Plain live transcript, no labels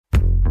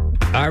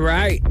All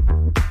right.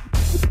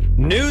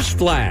 News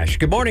flash.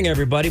 Good morning,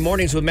 everybody.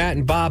 Mornings with Matt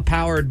and Bob,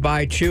 powered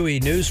by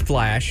Chewy. News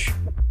flash.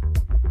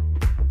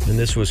 And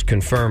this was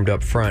confirmed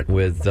up front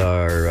with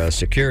our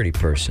security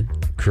person,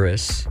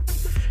 Chris.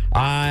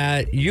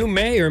 You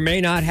may or may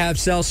not have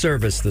cell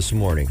service this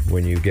morning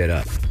when you get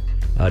up,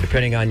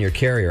 depending on your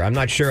carrier. I'm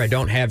not sure. I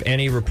don't have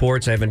any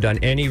reports. I haven't done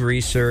any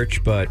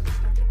research, but...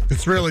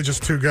 It's really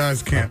just two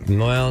guys can't.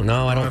 Well,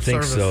 no, I don't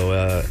think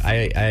so.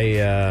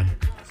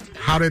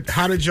 How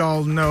did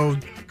y'all know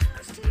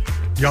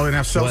y'all didn't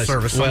have cell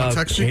service? Someone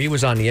text you? He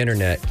was on the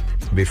internet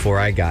before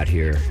I got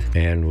here,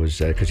 and was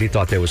because he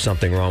thought there was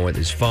something wrong with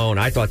his phone.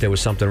 I thought there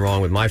was something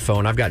wrong with my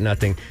phone. I've got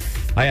nothing.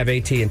 I have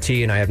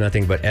AT&T, and I have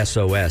nothing but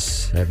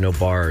SOS. I have no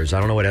bars. I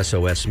don't know what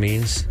SOS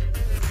means.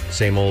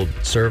 Same old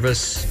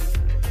service.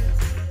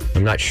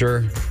 I'm not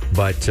sure,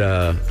 but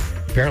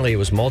apparently it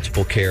was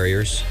multiple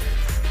carriers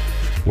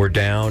were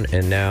down,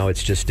 and now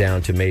it's just down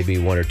to maybe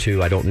one or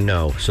two. I don't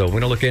know. So we're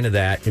going to look into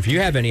that. If you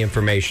have any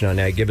information on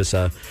that, give us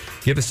a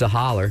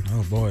holler.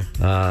 Oh, boy.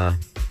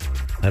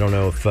 I don't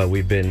know if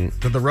we've been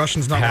Did the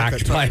Russians not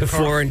hacked by a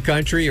foreign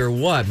country or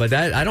what, but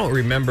that I don't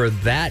remember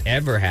that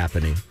ever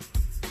happening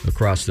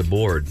across the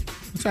board.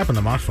 It's happened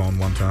to my phone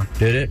one time.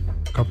 Did it?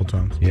 A couple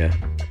times. Yeah.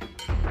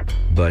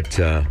 But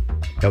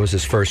that was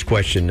his first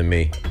question to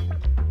me.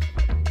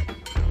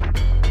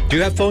 Do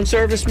you have phone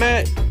service,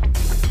 Matt?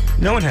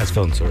 No one has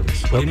phone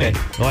service. What do you mean?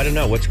 Well, I don't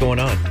know. What's going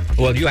on?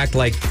 Well, you act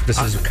like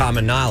this is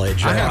common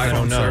knowledge. I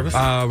don't know. service.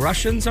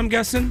 Russians, I'm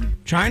guessing?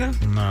 China?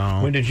 No.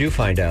 When did you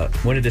find out?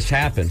 When did this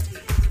happen?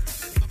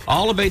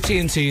 All of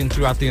AT&T and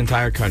throughout the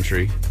entire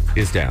country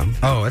is down.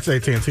 Oh, it's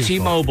AT&T.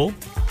 T-Mobile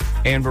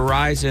and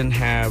Verizon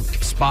have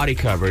spotty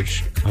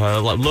coverage.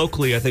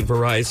 Locally, I think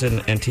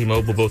Verizon and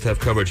T-Mobile both have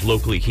coverage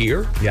locally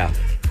here. Yeah.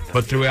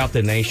 But throughout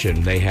the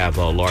nation, they have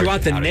a large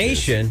Throughout the outages.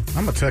 nation?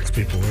 I'm going to text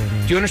people.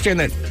 Do you understand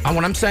that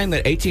when I'm saying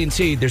that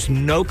AT&T, there's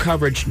no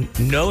coverage,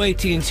 no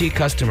AT&T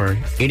customer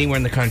anywhere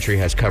in the country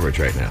has coverage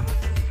right now?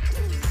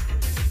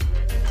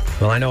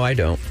 Well, I know I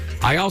don't.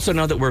 I also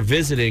know that we're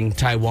visiting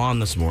Taiwan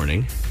this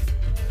morning.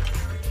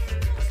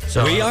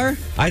 So We are?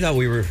 I thought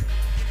we were...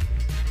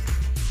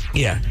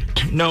 Yeah.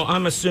 No,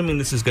 I'm assuming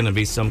this is going to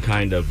be some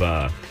kind of,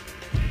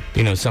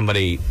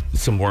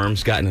 some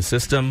worms got in the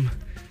system.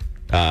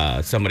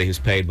 Somebody who's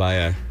paid by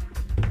a...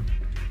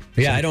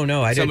 Yeah, I don't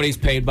know. Somebody's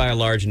paid by a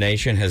large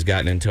nation has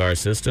gotten into our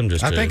system.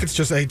 I think it's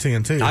just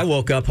AT&T. I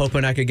woke up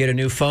hoping I could get a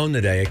new phone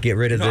today. Get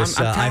rid of this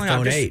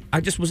iPhone 8. I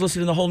just was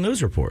listening to the whole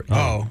news report.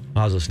 Oh.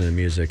 I was listening to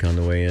music on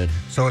the way in.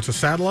 So it's a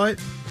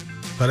satellite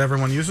that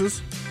everyone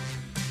uses?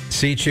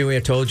 See, Chewy, I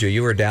told you.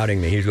 You were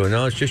doubting me. He's going,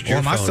 no, it's just your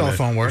phone. Well, my cell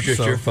phone works. It's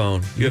just your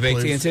phone. You have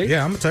Please. AT&T?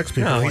 Yeah, I'm going to text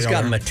people. No, he's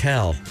got are.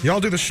 Mattel.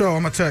 Y'all do the show.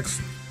 I'm going to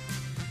text.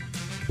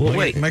 Well,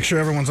 wait. Make sure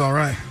everyone's all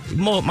right.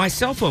 Well, my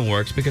cell phone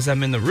works because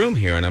I'm in the room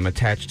here and I'm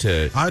attached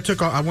to... I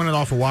went it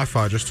off of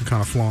Wi-Fi just to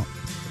kind of flaunt.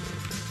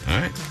 All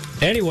right.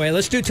 Anyway,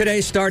 let's do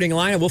today's starting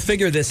lineup. We'll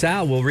figure this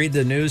out. We'll read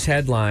the news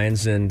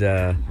headlines. And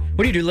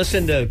what do?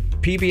 Listen to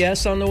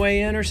PBS on the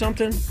way in or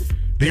something?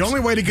 The only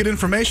way to get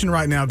information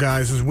right now,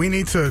 guys, is we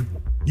need to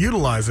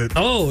utilize it.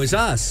 Oh, it's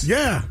us.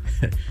 Yeah.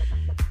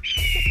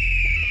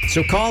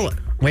 So call...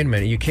 Wait a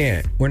minute. You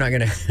can't. We're not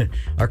going to...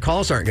 Our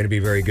calls aren't going to be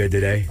very good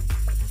today.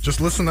 Just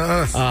listen to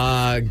us.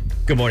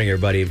 Good morning,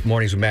 everybody.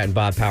 Mornings with Matt and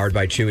Bob, powered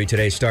by Chewy.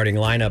 Today's starting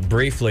lineup,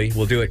 briefly.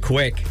 We'll do it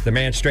quick. The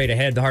man straight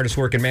ahead, the hardest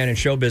working man in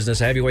show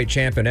business, a heavyweight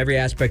champ in every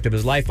aspect of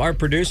his life. Our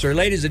producer,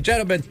 ladies and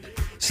gentlemen,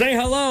 say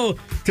hello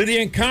to the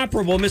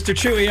incomparable Mr.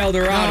 Chewy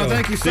Eldorado. Oh,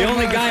 thank you so The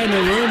only much. guy in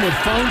the room with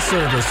phone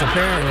service,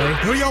 apparently.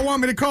 Who y'all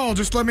want me to call?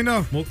 Just let me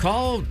know. We'll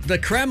call the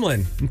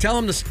Kremlin and tell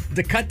them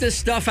to cut this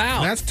stuff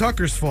out. That's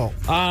Tucker's fault.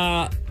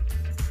 The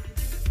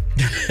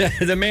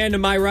man to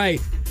my right.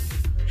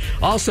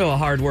 Also a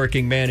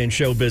hardworking man in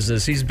show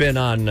business. He's been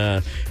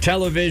on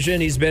television.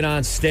 He's been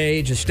on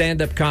stage, a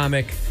stand-up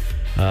comic,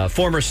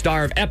 former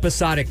star of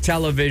episodic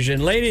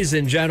television. Ladies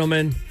and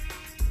gentlemen,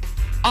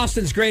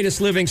 Austin's greatest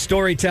living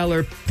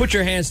storyteller. Put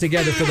your hands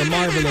together for the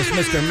marvelous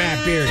Mr. Matt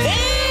Bearden.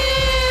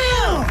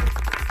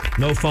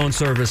 No phone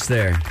service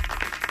there.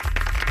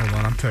 Hold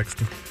on, I'm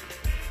texting.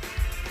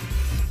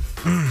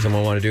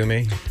 Someone want to do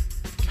me?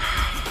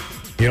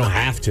 You don't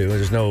have to.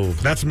 There's no...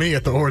 That's me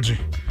at the orgy.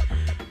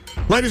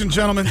 Ladies and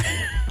gentlemen,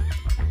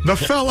 the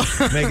fella...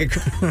 Make it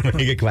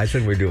quick. I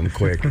said we're doing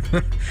quick.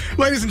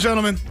 Ladies and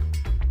gentlemen,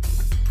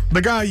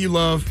 the guy you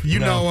love, you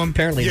know him.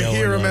 Apparently you no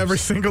hear one him loves. every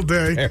single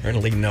day.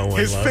 Apparently no one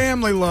His loves.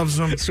 family loves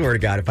him. I swear to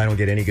God, if I don't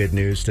get any good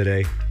news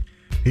today...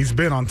 He's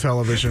been on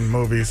television,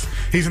 movies.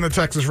 He's in the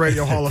Texas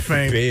Radio Hall of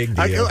Fame. Big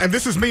deal. And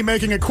this is me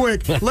making it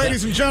quick.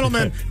 Ladies and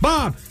gentlemen,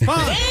 Bob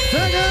I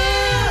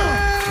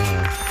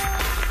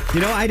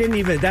didn't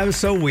even... That was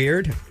so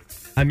weird.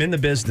 I'm in the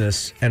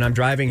business, and I'm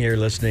driving here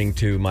listening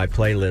to my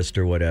playlist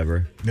or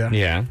whatever.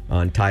 Yeah.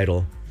 On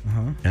Tidal,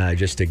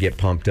 just to get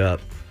pumped up.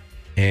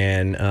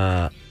 And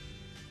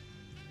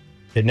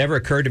it never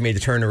occurred to me to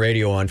turn the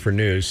radio on for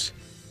news.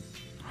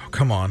 Oh,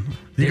 come on.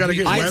 You got to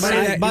get I weather.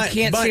 say that-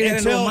 you can't say that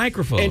into a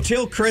microphone.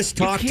 Until Chris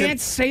talked You can't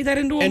say that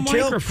into a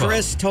microphone. Until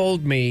Chris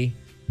told me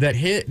that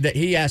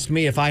he asked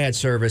me if I had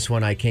service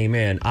when I came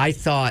in. I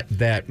thought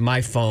that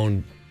my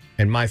phone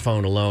and my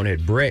phone alone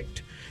had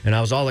bricked, and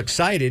I was all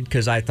excited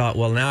because I thought,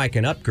 well, now I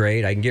can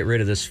upgrade. I can get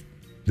rid of this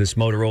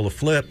Motorola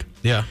Flip,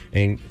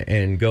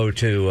 and go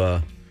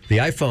to the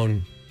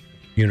iPhone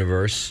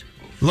universe.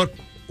 Look,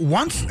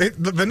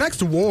 the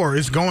next war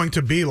is going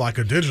to be like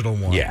a digital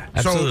one. Yeah,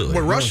 absolutely.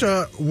 So with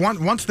Russia,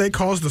 once they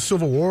cause the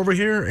civil war over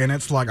here, and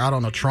it's like, I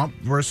don't know, Trump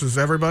versus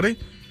everybody,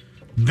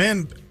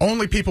 then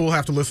only people will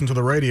have to listen to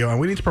the radio, and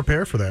we need to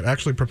prepare for that.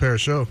 Actually prepare a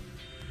show,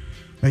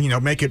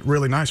 and make it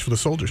really nice for the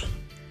soldiers.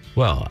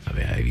 Well, I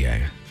mean,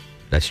 yeah,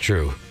 that's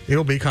true.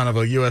 It'll be kind of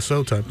a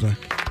USO type thing.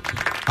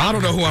 I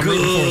don't know who I'm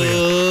rooting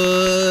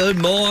for.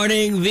 Good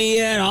morning,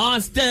 Viet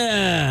Austin.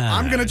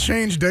 I'm going to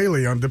change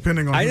daily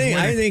depending on.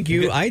 I think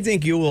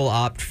you will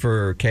opt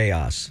for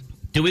chaos.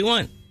 Do we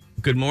want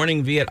good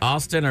morning Viet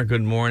Austin or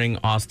good morning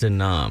Austin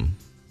Nam?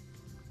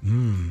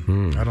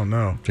 I don't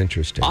know. It's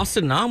interesting.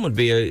 Austin Nam would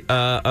be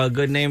a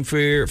good name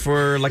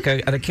for like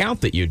an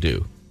account that you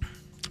do.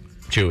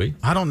 Chewy.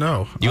 I don't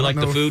know. You like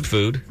the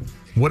food?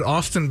 Would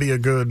Austin be a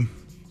good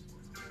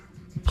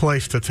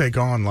place to take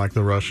on like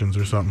the Russians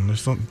or something?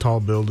 There's some tall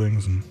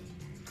buildings, and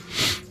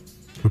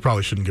we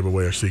probably shouldn't give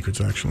away our secrets,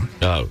 actually.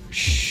 Oh,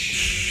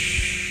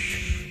 shh.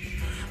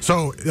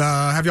 So,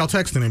 have y'all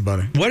texted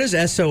anybody? What does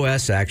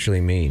SOS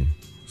actually mean?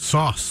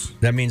 Sauce.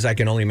 That means I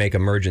can only make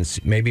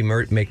emergency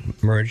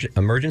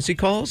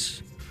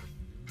calls?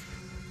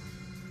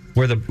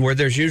 Where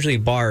there's usually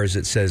bars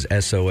that says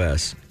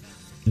SOS.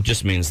 It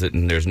just means that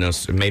there's no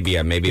maybe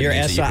it means You're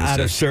that you can out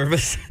of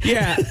service.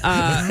 Yeah.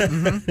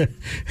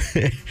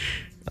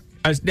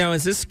 Now,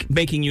 is this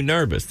making you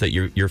nervous that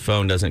your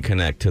phone doesn't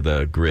connect to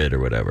the grid or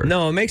whatever?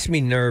 No, it makes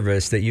me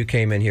nervous that you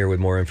came in here with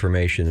more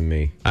information than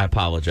me. I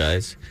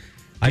apologize.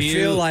 I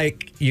feel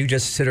like you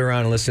just sit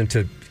around and listen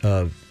to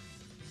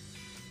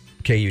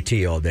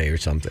KUT all day or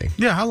something.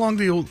 Yeah. How long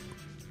do you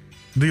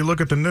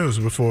look at the news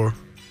before?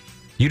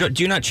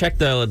 Do you not check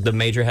the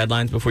major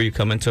headlines before you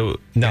come into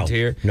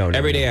here? No.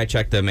 Every day I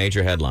check the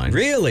major headlines.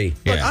 Really?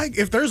 Yeah. Look,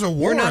 if there's a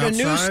war We're not outside,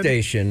 a news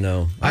station,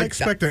 though. I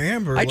expect an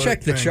Amber. I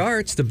check the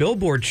charts, the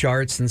Billboard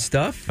charts and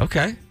stuff.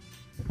 Okay.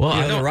 Well,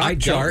 I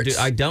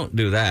don't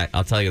do that.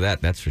 I'll tell you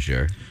that. That's for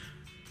sure.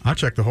 I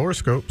check the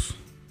horoscopes.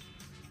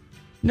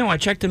 No, I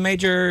check the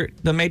major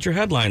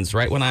headlines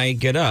right when I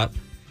get up,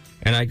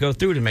 and I go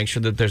through to make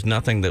sure that there's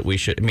nothing that we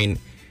should. I mean,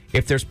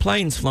 if there's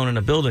planes flown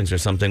into buildings or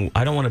something,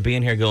 I don't want to be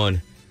in here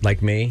going.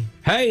 Like me?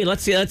 Hey,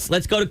 let's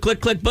go to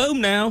click, click,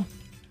 boom now.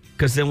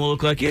 Because then we'll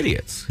look like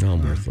idiots. No,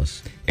 I'm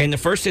worthless. And the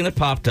first thing that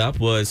popped up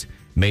was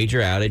major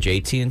outage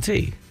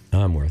AT&T.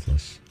 I'm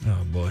worthless.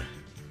 Oh, boy.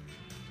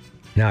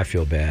 Now I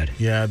feel bad.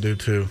 Yeah, I do,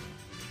 too.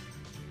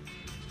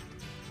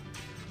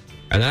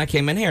 And then I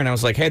came in here and I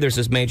was like, hey, there's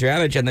this major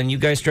outage. And then you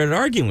guys started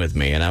arguing with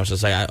me. And I was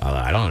just like,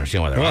 I don't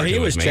understand why they're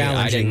arguing with me. Well, he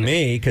was challenging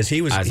me because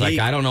he was... I was like,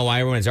 I don't know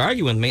why everyone's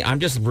arguing with me. I'm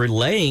just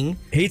relaying.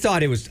 He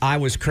thought I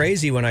was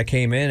crazy when I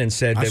came in and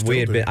said that we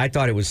had been... I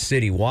thought it was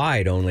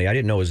citywide only. I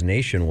didn't know it was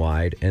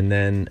nationwide. And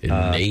then...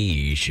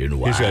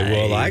 nationwide. He's like,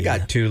 well, I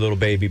got 2 little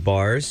baby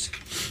bars.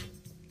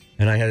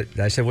 And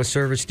I said, what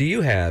service do you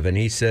have? And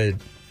he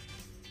said,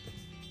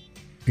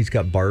 he's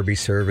got Barbie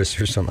service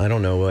or something. I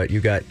don't know what.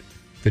 You got...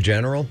 The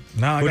General?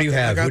 No, what do you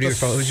have? I got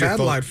Who's your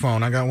satellite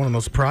phone? I got one of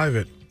those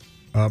private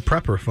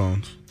prepper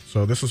phones.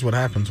 So this is what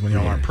happens when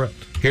y'all aren't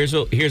prepped. Here's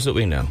what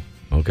we know.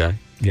 Okay.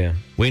 Yeah.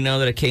 We know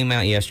that it came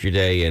out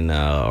yesterday and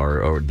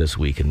or this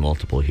week in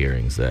multiple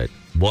hearings that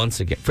once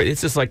again, it's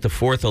just like the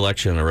 4th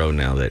election in a row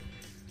now that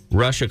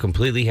Russia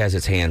completely has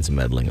its hands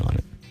meddling on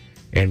it.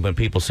 And when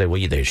people say,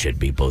 well, there should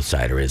be both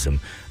siderism,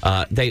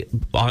 they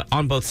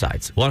on both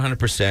sides,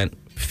 100%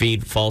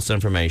 feed false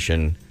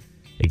information.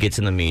 It gets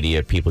in the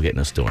media, people get in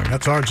a storm.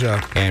 That's our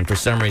job. And for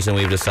some reason,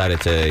 we've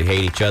decided to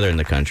hate each other in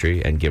the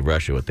country and give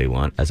Russia what they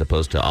want, as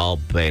opposed to all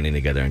banding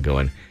together and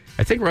going,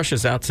 I think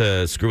Russia's out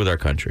to screw with our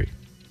country.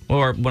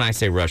 Or when I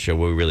say Russia,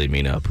 we really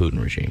mean a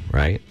Putin regime,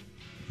 right?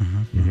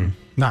 Mm-hmm. Mm-hmm.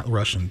 Not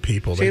Russian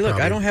people. See,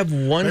 look, I don't have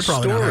one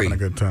story. They're probably not having a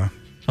good time.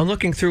 I'm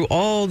looking through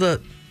all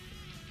the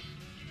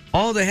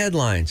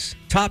headlines,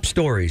 top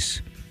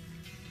stories.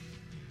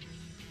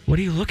 What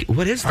are you looking?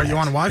 What is that? Are you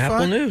on Wi-Fi?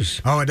 Apple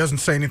News. Oh, it doesn't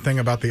say anything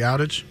about the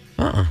outage?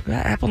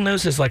 Apple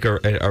News is like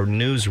a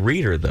news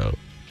reader, though.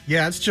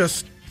 Yeah, it's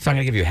not going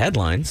to give you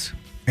headlines.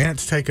 And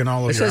it's taken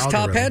all of your It says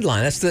top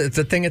headline. That's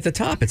the thing at the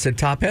top. It said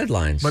top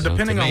headlines. But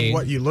depending on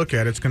what you look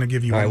at, it's going to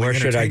give you... All right, where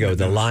should I go?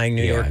 The lying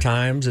New York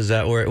Times? Is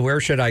that where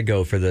should I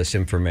go for this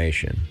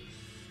information?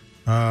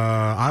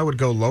 I would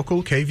go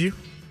local, K-View.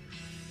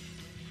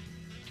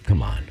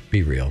 Come on,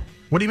 be real.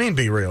 What do you mean,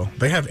 be real?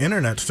 They have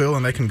internet still,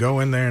 and they can go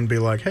in there and be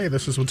like, hey,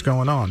 this is what's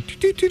going on.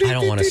 I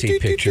don't want to see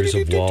pictures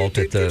of Walt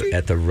at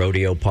the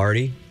rodeo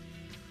party.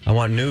 I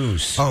want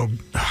news. Oh,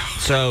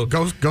 so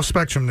go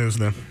Spectrum News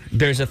then.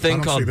 There's a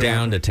thing called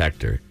Down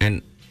Detector,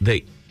 and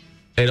it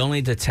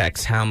only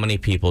detects how many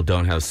people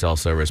don't have cell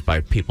service by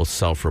people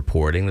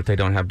self-reporting that they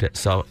don't have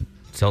cell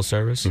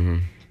service. Mm-hmm.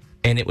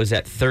 And it was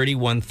at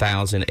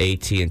 31,000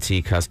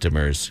 AT&T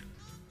customers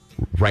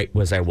right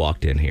as I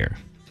walked in here.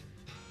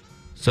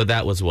 So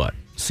that was what,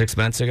 6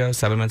 months ago,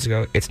 7 months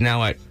ago? It's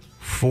now at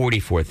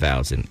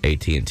 44,000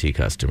 AT&T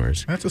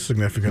customers. That's a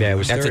significant. Yeah, it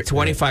was That's a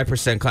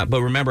 25% climb.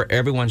 But remember,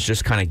 everyone's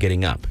just kind of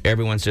getting up.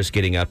 Everyone's just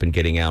getting up and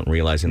getting out and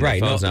realizing their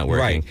phone's not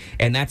working. Right.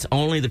 And that's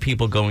only the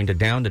people going to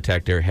Down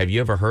Detector. Have you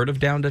ever heard of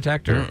Down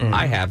Detector?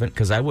 I haven't,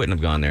 because I wouldn't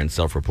have gone there and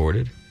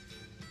self-reported.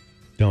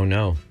 Don't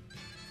know.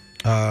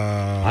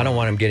 I don't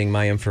want him getting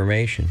my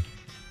information.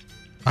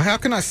 How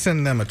can I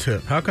send them a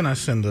tip? How can I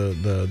send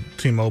the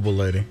T-Mobile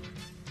lady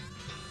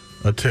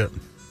a tip?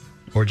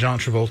 Or John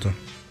Travolta?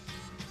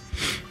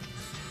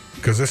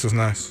 Because this is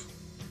nice.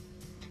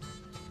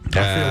 I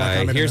feel like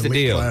I'm in here's an the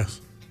elite deal.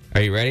 class.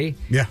 Are you ready?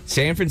 Yeah.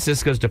 San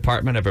Francisco's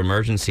Department of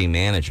Emergency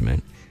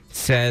Management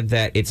said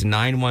that its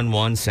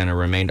 911 center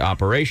remained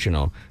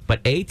operational, but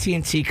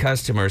AT&T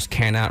customers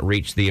cannot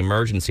reach the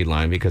emergency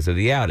line because of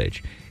the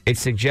outage. It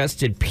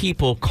suggested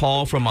people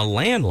call from a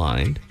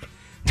landline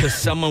to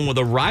someone with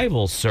a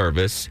rival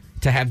service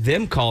to have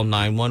them call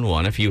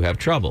 911 if you have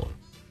trouble.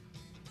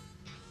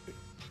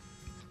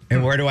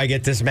 And where do I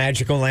get this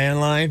magical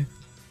landline?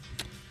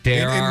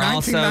 There In are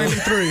also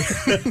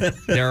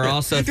 1993. there are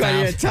also Do I need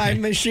a thousands,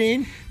 time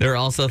machine? there are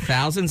also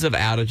thousands of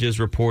outages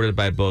reported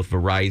by both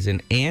Verizon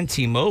and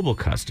T-Mobile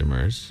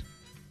customers,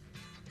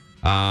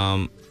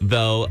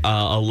 though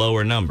a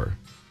lower number.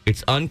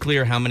 It's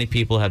unclear how many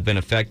people have been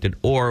affected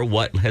or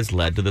what has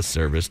led to the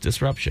service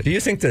disruption. Do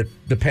you think that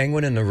the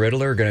Penguin and the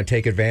Riddler are going to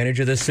take advantage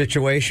of this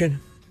situation?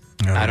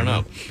 I don't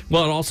know.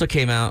 Well, it also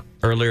came out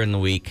earlier in the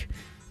week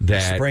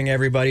that Bring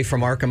everybody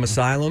from Arkham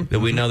Asylum? that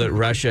we know that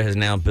Russia has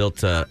now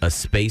built a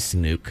space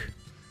nuke.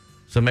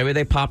 So maybe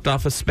they popped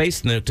off a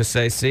space nuke to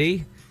say,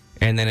 see?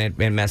 And then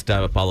it messed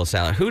up all the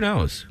salad. Who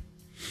knows?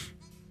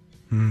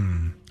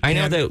 I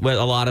know that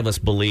a lot of us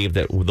believe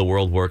that the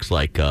world works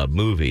like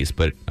movies,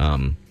 but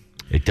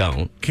it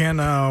don't. Can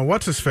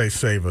what's-his-face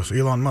save us?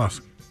 Elon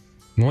Musk.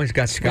 Well, he's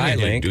got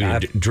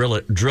Skylink.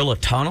 Drill a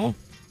tunnel?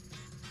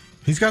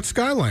 He's got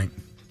Skylink.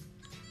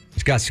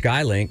 He's got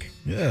Skylink.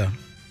 Yeah.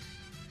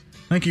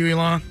 Thank you,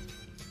 Elon.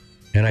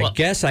 And I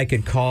guess I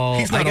could call.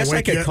 He's not I guess I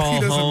awake could yet. He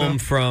call doesn't home know.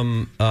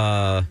 from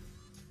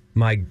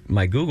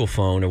my Google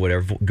phone or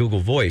whatever, Google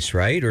Voice,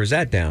 right? Or is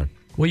that down?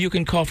 Well, you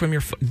can call from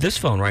your this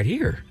phone right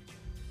here.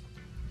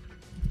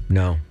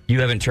 No.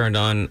 You haven't turned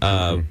on.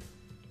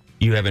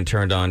 You haven't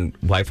turned on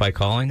Wi-Fi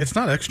calling. It's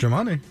not extra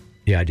money.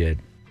 Yeah, I did.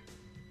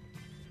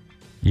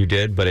 You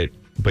did,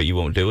 but you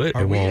won't do it.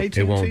 Are we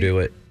It won't AT&T? do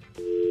it.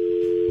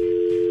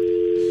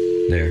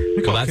 There.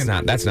 Well, that's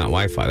not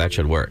Wi-Fi. That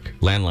should work.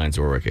 Landlines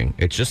are working.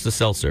 It's just the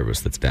cell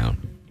service that's down.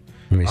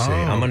 Let me see.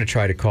 I'm going to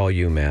try to call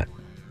you, Matt.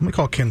 I'm going to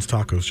call Ken's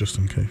Tacos just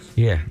in case.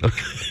 Yeah.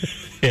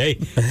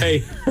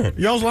 hey.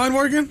 Y'all's line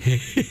working?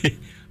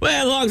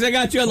 Well, as long as I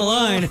got you on the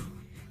line.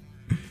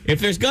 If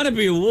there's gonna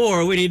be a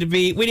war, we need to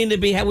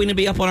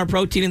be up on our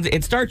protein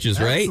and starches,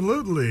 right?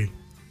 Absolutely.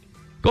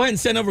 Go ahead and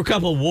send over a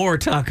couple war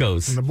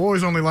tacos. And the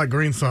boys only like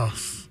green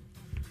sauce.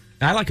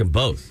 I like them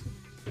both.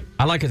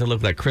 I like it to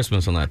look like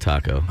Christmas on that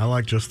taco. I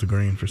like just the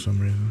green for some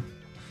reason.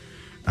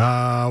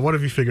 What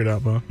have you figured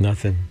out, Bo?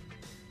 Nothing.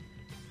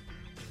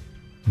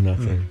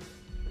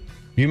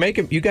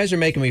 You guys are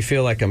making me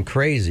feel like I'm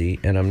crazy,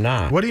 and I'm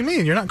not. What do you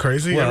mean? You're not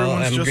crazy. Well,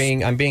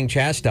 Everyone's I'm being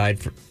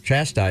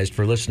chastised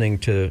for listening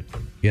to,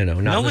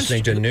 not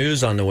listening to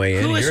news on the way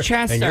in. Who has And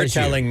chastised you're you?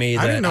 telling me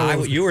I didn't know that it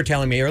was- you were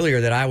telling me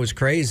earlier that I was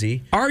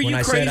crazy. Are you when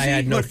I said I crazy?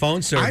 had no Look,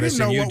 phone service, I didn't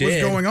know and you what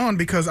did. was going on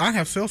because I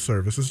have cell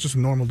service. It's just a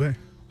normal day.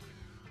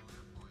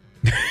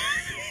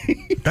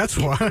 That's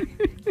why.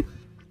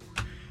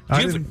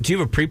 Do you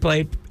have a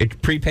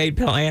prepaid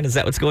plan? Is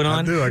that what's going I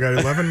on? do. I got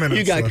 11 minutes.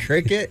 You got left.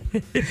 Cricket?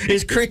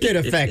 Is Cricket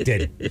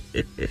affected?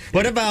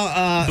 What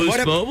about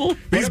Boost Mobile?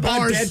 What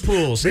about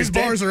Deadpool's? These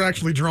bars are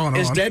actually drawn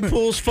Is on.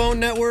 Deadpool's phone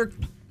network?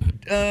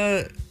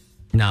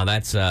 No,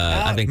 that's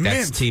I think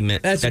that's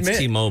Mint. That's Mint.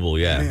 T-Mobile.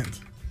 Yeah. Mint.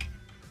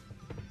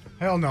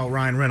 Hell no,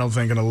 Ryan Reynolds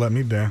ain't gonna let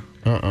me down.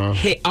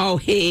 Oh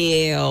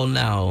hell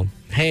no.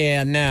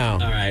 Hey, now. All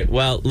right.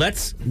 Well,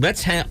 let's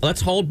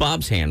hold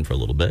Bob's hand for a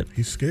little bit.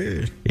 He's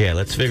scared. Yeah,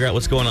 let's figure out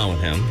what's going on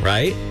with him,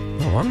 right?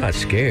 Oh, I'm not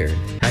scared.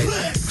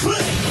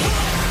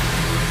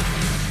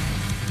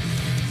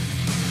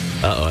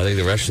 Uh-oh, I think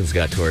the Russians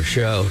got to our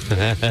show.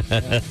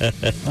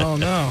 Oh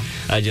no.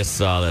 I just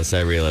saw this.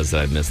 I realized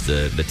that I missed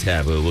the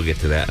taboo. We'll get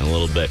to that in a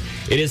little bit.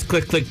 It is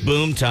click, click,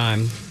 boom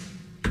time.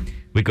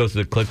 We go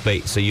through the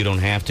clickbait so you don't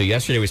have to.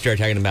 Yesterday we started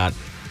talking about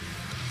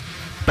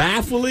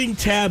baffling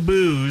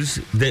taboos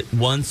that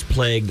once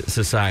plagued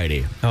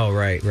society. Oh,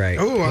 right.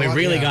 Oh,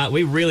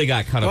 We really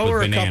got caught up What with were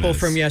bananas. a couple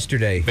from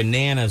yesterday?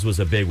 Bananas was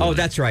a big one. Oh,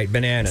 that's right,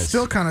 bananas.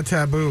 Still kind of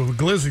taboo.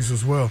 Glizzies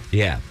as well.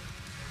 Yeah.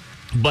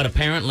 But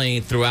apparently,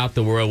 throughout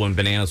the world, when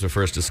bananas were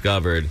first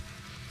discovered,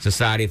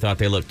 society thought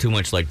they looked too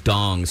much like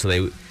dongs.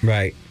 So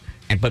right.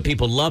 but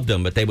people loved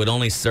them, but they would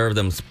only serve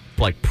them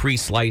like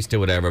pre-sliced or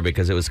whatever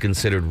because it was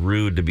considered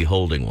rude to be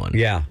holding one.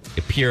 Yeah.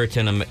 The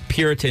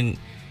Puritan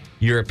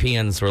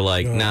Europeans were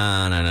like,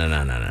 nah.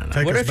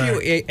 Take What us if back.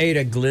 you ate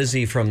a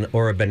glizzy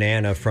or a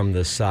banana from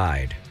the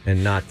side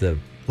and not the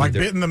Like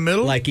bit in the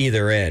middle? like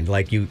either end,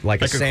 like a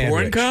Like a sandwich.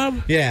 corn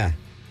cob? Yeah.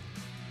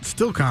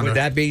 Still kind Would of.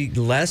 that be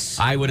less?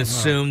 I would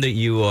assume that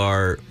you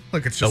are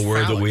Look, it's a just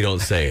word that phallic. we don't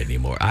say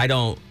anymore. I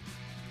don't.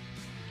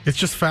 It's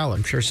just phallic.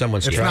 I'm sure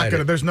someone's It's tried not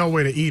gonna. it. There's no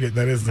way to eat it.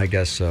 That is. I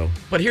guess so.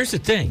 But here's the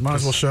thing. Might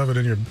as well shove it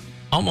in your.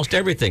 Almost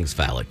everything's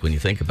phallic when you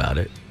think about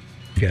it.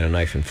 You got a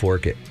knife and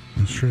fork it.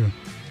 That's true.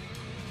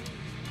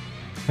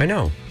 I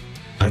know.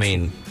 I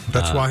mean,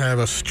 That's why I have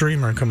a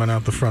streamer coming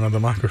out the front of the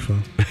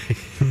microphone.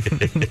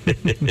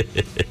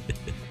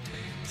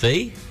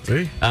 see?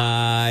 See?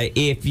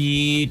 If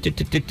you...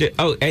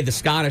 the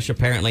Scottish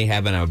apparently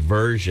have an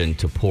aversion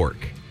to pork.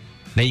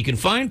 Now, you can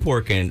find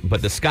pork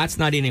but the Scots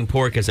not eating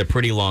pork has a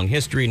pretty long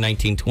history. In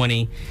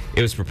 1920,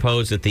 it was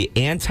proposed that the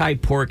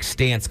anti-pork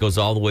stance goes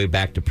all the way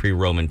back to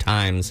pre-Roman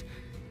times.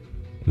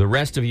 The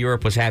rest of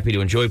Europe was happy to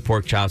enjoy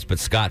pork chops, but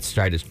Scots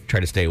tried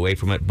to stay away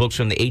from it. Books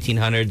from the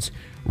 1800s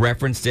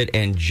referenced it,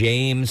 and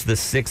James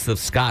VI of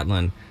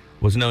Scotland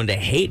was known to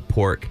hate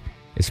pork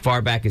as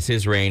far back as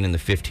his reign in the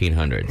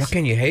 1500s. How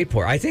can you hate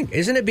pork? I think,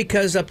 isn't it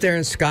because up there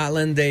in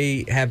Scotland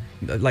they have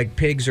like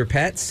pigs or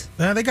pets?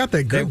 They got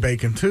that good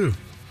bacon too.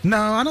 No,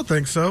 I don't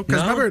think so.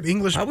 Because remember at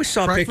English. I always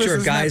saw a breakfast, picture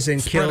of isn't guys that in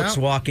spread kilts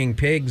out? walking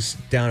pigs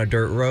down a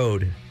dirt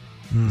road.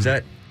 Is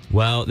that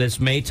Well, this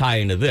may tie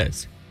into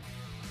this.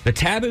 The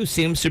taboo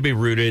seems to be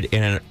rooted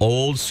in an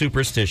old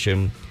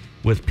superstition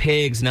with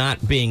pigs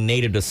not being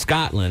native to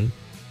Scotland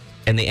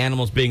and the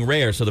animals being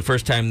rare. So the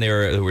first time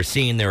they were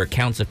seen, there were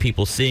accounts of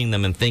people seeing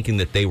them and thinking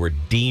that they were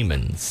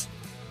demons.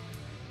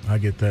 I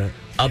get that.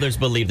 Others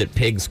believe that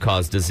pigs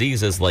cause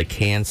diseases like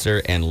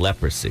cancer and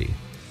leprosy.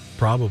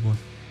 Probably.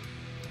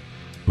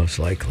 most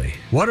likely?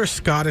 What are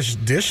Scottish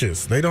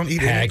dishes? They don't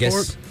eat any pork?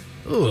 Haggis.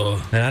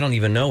 Ugh. And I don't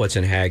even know what's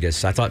in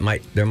haggis. I thought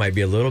there might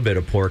be a little bit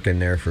of pork in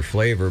there for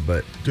flavor,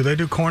 but Do they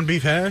do corned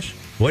beef hash?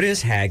 what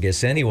is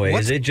haggis anyway?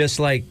 What's- Is it just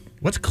like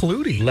What's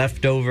Clutie?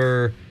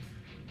 leftover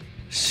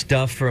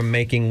stuff from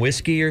making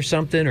whiskey or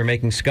something, or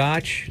making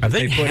scotch? I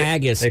think They put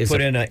haggis They is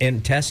put a- in an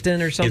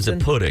intestine or something. Is a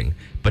pudding.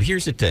 But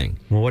here's the thing.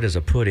 Well, what is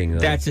a pudding though?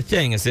 That's the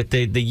thing, is that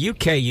the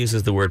UK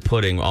uses the word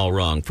pudding all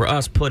wrong. For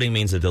us, pudding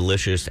means a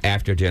delicious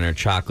after-dinner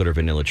chocolate or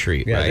vanilla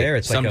treat, yeah, right? there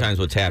it's Sometimes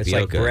like with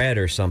tapioca. It's like bread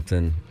or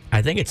something.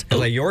 I think it's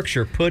Like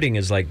Yorkshire pudding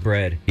is like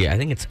bread, I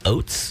think it's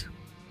oats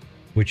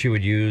which you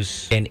would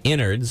use. and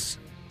innards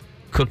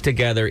cooked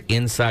together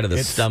inside of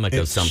the stomach of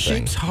It's something.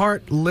 sheep's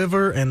heart,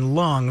 liver, and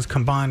lungs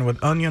combined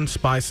with onion,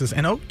 spices,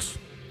 and oats.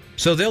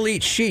 So they'll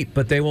eat sheep,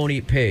 but they won't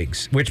eat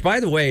pigs. Which, by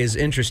the way, is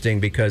interesting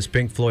because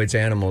Pink Floyd's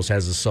Animals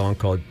has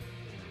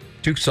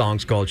two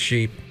songs called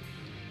Sheep.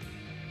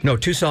 No,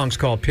 two songs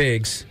called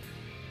Pigs,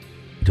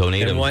 Don't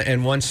eat them.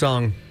 and one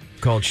song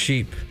called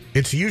Sheep.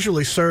 It's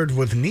usually served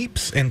with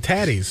neeps and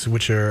tatties,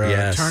 which are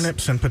Yes.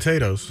 turnips and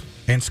potatoes,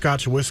 and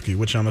Scotch whiskey,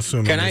 which I'm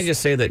assuming Can I is-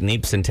 just say that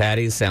neeps and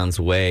tatties sounds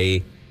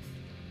way...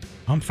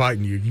 I'm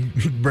fighting you.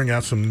 You bring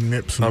out some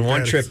nips and On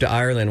one tatties. trip to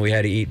Ireland, we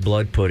had to eat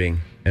blood pudding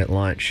at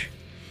lunch.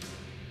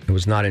 It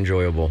was not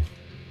enjoyable.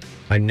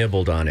 I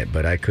nibbled on it,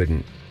 but I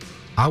couldn't.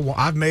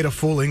 I've made a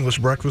full English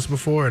breakfast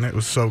before, and it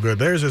was so good.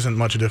 Theirs isn't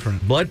much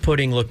different. Blood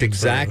pudding looked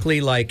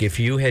exactly like if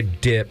you had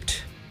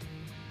dipped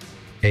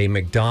a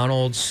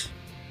McDonald's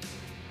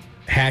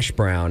hash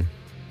brown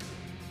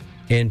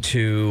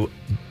into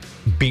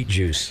beet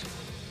juice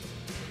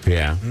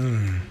Yeah.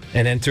 and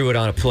then threw it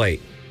on a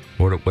plate.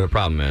 What the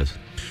problem is?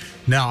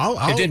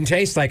 Now, It didn't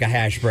taste like a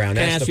hash brown.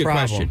 Can I That's ask the you a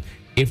problem. question?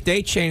 If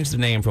they changed the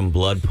name from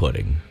blood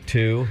pudding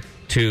Two.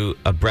 to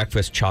a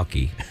breakfast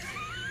chalky,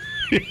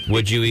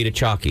 would you eat a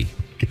chalky?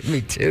 Give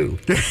me two.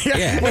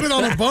 Yeah. Put it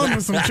on a bun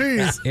with some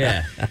cheese.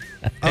 Yeah.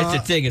 That's the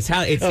thing. It's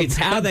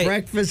how they...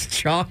 breakfast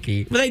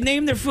chalky. Well, they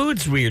name their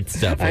foods weird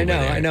stuff. I over know.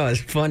 there. I know. It's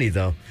funny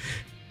though.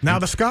 Now,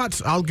 the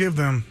Scots, I'll give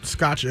them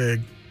Scotch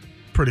egg.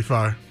 Pretty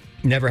fire.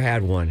 Never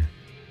had one.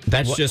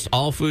 That's just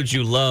all foods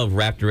you love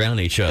wrapped around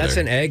each other. That's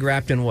an egg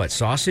wrapped in what?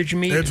 Sausage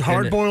meat? It's And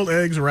hard-boiled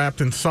eggs wrapped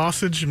in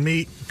sausage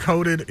meat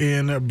coated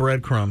in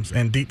breadcrumbs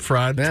and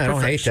deep-fried. Man, I don't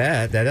hate perfection.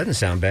 that. That doesn't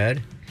sound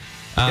bad.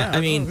 Yeah,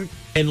 I mean,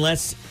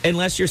 unless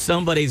you're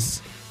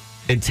somebody's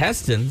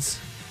intestines,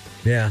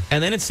 Yeah.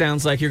 and then it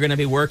sounds like you're going to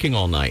be working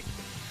all night.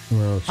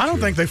 Well, it's I don't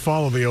true. think they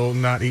follow the old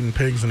not eating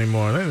pigs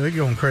anymore. They're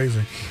going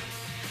crazy.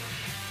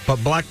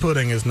 But black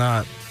pudding is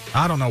not.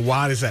 I don't know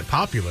why is that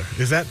popular.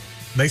 Is that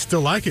they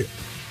still like it?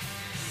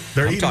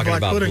 They're I'm eating talking black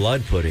about pudding.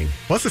 blood pudding.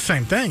 Well, it's the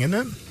same thing, isn't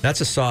it?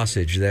 That's a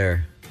sausage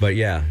there. But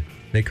yeah,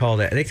 they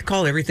call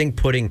everything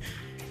pudding.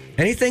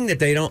 Anything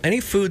that any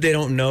food they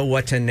don't know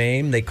what to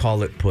name, they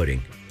call it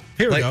pudding.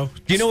 Here we Like, go.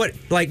 do you know what?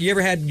 Like, you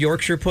ever had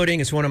Yorkshire pudding?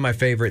 It's one of my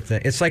favorite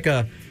things. It's like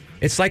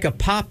a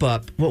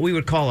pop-up, what we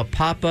would call a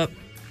pop-up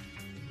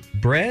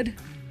bread.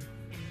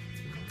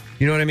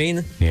 You know what I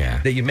mean? Yeah.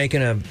 That you make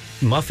in a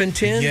muffin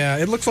tin? Yeah,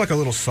 it looks like a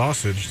little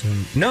sausage.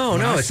 No,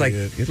 when I it's see like,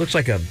 it. it looks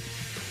like a,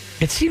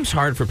 It seems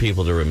hard for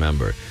people to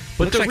remember.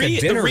 But Looks the, like a the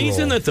dinner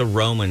reason roll. that the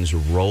Romans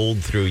rolled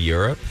through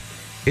Europe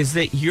is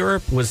that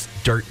Europe was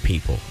dirt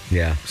people.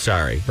 yeah.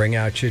 Sorry. Bring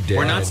out your dead.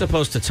 We're not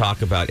supposed to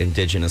talk about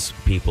indigenous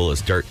people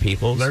as dirt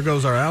peoples. There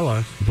goes our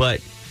ally.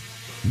 But,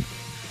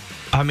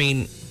 I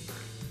mean,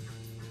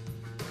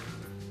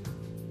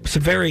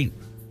 it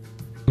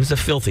was a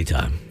filthy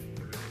time.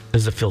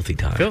 This is a filthy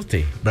time.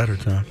 Filthy. Better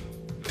time.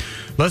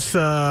 Let's.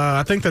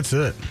 I think that's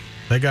it.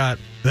 They got.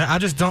 I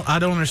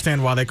don't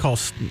understand why they call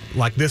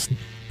like this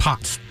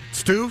pot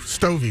stew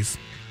stovies.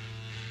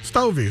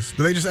 Stovies.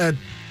 Do they just add?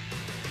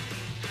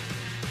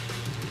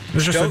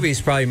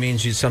 Stovies probably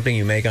means something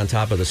you make on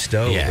top of the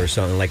stove or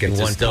something, like in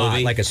one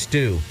pot, like a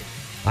stew.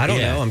 I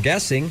don't know. I'm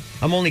guessing.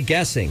 I'm only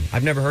guessing.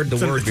 I've never heard the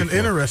word before. It's an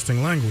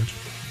interesting language.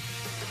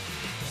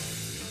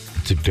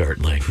 It's a dirt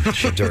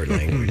language. A dirt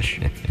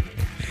language.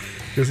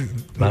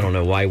 I don't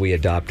know why we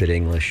adopted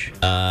English.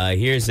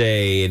 Here's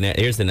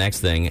the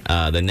next thing.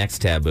 The next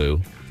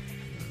taboo.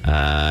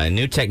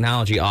 New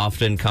technology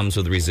often comes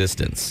with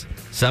resistance.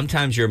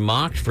 Sometimes you're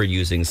mocked for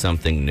using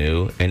something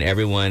new, and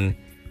everyone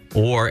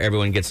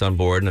gets on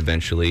board and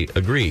eventually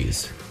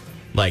agrees.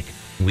 Like,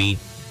 we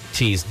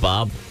teased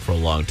Bob for a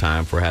long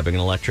time for having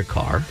an electric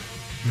car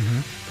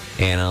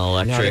and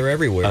Now they're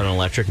everywhere. an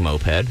electric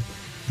moped.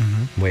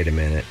 Wait a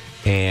minute.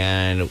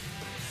 And,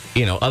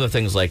 other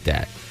things like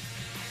that.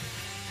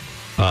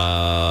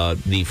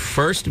 The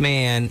first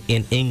man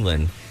in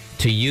England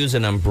to use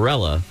an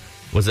umbrella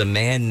was a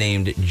man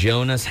named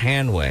Jonas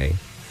Hanway,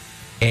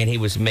 and he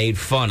was made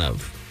fun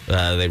of.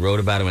 They wrote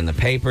about him in the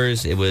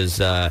papers. It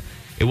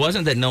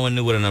wasn't that no one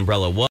knew what an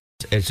umbrella was.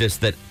 It's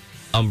just that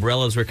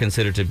umbrellas were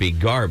considered to be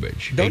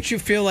garbage. Don't you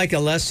feel like a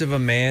less of a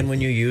man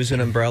when you use an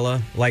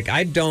umbrella? Like,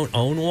 I don't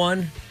own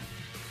one.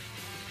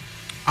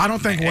 I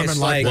don't think women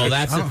like. Well,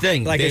 that's the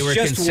thing. Like, it's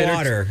just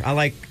water. I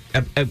like.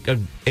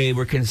 They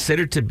were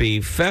considered to be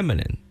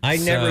feminine. I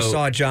never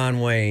saw John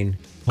Wayne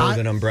hold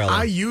an umbrella.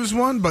 I use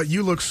one, but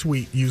you look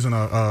sweet using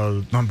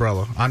a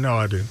umbrella. I know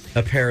I do.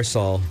 A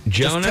parasol.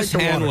 Jonas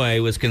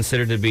Hanway was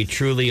considered to be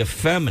truly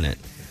effeminate.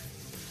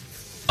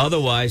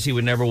 Otherwise, he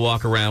would never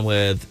walk around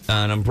with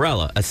an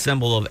umbrella, a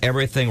symbol of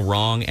everything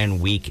wrong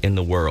and weak in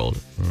the world.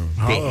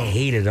 They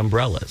hated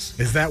umbrellas.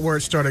 Is that where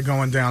it started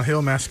going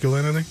downhill,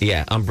 masculinity?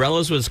 Yeah,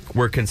 umbrellas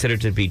were considered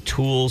to be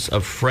tools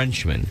of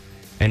Frenchmen,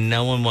 and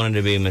no one wanted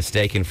to be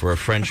mistaken for a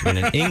Frenchman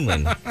in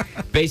England.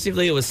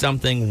 Basically, it was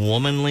something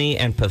womanly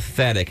and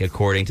pathetic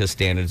according to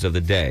standards of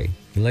the day.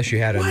 Unless you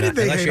had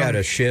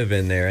a shiv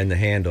in there in the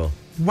handle.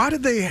 Why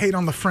did they hate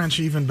on the French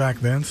even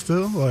back then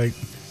still? Like,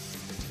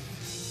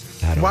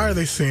 why are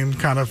they seen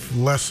kind of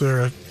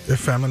lesser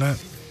effeminate?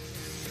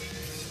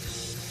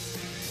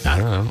 I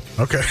don't know.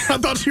 Okay. I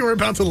thought you were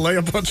about to lay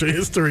a bunch of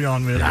history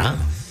on me. No.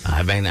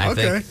 I mean, I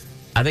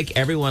think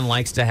everyone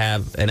likes to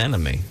have an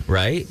enemy,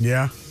 right?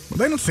 Yeah. Well,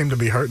 they don't seem to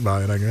be hurt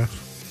by it, I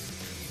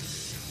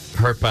guess.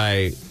 Hurt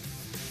by...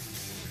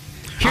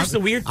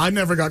 I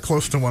never got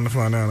close to one to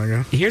find out, I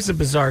guess. Here's a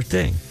bizarre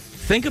thing.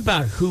 Think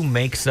about who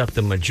makes up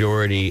the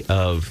majority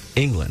of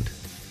England.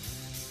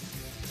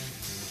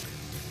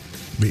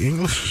 The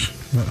English?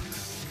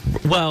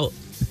 Well,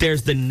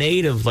 there's the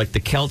native, like the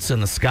Celts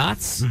and the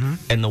Scots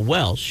and the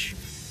Welsh,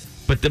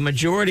 but the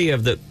majority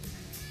of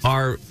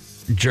are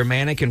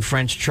Germanic and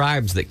French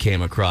tribes that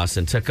came across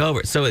and took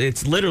over. So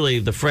it's literally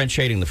the French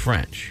hating the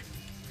French.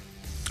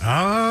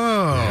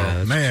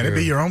 Oh, man, it'd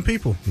be your own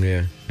people.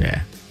 Yeah.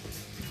 Yeah.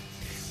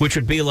 Which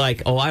would be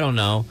like, I don't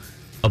know,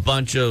 a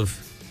bunch of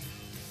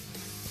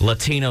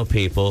Latino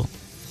people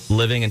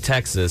living in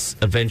Texas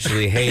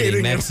eventually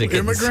hating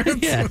Mexicans.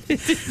 Immigrants?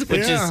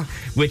 Yeah.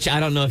 Which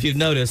I don't know if you've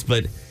noticed,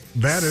 but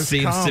that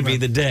seems to be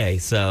the day.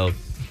 So,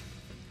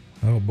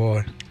 oh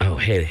boy. Oh,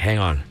 hey, hang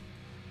on.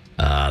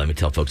 Let me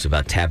tell folks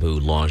about Taboo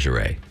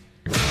Lingerie.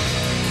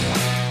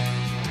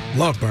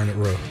 Love Burn It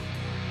Road.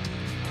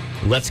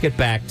 Let's get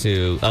back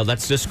to.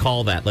 Let's just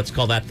call that. Let's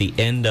call that the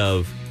end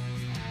of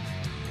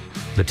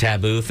the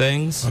taboo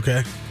things.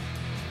 Okay.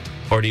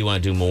 Or do you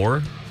want to do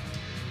more?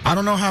 I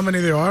don't know how many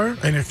there are,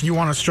 and if you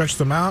want to stretch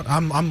them out,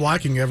 I'm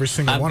liking every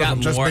single one of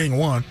them, just being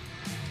one.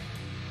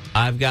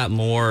 I've got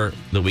more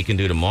that we can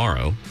do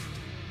tomorrow,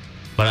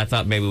 but I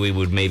thought maybe we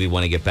would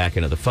want to get back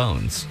into the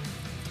phones.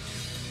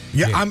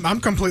 Yeah, I'm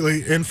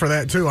completely in for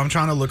that too. I'm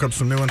trying to look up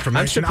some new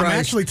information. I'm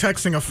actually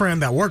texting a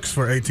friend that works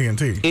for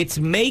AT&T. It's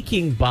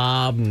making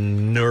Bob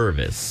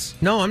nervous.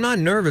 No, I'm not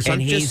nervous.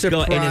 I'm just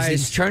surprised. And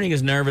he's turning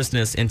his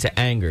nervousness into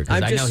anger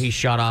because I know he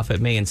shot off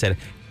at me and said,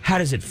 "How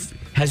does it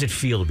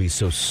feel to be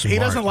so smart?" He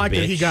doesn't like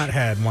bitch? that he got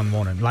had one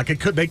morning. Like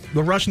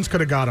the Russians could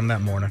have got him that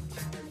morning.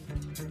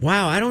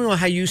 Wow, I don't know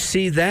how you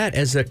see that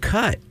as a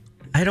cut.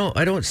 I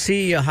don't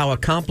see how a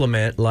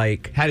compliment,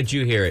 like... How did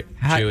you hear it,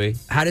 Chewy?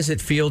 How does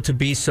it feel to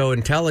be so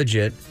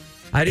intelligent?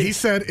 He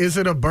said, is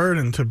it a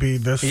burden to be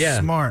this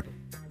smart?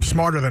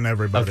 Smarter than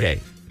everybody. Okay.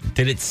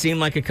 Did it seem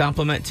like a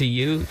compliment to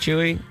you,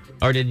 Chewy?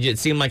 Or did it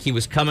seem like he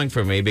was coming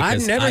for me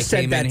because I've never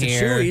said that to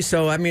Chewy,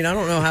 so I mean, I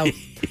don't know how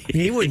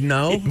he would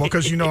know. Well,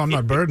 because I'm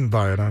not burdened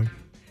by it.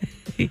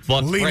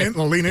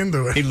 Lean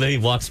into it. He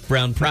walks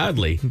around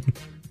proudly.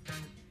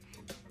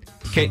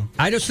 Okay,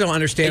 I just don't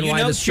understand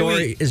why the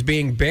story is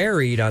being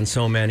buried on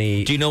so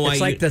many. Do you know why?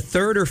 It's like the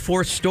third or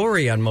fourth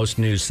story on most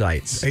news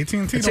sites. AT&T.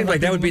 It seems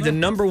like that would be the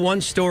number one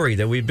story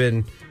that we've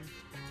been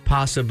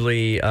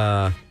possibly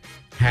hacked.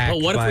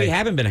 But what if we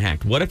haven't been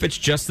hacked? What if it's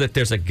just that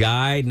there's a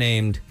guy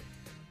named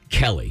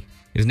Kelly?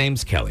 His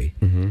name's Kelly,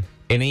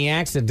 And he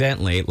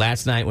accidentally,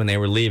 last night when they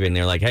were leaving,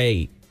 they're like,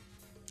 hey.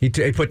 He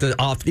put the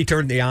off. He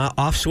turned the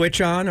off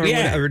switch on, or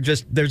whatever. Or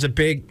just there's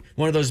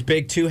one of those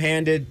big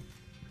two-handed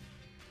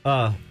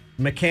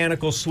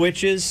mechanical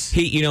switches.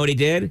 You know what he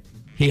did?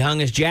 He hung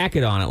his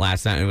jacket on it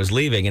last night and was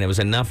leaving, and it was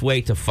enough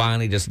weight to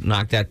finally just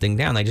knock that thing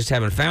down. They just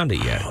haven't found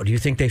it yet. Oh, do you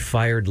think they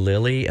fired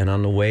Lily? And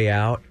on the way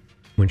out,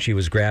 when she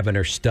was grabbing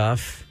her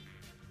stuff,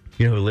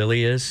 you know who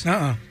Lily is?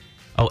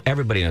 Oh,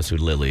 everybody knows who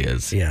Lily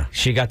is. Yeah.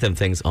 She got them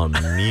things on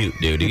mute,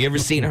 dude. Have you ever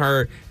seen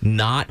her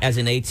not as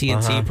an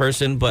AT&T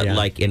person, but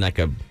like in like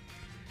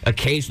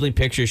occasionally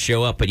pictures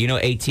show up, but you know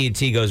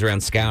AT&T goes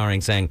around scouring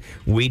saying,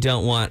 we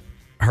don't want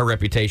her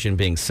reputation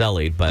being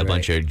sullied by a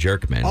bunch of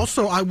jerkmen.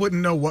 Also, I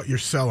wouldn't know what you're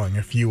selling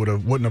if you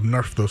wouldn't have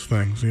nerfed those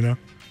things, you know?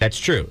 That's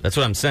true. That's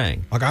what I'm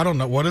saying. Like, I don't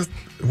know. What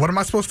am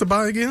I supposed to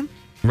buy again?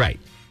 Right.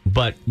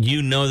 But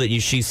you know that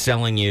she's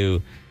selling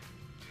you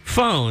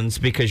phones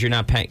because you're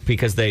not paying,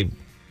 because they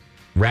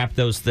wrap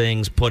those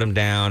things, put them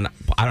down,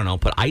 I don't know,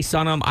 put ice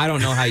on them. I don't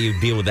know how you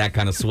deal with that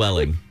kind of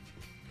swelling.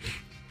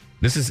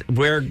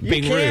 We're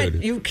being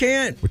rude. You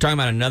can't. We're talking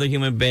about another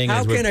human being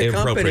How can a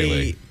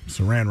company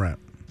Saran wrap.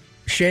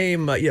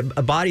 shame,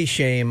 a body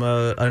shame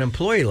an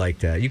employee like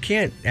that? You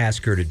can't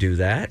ask her to do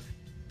that.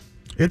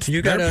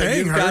 You've got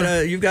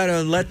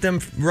to let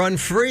them run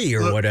free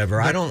or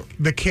whatever.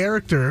 The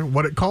character,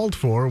 what it called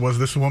for was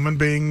this woman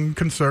being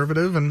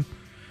conservative and.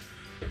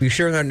 You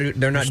sure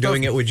they're not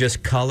doing it with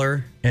just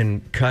color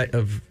and cut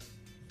of,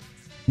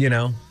 you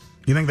know?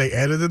 You think they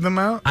edited them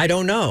out? I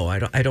don't know. I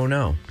don't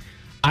know.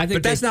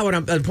 But that's not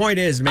what the point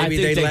is. Maybe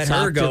they let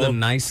her go to them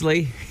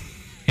nicely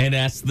and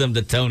ask them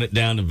to tone it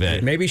down a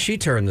bit. Maybe she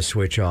turned the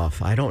switch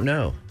off. I don't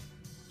know.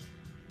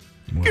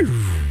 Well,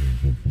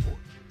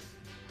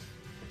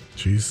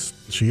 she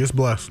is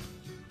blessed.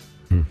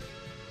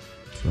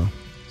 So.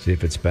 See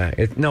if it's back.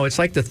 It's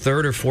like the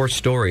third or fourth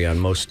story on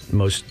most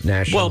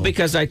national. Well,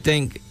 because I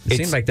think it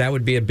seemed like that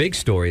would be a big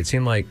story. It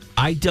seemed like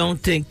I don't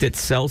think that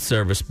cell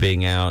service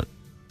being out.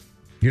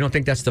 You don't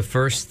think that's the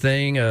first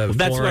thing?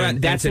 That's what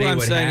I'm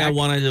saying. I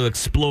wanted to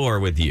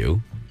explore with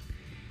you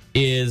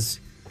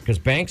is because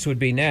banks would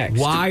be next.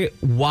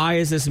 Why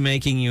is this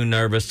making you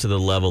nervous to the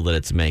level that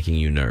it's making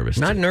you nervous?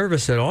 Not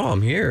nervous at all.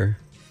 I'm here.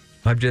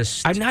 I'm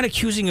not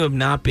accusing you of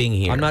not being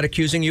here. I'm not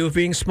accusing you of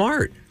being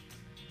smart.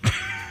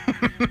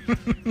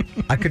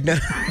 I could not.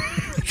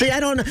 See, I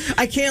don't know.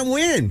 I can't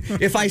win.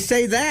 If I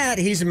say that,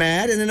 he's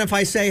mad. And then if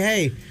I say,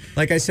 hey,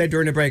 like I said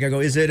during the break, I go,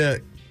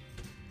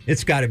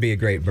 it's got to be a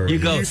great burn. You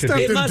go,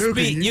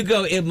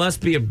 it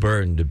must be a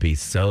burn to be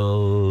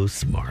so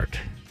smart.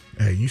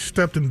 Hey, you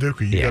stepped in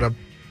Dookie. You got to.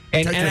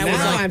 And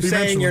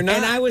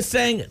I was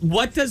saying,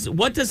 what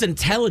does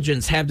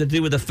intelligence have to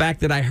do with the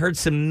fact that I heard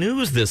some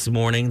news this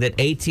morning that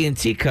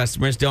AT&T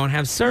customers don't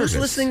have service?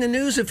 Who's listening to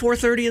news at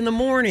 4:30 in the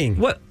morning?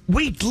 What?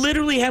 We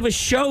literally have a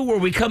show where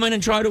we come in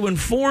and try to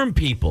inform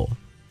people.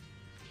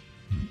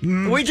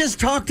 We just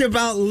talked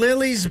about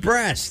Lily's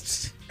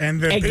breasts,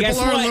 and guess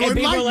what? And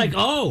people are like,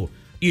 oh,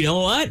 you know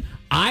what?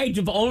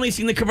 I've only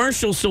seen the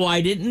commercials, so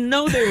I didn't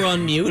know they were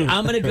on mute.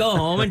 I'm going to go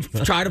home and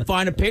try to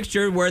find a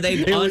picture where they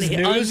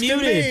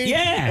unmuted.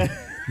 Yeah.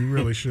 You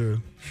really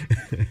should.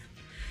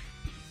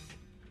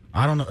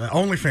 I don't know.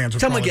 OnlyFans.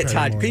 Someone get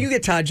Todd. Can you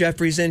get Todd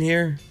Jeffries in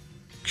here?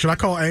 Should I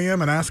call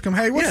AM and ask him,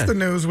 hey, what's the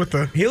news with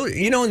the...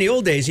 in the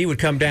old days, he would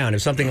come down.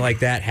 If something like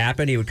that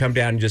happened, he would come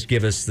down and just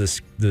give us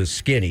the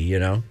skinny, you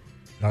know?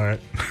 All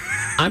right.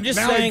 I'm just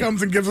now saying... he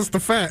comes and gives us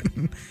the fat.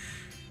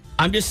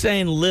 I'm just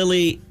saying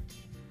Lily...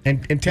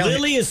 And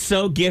Lily is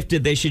so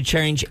gifted they should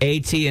change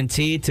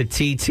AT&T to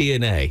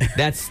TT&A.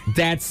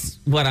 That's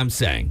what I'm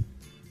saying.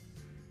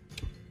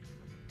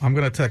 I'm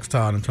going to text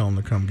Todd and tell him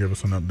to come give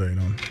us an update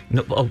on...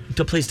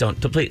 No, please don't.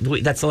 Please,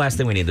 that's the last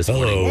thing we need this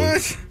morning.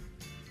 What?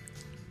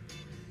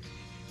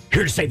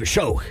 Here to save the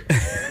show.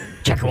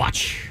 Check your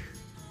watch.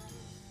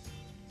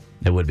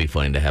 It would be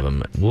funny to have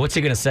him. What's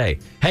he going to say?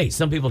 Hey,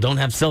 some people don't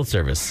have cell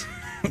service.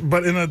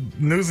 But in a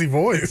newsy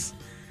voice.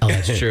 Oh,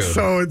 that's true.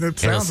 So it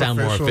sound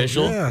more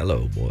official. Yeah.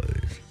 Hello,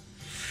 boys.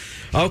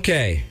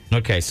 Okay,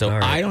 so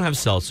right. I don't have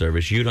cell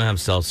service. You don't have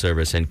cell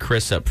service. And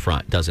Chris up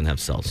front doesn't have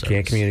cell service.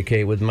 Can't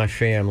communicate with my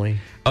family.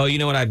 Oh, you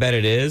know what I bet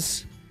it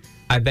is?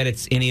 I bet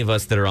it's any of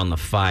us that are on the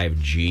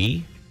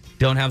 5G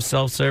don't have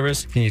cell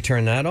service. Can you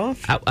turn that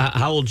off?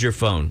 How old's your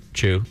phone,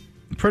 Chew?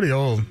 Pretty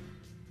old.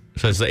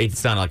 So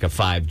it's not like a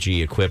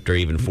 5G equipped or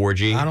even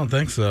 4G? I don't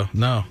think so,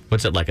 no.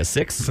 What's it, like a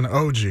 6? It's an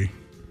OG.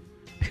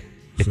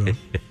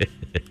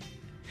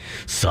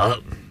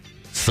 So.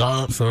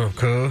 Sup,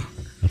 cuz?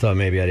 I thought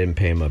maybe I didn't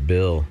pay my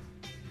bill.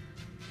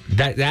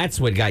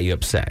 That's what got you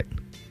upset.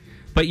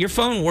 But your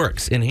phone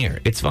works in here.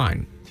 It's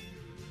fine.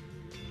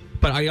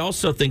 But I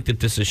also think that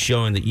this is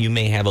showing that you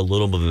may have a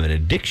little bit of an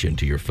addiction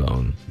to your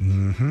phone.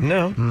 Mm-hmm.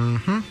 No.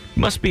 Mm-hmm.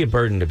 Must be a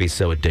burden to be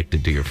so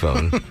addicted to your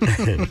phone.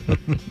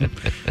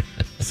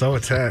 So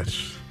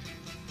attached.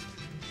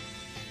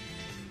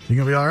 You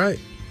gonna be all right?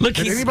 Look,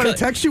 did anybody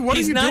text you? What are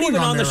you doing on there? He's not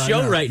even on the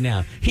show right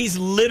now. He's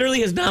literally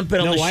has not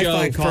been on the show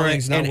Wi-Fi for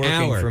calling's not an working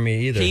hour for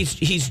me either.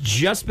 He's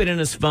just been in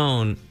his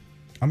phone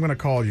I'm going to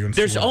call you. And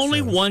There's see what it only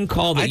says. one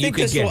call that you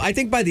could get. I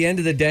think by the end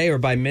of the day or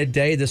by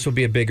midday, this will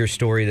be a bigger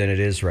story than it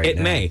is right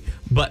now. It may,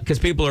 but because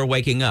people are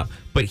waking up.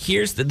 But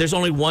there's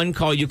only one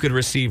call you could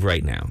receive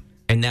right now,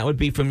 and that would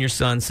be from your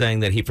son saying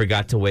that he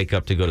forgot to wake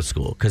up to go to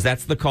school, because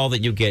that's the call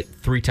that you get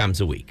 3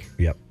 times a week.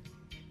 Yep.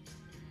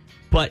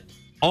 But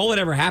all that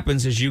ever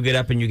happens is you get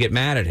up and you get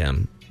mad at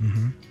him.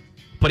 Mm-hmm.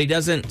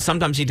 But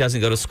sometimes he doesn't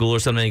go to school or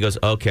something. He goes,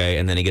 okay,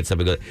 and then he gets up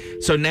and goes.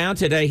 So now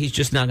today, he's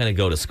just not going to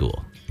go to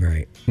school.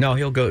 Right. No,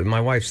 he'll go. My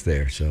wife's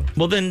there, so.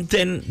 Well, then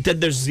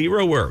there's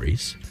zero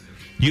worries.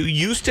 You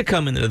used to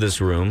come into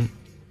this room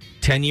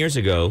 10 years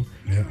ago,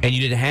 and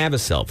you didn't have a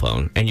cell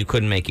phone, and you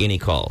couldn't make any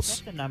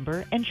calls. The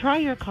number and try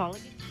your call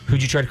again.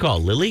 Who'd you try to call?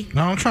 Lily?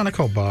 No, I'm trying to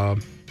call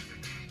Bob.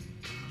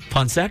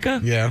 Fonseca?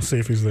 Yeah, see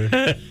if he's there.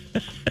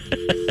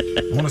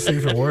 I want to see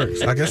if it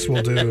works. I guess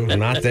we'll do. I'm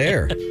not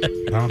there.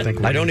 I don't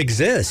think I don't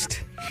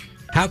exist.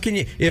 How can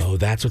you? Oh,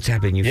 that's what's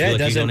happening. You feel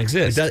like you don't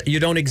exist. You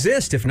don't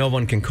exist if no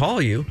one can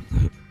call you.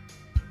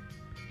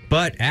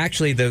 But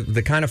actually,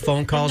 the kind of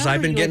phone calls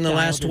I've been getting the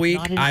last week,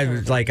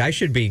 I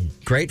should be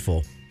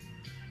grateful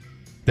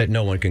that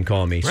no one can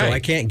call me. So Right. I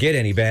can't get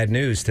any bad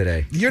news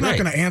today. You're not Right.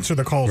 going to answer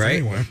the calls Right.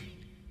 anyway.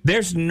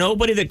 There's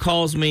nobody that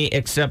calls me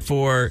except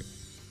for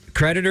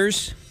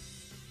Creditors,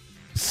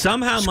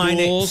 somehow my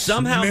name. Schools,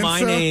 Somehow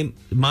my Mensa, name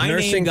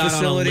nursing got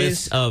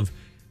facilities. on a list of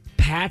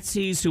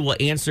patsies who will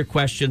answer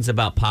questions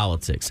about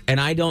politics, and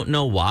I don't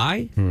know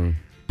why.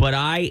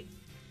 But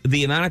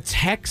the amount of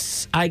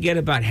texts I get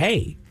about,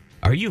 hey,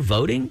 are you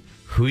voting?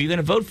 Who are you going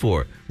to vote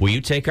for? Will you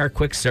take our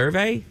quick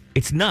survey?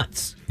 It's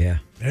nuts. yeah,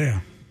 Yeah.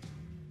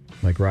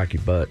 like Rocky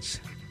Butts.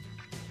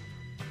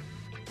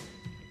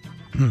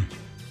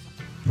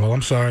 Well,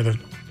 I'm sorry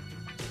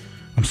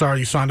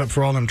you signed up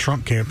for all them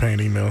Trump campaign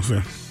emails.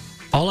 Yeah.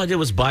 All I did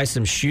was buy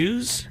some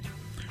shoes.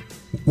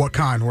 What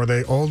kind? Were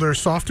they older,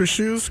 softer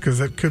shoes? Because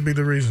that could be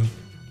the reason.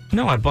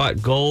 No, I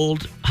bought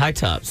gold high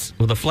tops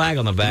with a flag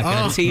on the back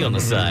and a T on the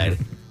side.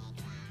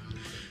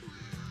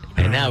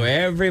 And now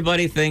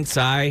everybody thinks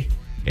I've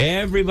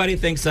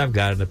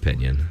got an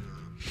opinion.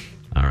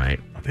 All right.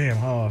 Damn.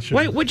 Oh,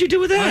 Wait, what'd you do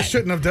with that? I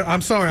shouldn't have done.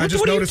 I'm sorry. I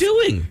just what noticed. are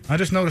you doing? I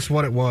just noticed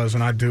what it was,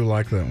 and I do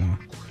like that one.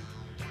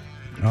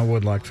 I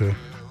would like to.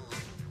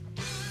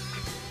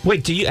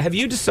 Wait, have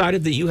you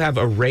decided that you have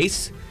a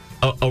race?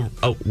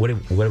 What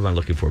am I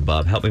looking for,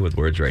 Bob? Help me with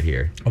words right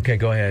here. Okay,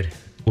 go ahead.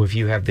 Well, if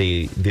you have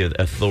the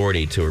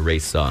authority to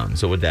erase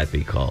songs, what would that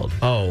be called?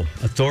 Oh,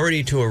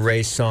 authority to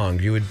erase song.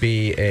 You would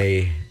be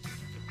a.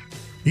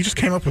 You just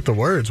came up with the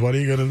words. What are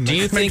you going to? Do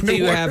you think that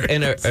you have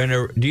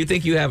do you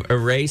think you have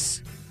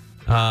erase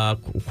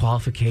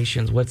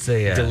qualifications? What's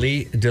a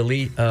delete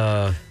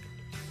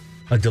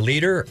a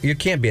deleter? You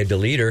can't be a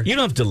deleter. You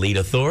don't have delete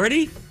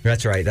authority.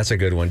 That's right. That's a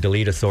good one.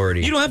 Delete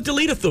authority. You don't have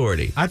delete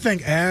authority. I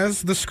think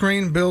as the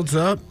screen builds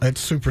up, it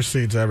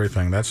supersedes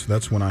everything.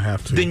 That's when I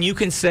have to. Then you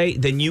can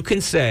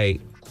say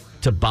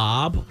to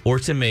Bob or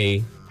to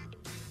me,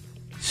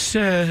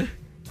 sir,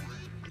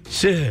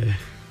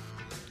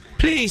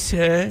 please,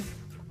 sir.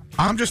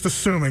 I'm just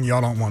assuming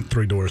y'all don't want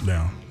 3 doors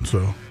down.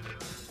 So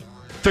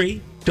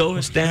 3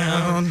 doors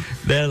down,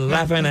 they're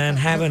laughing and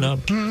having a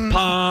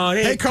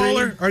party. Hey,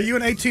 caller, are you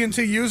an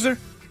AT&T user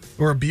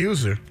or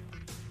abuser?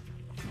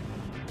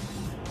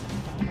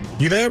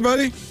 You there,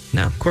 buddy?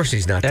 No, Of course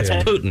he's not that's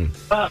there. Putin.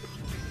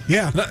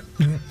 Yeah.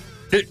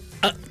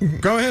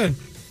 Go ahead.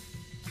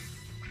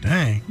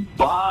 Dang.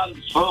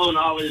 Bob's phone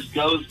always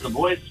goes to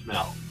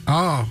voicemail.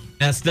 Oh.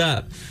 Messed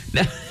up.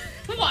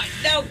 Come on,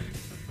 no.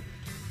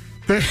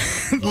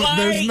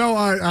 There's no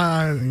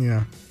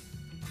yeah.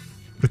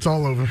 It's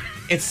all over.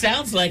 It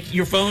sounds like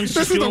your phone's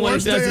This just is the doing what it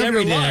worst does day of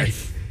every your day.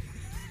 life.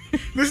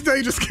 This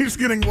day just keeps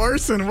getting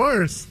worse and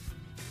worse.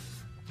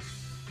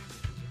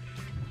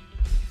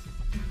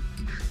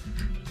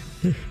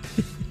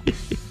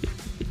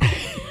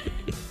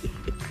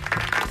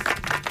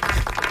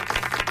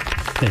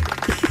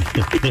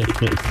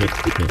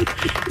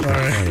 All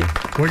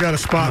right. We got a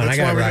spot. I That's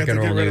got why we rock had to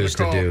and get roll rid of news the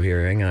to call. do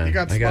here. Hang on. You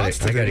got I got spots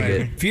to today, get.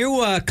 maybe. If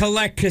you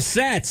collect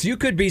cassettes, you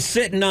could be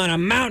sitting on a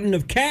mountain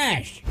of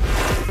cash.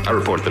 I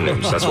report the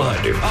news. That's what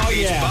I do. Oh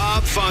yeah.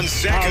 Bob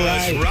Fonseca's All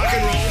right. Rock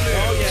and Roll News.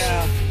 Oh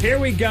yeah. Here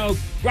we go.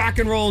 Rock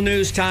and roll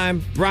news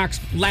time. Rock's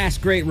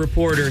last great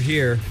reporter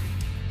here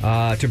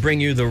to bring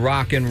you the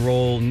rock and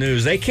roll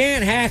news. They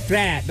can't hack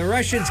that. The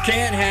Russians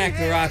can't hack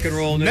the rock and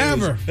roll news.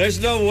 Never. There's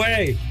no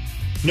way.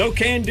 No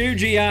can do,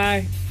 GI.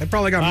 They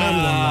probably got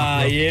metal on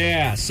that.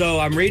 Yeah. So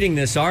I'm reading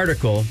this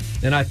article,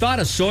 and I thought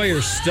of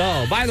Sawyer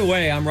Stull. By the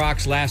way, I'm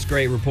Rock's last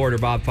great reporter,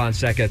 Bob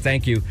Fonseca.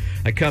 Thank you.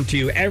 I come to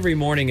you every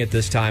morning at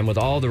this time with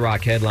all the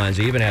Rock headlines.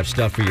 I even have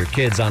stuff for your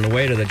kids on the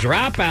way to the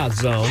dropout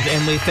zone.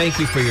 And we thank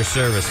you for your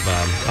service,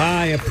 Bob.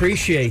 I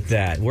appreciate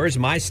that. Where's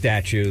my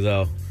statue,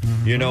 though?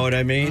 Mm-hmm. You know what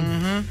I mean?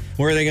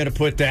 Where are they going to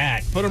put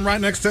that? Put them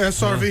right next to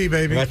SRV,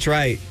 baby. That's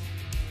right.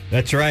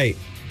 That's right.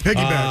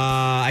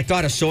 Piggyback. I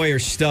thought of Sawyer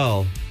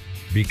Stull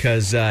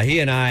because he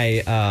and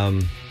I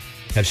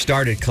have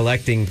started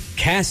collecting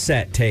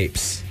cassette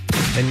tapes.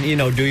 And,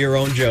 do your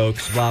own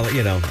jokes. While I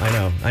know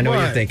what you're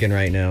Right. thinking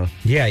right now.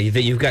 Yeah,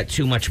 that you've got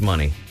too much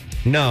money.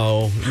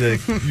 No, the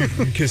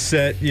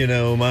cassette,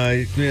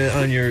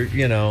 on your,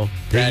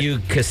 That you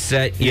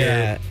cassette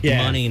your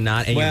money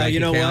not in your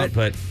bank account,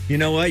 but you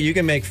know what? You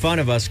can make fun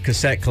of us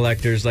cassette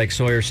collectors like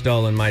Sawyer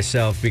Stoll and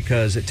myself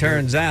because it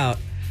turns out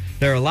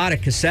there are a lot of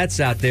cassettes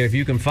out there, if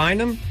you can find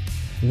them,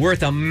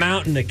 worth a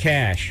mountain of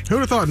cash. Who'd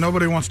have thought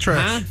nobody wants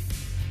trash? Huh?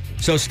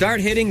 So start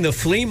hitting the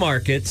flea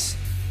markets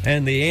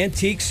and the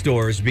antique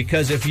stores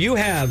because if you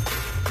have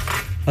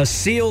a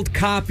sealed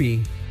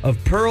copy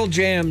of Pearl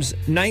Jam's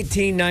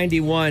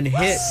 1991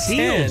 hit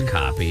sealed 10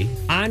 copy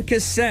on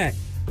cassette,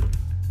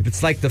 if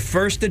it's like the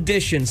first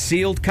edition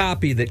sealed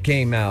copy that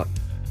came out,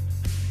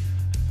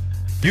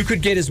 you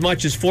could get as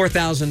much as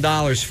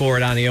 $4,000 for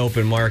it on the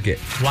open market.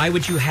 Why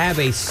would you have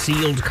a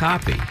sealed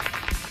copy?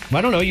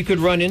 I don't know. You could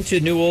run into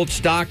new old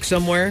stock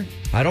somewhere.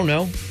 I don't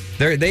know.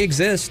 They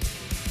exist.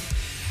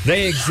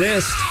 They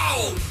exist.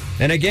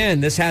 And again,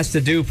 this has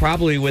to do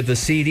probably with the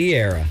CD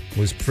era. It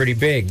was pretty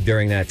big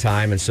during that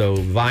time, and so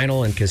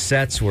vinyl and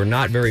cassettes were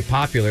not very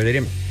popular.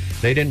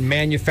 They didn't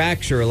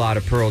manufacture a lot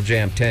of Pearl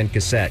Jam 10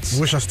 cassettes.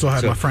 Wish I still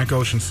had my Frank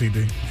Ocean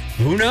CD.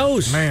 Who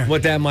knows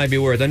what that might be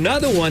worth?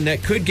 Another one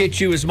that could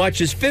get you as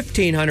much as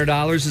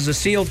 $1,500 is a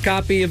sealed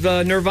copy of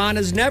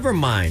Nirvana's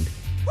Nevermind.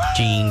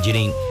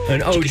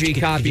 An OG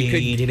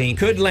copy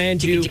could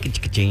land you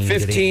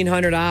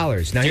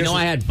 $1,500. Now,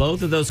 I had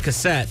both of those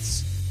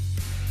cassettes,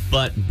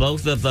 but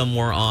both of them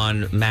were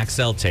on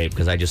Maxell tape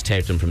because I just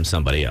taped them from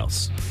somebody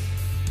else.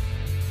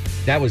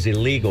 That was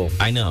illegal.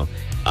 I know.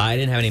 I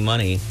didn't have any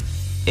money,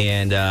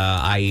 and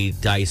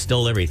I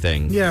stole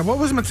everything. Yeah, what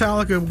was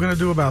Metallica going to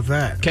do about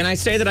that? Can I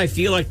say that I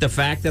feel like the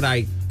fact that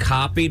I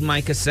copied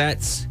my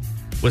cassettes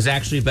was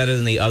actually better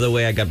than the other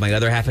way I got my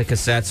other half of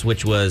cassettes,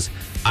 which was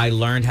I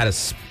learned how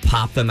to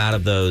pop them out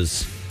of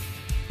those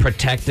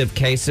protective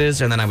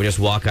cases, and then I would just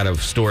walk out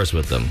of stores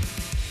with them.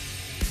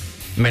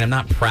 I mean, I'm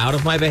not proud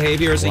of my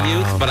behavior as a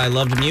youth, but I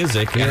loved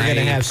music. You're going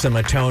to have some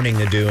atoning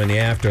to do in the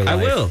afterlife.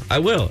 I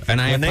will. And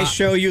when they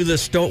show you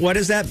what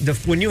is that?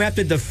 When you have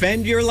to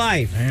defend your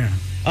life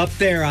up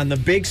there on the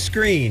big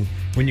screen,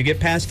 when you get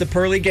past the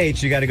pearly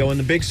gates, you got to go in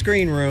the big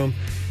screen room,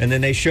 and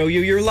then they show you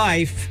your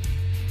life.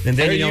 And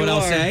there you know what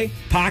I'll say?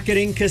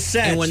 Pocketing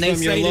cassettes. And when they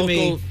say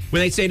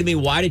to me,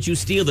 "Why did you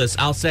steal this?"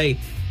 I'll say,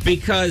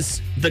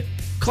 "Because the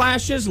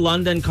Clash's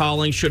London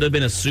Calling should have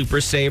been a Super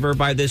Saver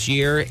by this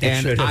year,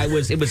 and it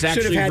was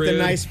actually should have had rude. the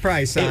nice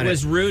price on it. It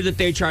was rude that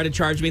they tried to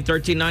charge me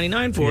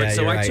 $13.99 for it,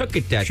 so I took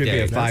it that day. Should be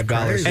a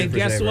 $5 Super And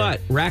guess Saver.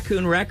 what?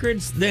 Raccoon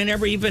Records, they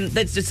never even.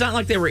 It's not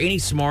like they were any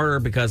smarter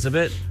because of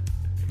it.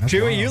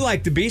 Chewy, you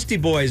like the Beastie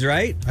Boys,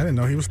 right? I didn't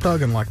know he was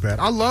thugging like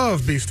that. I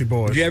love Beastie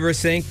Boys. Did you ever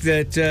think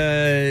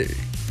that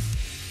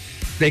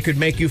they could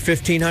make you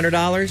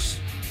 $1,500?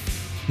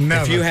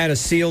 Never. If you had a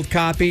sealed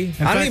copy?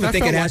 I don't even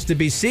think it has to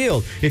be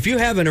sealed. If you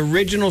have an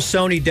original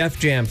Sony Def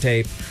Jam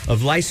tape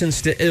of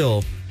License to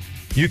Ill,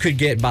 you could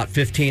get about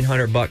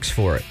 $1,500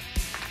 for it.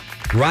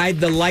 Ride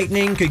the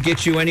Lightning could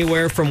get you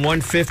anywhere from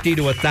 $150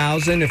 to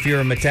 $1,000 if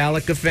you're a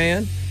Metallica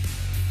fan.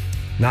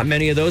 Not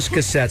many of those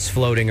cassettes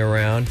floating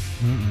around.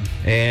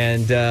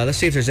 And let's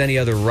see if there's any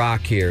other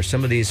rock here.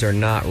 Some of these are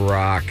not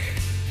rock.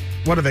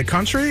 What are they,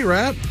 country,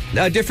 rap?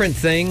 Different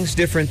things.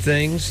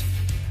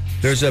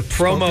 There's a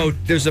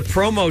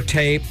promo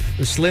tape,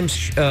 a Slim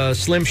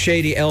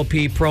Shady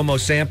LP promo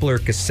sampler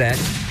cassette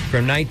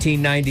from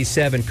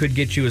 1997 could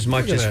get you as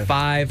much as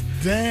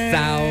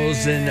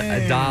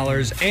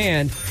 $5,000.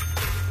 And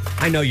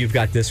I know you've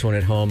got this one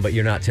at home, but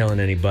you're not telling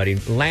anybody.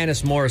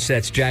 Alanis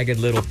Morissette's Jagged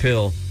Little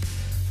Pill.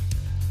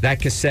 That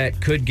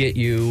cassette could get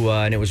you,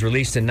 and it was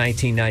released in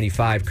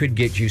 1995, could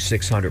get you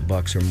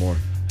 $600 or more.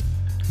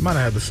 Might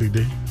have had the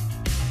CD.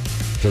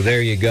 So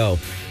there you go.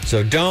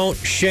 So don't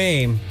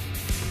shame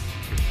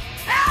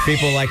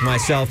people like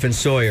myself and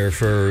Sawyer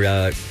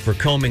for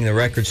combing the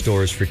record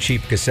stores for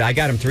cheap cassettes. I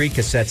got him 3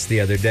 cassettes the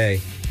other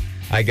day.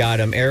 I got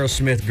him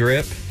Aerosmith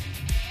Grip.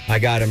 I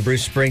got him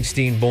Bruce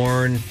Springsteen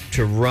Born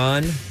to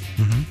Run.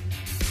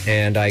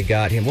 And I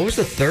got him, what was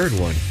the third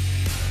one?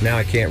 Now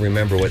I can't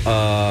remember what.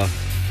 Now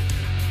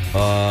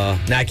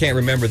I can't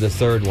remember the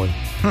third one.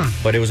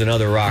 But it was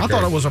another rocker. I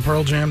thought it was a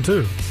Pearl Jam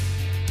too.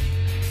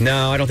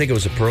 No, I don't think it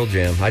was a Pearl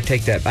Jam. I'd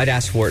take that. I'd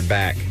ask for it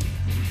back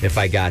if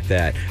I got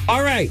that.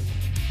 All right.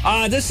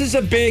 This is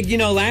a big,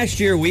 last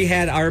year we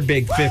had our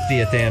big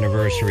 50th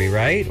anniversary,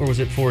 right? Or was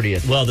it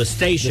 40th? Well, the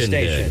station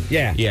did.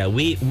 Yeah. Yeah,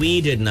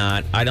 we did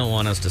not. I don't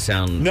want us to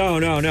sound... No.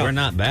 We're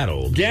not that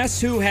old.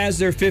 Guess who has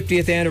their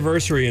 50th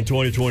anniversary in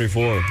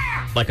 2024?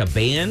 Like a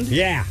band?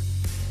 Yeah.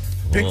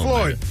 Pink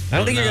Floyd. I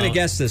don't think you're going to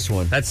guess this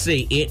one. Let's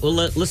see.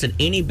 Listen,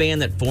 any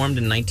band that formed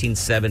in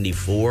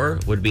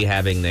 1974 would be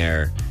having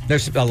their...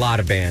 There's a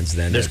lot of bands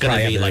then. There's going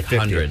to be like 50.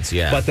 hundreds,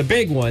 yeah. But the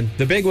big one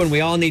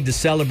we all need to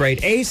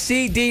celebrate.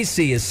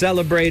 AC/DC is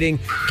celebrating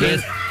their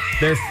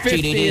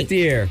 50th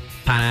year.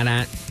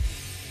 And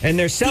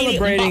they're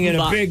celebrating in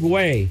a big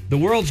way. The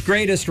world's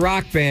greatest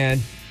rock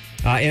band,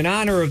 in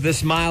honor of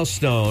this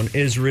milestone,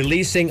 is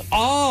releasing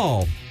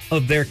all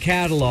of their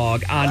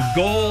catalog on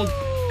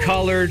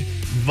gold-colored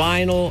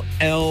vinyl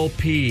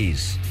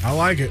LPs. I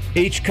like it.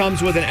 Each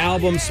comes with an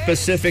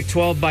album-specific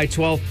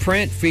 12x12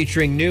 print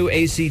featuring new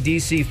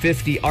AC/DC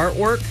 50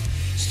 artwork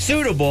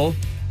suitable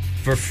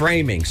for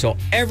framing. So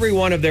every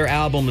one of their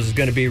albums is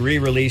going to be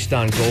re-released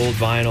on gold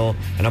vinyl.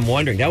 And I'm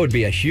wondering, that would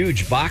be a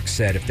huge box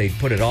set if they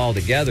put it all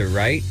together,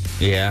 right?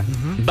 Yeah.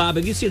 Bob,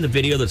 have you seen the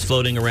video that's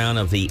floating around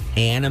of the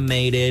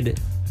animated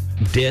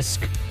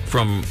disc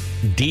from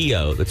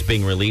Dio that's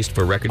being released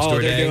for Record Store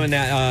Day? Oh, they're doing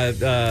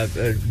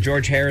that.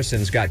 George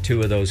Harrison's got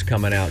 2 of those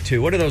coming out,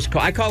 too. What are those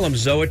called? I call them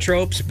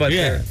zoetropes, but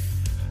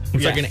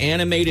it's like an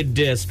animated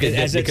disc.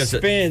 As it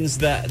spins,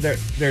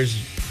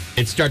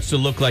 it starts to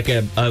look like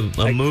a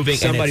moving.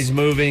 Somebody's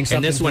moving.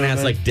 And this one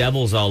has like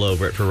devils all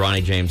over it for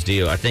Ronnie James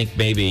Dio. I think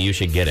maybe you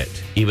should get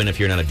it, even if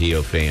you're not a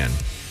Dio fan.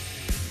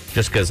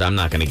 Just because I'm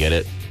not going to get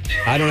it.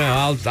 I don't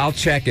know. I'll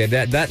check it.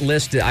 That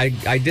list. I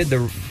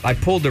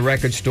pulled the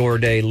Record Store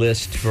Day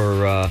list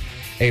for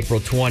April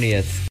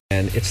 20th,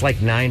 and it's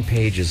like 9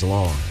 pages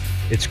long.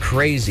 It's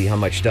crazy how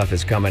much stuff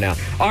is coming out.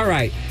 All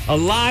right, a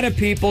lot of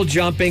people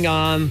jumping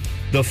on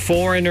the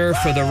Foreigner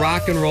for the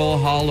Rock and Roll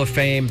Hall of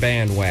Fame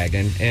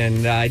bandwagon,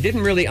 and I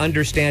didn't really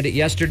understand it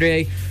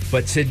yesterday,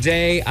 but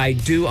today I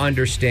do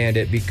understand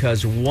it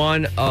because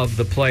one of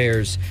the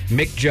players,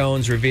 Mick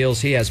Jones,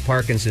 reveals he has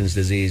Parkinson's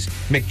disease.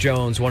 Mick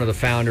Jones, one of the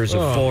founders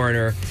of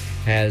Foreigner,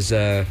 has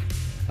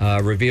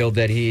revealed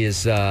that he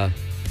is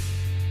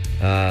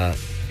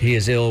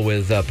ill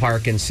with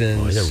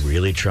Parkinson's. Oh, they're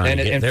really trying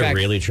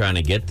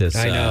to get this.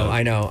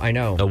 I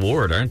know.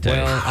 Award, aren't they?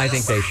 Well, I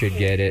think they should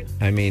get it.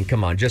 I mean,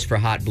 come on, just for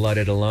Hot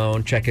Blooded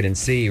alone, check it and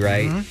see,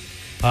 right?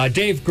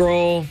 Dave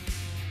Grohl,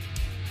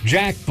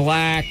 Jack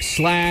Black,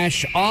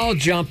 Slash, all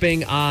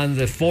jumping on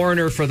the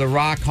Foreigner for the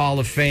Rock Hall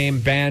of Fame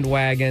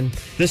bandwagon.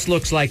 This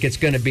looks like it's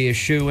going to be a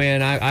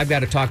shoe-in. I've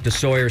got to talk to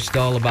Sawyer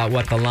Stull about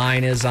what the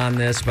line is on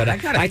this, but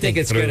I think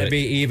it's going to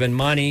be even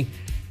money.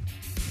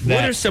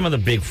 What are some of the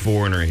big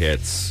Foreigner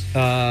hits?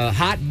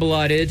 Hot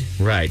Blooded.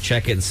 Right.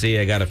 Check it and see.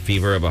 I got a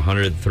fever of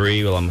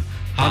 103. Well, I'm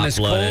as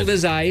cold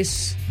as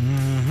ice.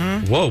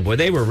 Whoa, boy,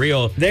 they were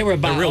real. They were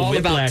about real all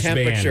about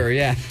temperature. Band.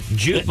 Yeah.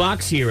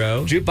 Jukebox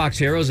Hero. Jukebox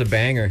Hero's a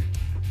banger.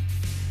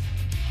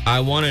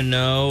 I want to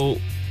know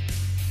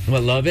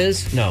what love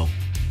is. No,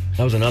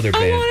 that was another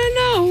band. I want to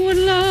know what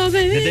love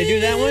is. Did they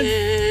do that one?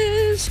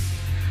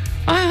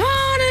 I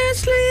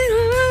honestly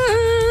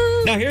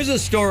love. Now, here's a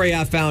story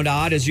I found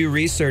odd as you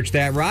research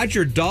that.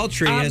 Roger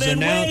Daltrey has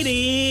announced... I've been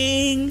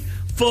waiting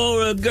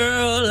for a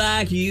girl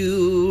like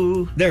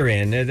you. They're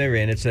in.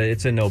 It's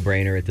a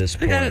no-brainer at this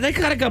point. They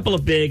got a couple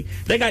of big...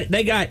 They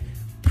got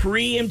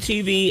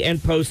pre-MTV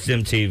and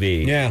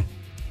post-MTV. Yeah.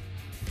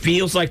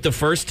 Feels like the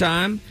first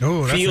time.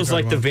 Oh, that's Feels a good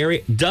like one. the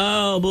very...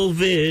 Double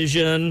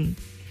Vision.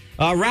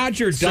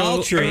 Roger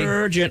Daltrey. So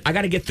urgent. I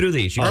got to get through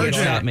these. You can't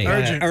stop me.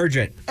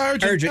 Urgent.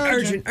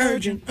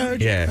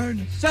 Yeah.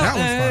 So that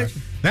one's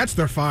fire. That's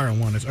their fire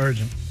one. It's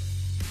urgent.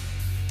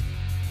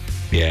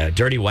 Yeah.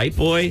 Dirty White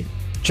Boy.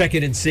 Check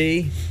it and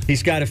see.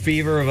 He's got a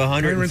fever of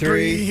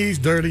 103. He's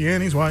dirty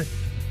and he's white.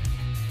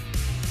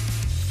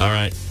 All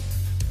right.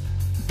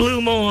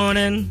 Blue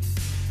Morning.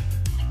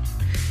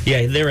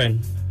 Yeah, they're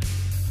in.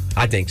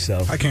 I think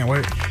so. I can't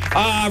wait.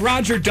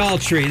 Roger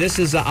Daltrey. This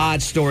is an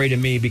odd story to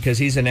me because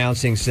he's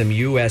announcing some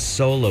U.S.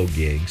 solo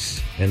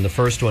gigs, and the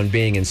first one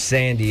being in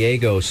San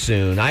Diego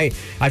soon. I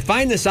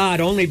find this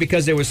odd only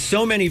because there was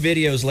so many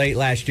videos late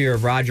last year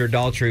of Roger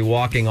Daltrey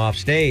walking off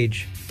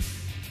stage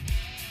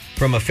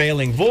from a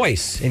failing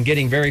voice and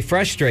getting very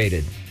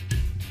frustrated.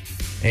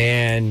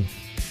 And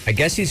I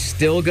guess he's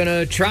still going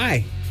to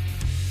try.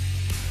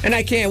 And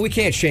we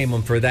can't shame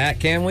him for that,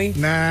 can we?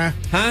 Nah.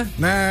 Huh?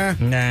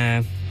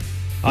 Nah.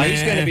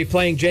 He's going to be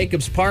playing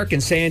Jacobs Park in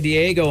San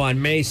Diego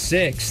on May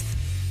 6th.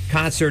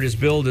 Concert is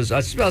billed as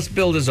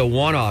a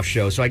one-off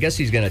show, so I guess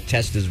he's going to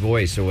test his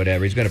voice or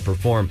whatever. He's going to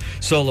perform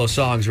solo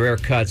songs, rare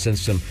cuts, and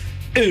some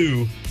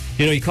ooh.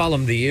 You know, you call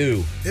them the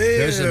ooh.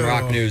 There's some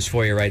rock news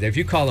for you right there. If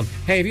you call them,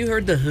 hey, have you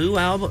heard the Who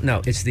album?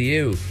 No, it's the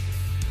ooh.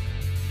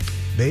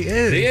 They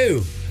is. The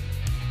ooh.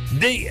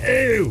 The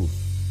ooh.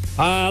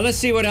 Let's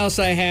see what else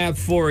I have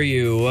for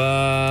you.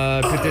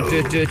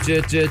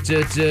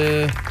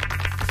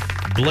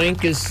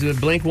 Blink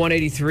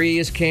 183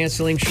 is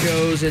canceling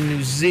shows in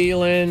New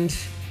Zealand.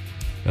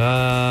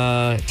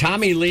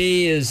 Tommy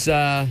Lee is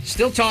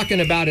still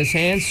talking about his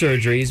hand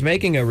surgery. He's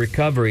making a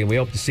recovery, and we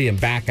hope to see him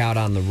back out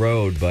on the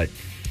road. But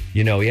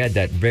you know, he had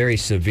that very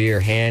severe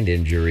hand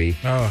injury,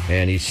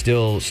 and he's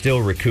still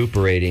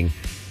recuperating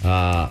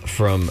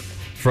from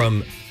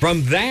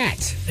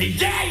that.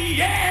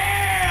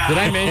 Yeah. Did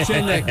I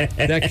mention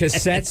that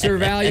cassettes are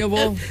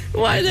valuable?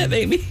 Why did that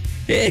make me?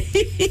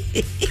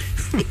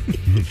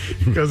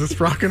 Because it's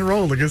rock and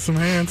roll to get some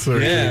hand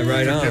surgery. Yeah,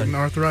 right on. Getting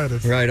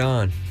arthritis. Right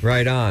on.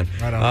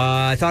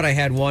 I thought I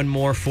had one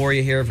more for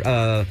you here.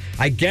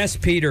 I guess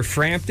Peter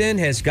Frampton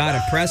has got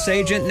a press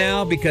agent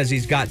now because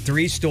he's got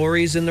 3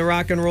 stories in the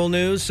rock and roll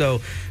news.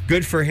 So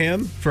good for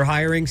him for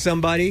hiring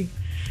somebody.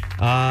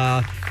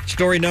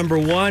 Story number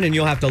 1, and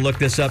you'll have to look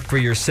this up for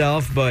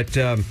yourself, but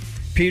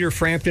Peter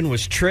Frampton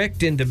was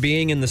tricked into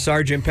being in the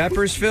Sgt.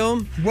 Pepper's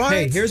film? What?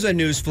 Hey, here's a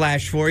news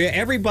flash for you.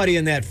 Everybody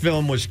in that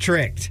film was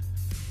tricked.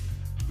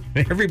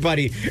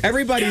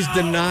 Everybody's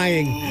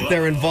denying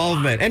their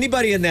involvement.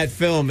 Anybody in that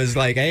film is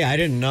like, hey, I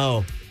didn't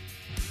know.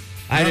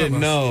 I didn't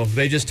know.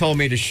 They just told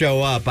me to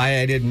show up.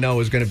 I didn't know it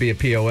was going to be a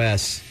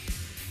POS.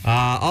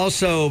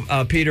 Also,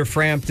 Peter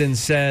Frampton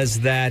says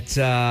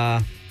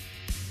that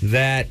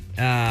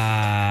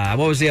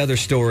what was the other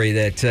story?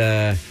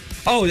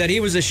 That he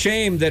was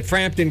ashamed that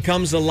Frampton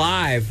Comes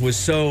Alive was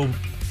so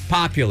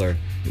popular.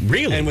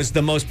 Really? And was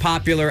the most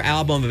popular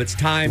album of its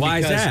time. Why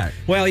is that?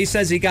 Well, he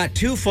says he got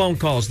 2 phone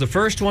calls. The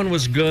first one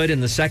was good,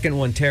 and the second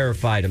one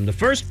terrified him. The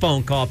first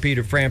phone call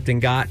Peter Frampton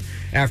got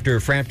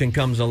after Frampton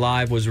Comes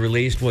Alive was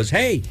released was,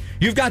 hey,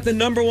 you've got the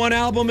 #1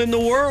 album in the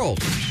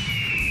world.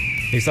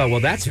 He thought,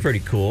 well, that's pretty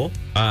cool.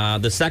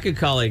 The second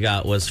call he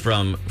got was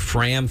from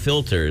Fram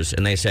Filters,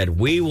 and they said,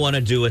 we want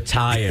to do a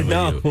tie-in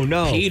with you.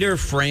 No. Peter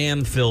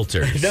Fram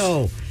Filters.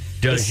 No.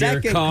 Does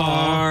your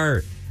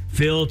car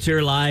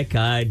filter like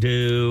I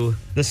do?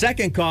 The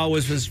second call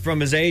was from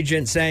his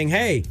agent saying,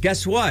 hey,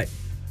 guess what?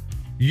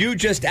 You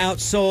just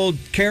outsold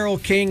Carole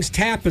King's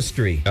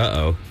Tapestry.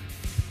 Uh-oh.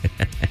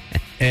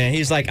 And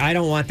he's like, I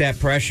don't want that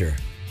pressure.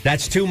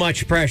 That's too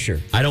much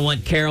pressure. I don't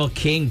want Carole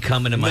King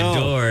coming to my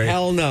door.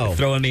 Hell no.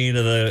 Throwing me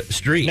into the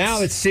streets.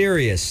 Now it's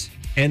serious.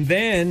 And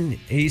then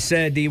he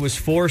said he was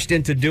forced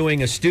into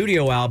doing a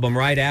studio album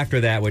right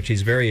after that, which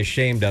he's very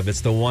ashamed of.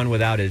 It's the one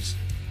without his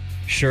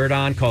shirt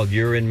on called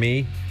You're in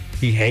Me.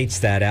 He hates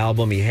that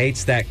album. He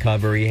hates that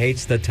cover. He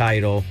hates the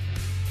title.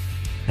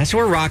 That's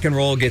where rock and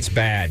roll gets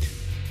bad.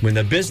 When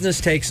the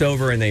business takes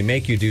over and they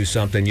make you do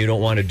something you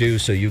don't want to do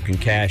so you can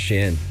cash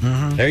in.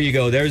 Mm-hmm. There you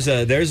go. There's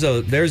a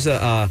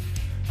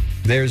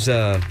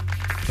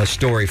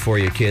story for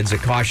you, kids, a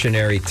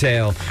cautionary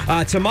tale.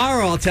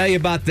 Tomorrow I'll tell you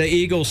about the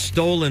Eagles'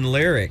 stolen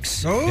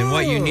lyrics and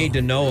what you need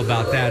to know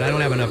about that. I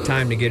don't have enough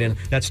time to get in.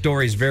 That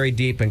story is very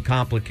deep and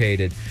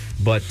complicated,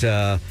 but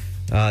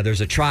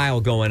there's a trial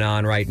going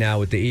on right now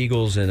with the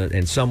Eagles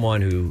and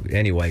someone who,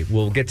 anyway,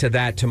 we'll get to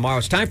that tomorrow.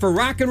 It's time for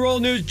Rock and Roll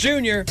News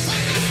Junior.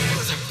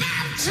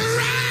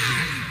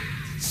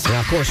 And,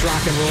 of course,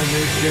 Rock and Roll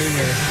News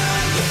Junior.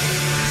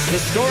 The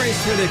stories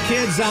for the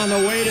kids on the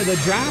way to the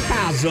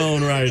dropout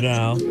zone right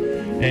now.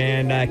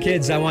 And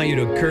kids, I want you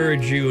to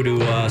encourage you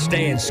to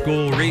stay in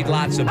school, read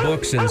lots of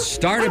books, and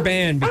start a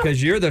band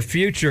because you're the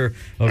future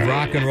of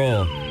rock and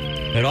roll.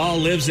 It all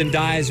lives and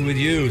dies with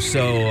you,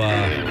 so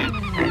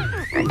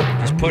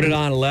just put it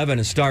on 11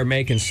 and start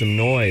making some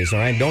noise, all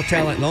right?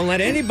 Don't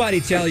let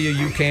anybody tell you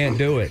you can't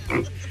do it.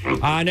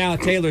 Now,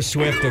 Taylor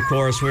Swift, of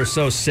course, we're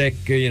so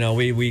sick. You know,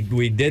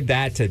 we did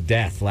that to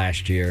death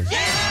last year.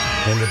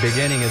 In the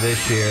beginning of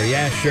this year.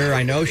 Yeah, sure,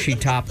 I know she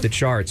topped the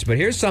charts, but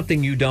here's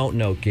something you don't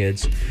know,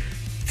 kids.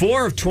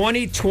 4 of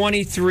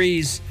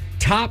 2023's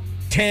top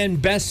 10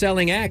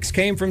 best-selling acts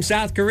came from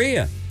South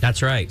Korea.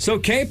 That's right. So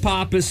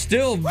K-pop is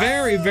still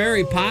very,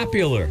 very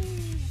popular.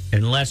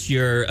 Unless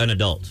you're an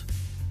adult.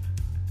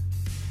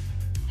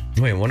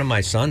 Wait, one of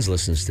my sons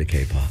listens to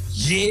K-pop.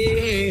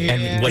 Yeah.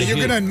 And what Are you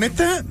going to admit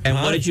that? And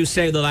what did you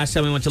say the last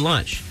time we went to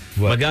lunch?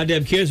 What? My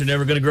goddamn kids are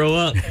never going to grow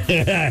up.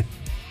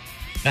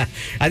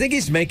 I think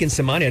he's making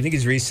some money. I think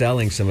he's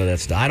reselling some of that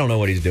stuff. I don't know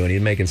what he's doing.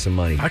 He's making some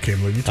money. I can't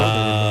believe you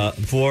told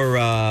me.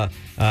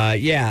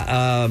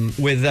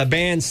 With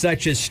bands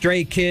such as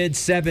Stray Kids,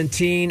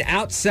 17,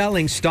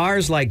 outselling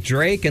stars like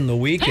Drake and The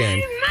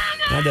Weeknd.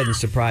 That doesn't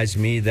surprise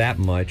me that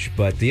much,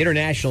 but the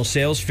international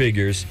sales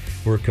figures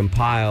were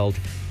compiled,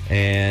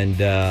 and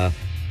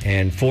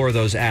 4 of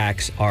those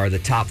acts are the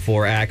top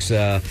 4 acts.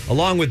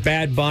 Along with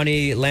Bad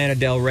Bunny, Lana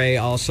Del Rey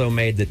also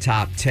made the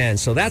top 10.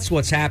 So that's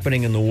what's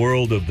happening in the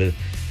world of the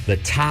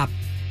top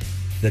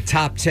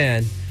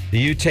 10.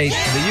 The UK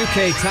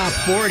top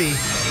 40.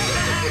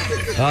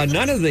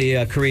 None of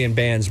the Korean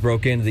bands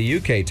broke into the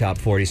UK top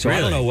 40, so really?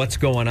 I don't know what's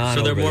going on.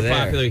 So they're more there.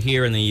 popular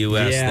here in the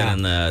U.S.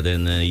 than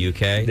the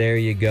UK? There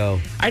you go.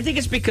 I think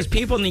it's because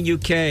people in the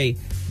UK,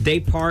 they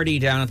party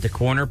down at the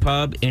corner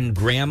pub, and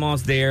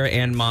grandma's there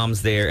and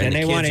mom's there, and the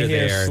they kids want to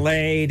hear there.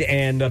 Slade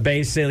and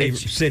Bay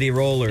City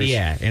Rollers.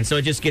 Yeah, and so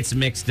it just gets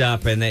mixed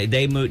up, and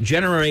they move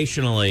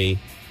generationally.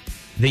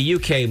 The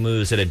UK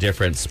moves at a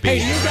different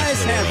speed. Hey, you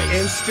guys have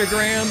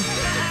Instagram?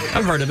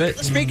 I've heard of it.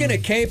 Speaking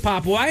of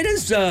K-pop, why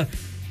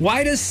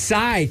does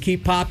Psy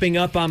keep popping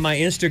up on my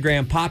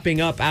Instagram,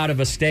 popping up out of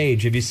a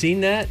stage? Have you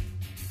seen that?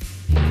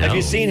 No. Have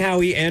you seen how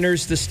he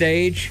enters the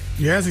stage?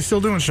 Yeah, is he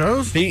still doing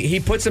shows? He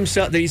puts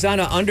himself. He's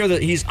under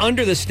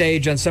the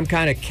stage on some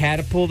kind of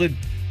catapulted,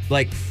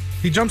 like.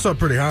 He jumps up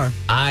pretty high.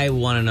 I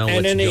want to know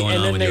what's going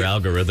on with your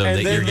algorithm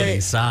that you're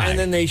getting Psy. And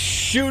then they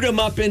shoot him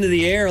up into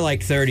the air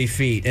like 30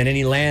 feet, and then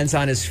he lands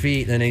on his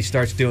feet, and then he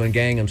starts doing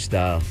Gangnam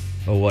Style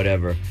or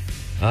whatever.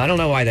 I don't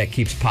know why that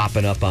keeps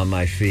popping up on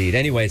my feed.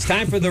 Anyway, it's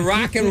time for the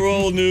Rock and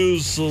Roll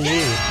News Salute.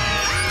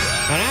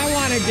 And I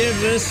want to give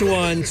this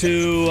one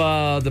to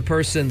the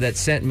person that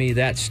sent me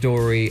that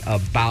story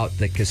about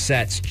the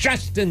cassettes,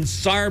 Justin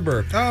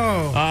Sarber.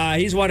 Oh.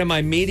 He's one of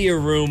my media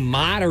room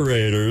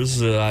moderators.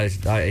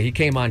 He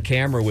came on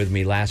camera with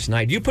me last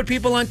night. Do you put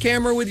people on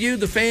camera with you,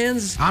 the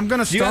fans? I'm going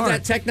to start. Do you have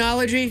that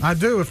technology? I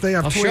do, if they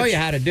have I'll Twitch. show you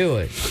how to do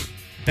it.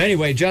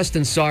 Anyway,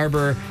 Justin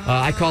Sarber,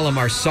 I call him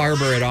our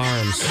Sarber at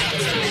arms.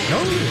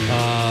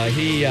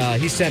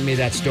 He sent me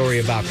that story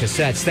about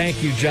cassettes.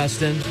 Thank you,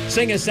 Justin.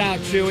 Sing us out,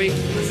 Chewy.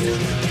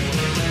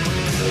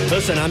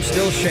 Listen, I'm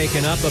still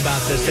shaken up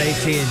about this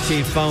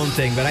AT&T phone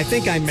thing, but I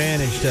think I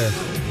managed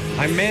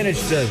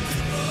to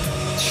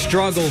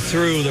struggle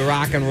through the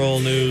rock and roll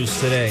news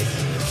today.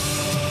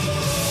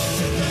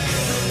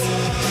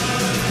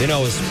 You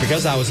know, it's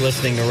because I was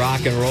listening to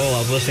rock and roll. I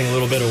was listening to a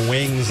little bit of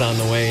Wings on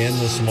the way in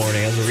this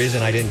morning. That's the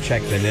reason I didn't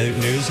check the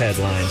news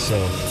headlines. So,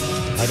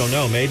 I don't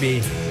know.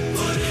 Maybe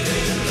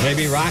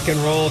rock and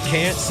roll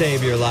can't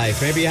save your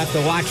life. Maybe you have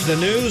to watch the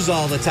news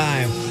all the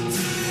time.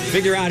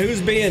 Figure out who's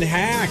being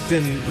hacked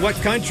and what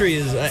country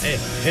is.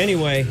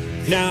 Anyway,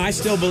 now I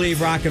still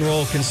believe rock and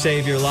roll can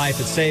save your life.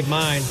 It saved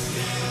mine.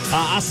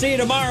 I'll see you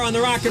tomorrow on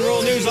the Rock and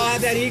Roll News. I'll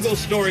have that Eagles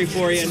story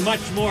for you and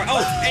much more. Oh,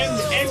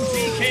 and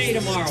MGK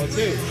tomorrow,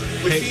 too.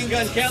 Machine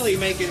Gun Kelly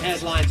making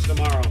headlines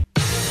tomorrow.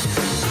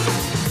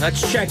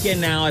 Let's check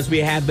in now, as we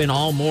have been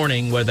all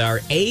morning, with our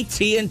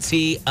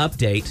AT&T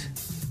update.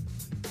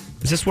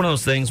 Is this one of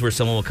those things where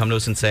someone will come to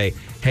us and say,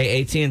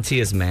 hey, AT&T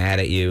is mad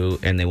at you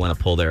and they want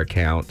to pull their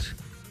account?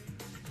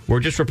 We're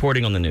just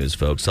reporting on the news,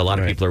 folks. A lot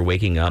of people are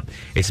waking up.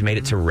 It's made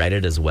it to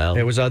Reddit as well.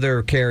 There was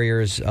other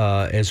carriers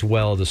as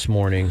well this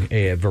morning.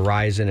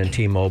 Verizon and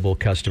T-Mobile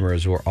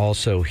customers were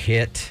also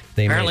hit.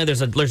 Apparently,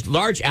 there's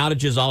large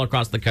outages all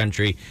across the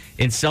country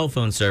in cell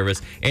phone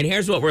service. And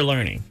here's what we're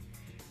learning.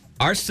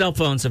 Our cell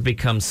phones have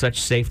become such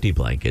safety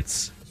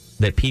blankets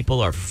that people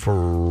are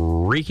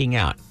freaking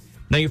out.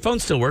 Now, your phone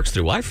still works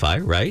through Wi-Fi,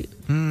 right?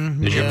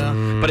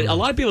 But a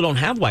lot of people don't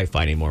have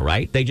Wi-Fi anymore,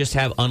 right? They just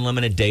have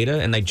unlimited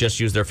data, and they just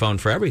use their phone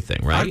for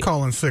everything, right? I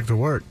call in sick to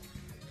work.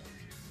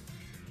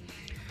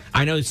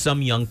 I know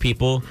some young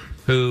people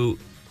who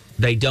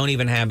they don't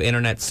even have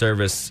internet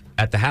service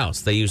at the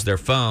house. They use their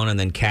phone and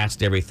then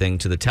cast everything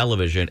to the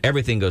television.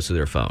 Everything goes to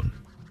their phone.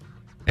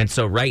 And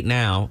so right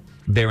now,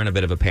 they're in a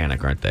bit of a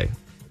panic, aren't they?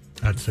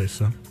 I'd say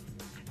so.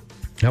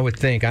 I would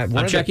think.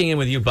 I'm checking in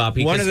with you, Bob.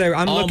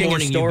 I'm looking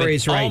at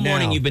stories right now. All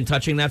morning you've been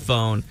touching that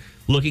phone,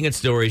 looking at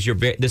stories.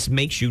 This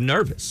makes you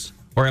nervous.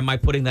 Or am I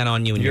putting that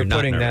on you and you're not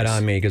putting nervous? that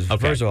on me because,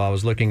 first of all, I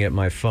was looking at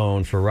my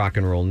phone for rock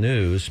and roll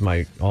news.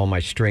 All my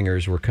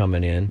stringers were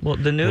coming in. Well,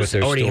 the news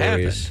already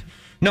happened.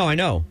 No, I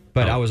know.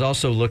 But I was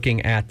also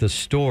looking at the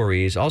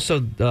stories.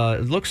 Also,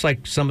 it looks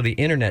like some of the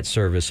internet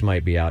service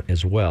might be out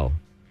as well.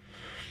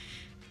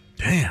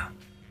 Damn.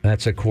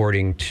 That's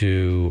according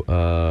to...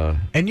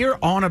 and you're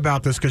on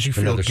about this because you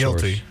feel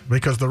guilty. Source.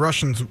 Because the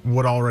Russians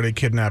would already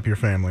kidnap your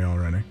family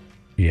already.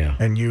 Yeah.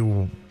 And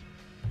you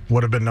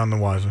would have been none the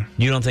wiser.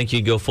 You don't think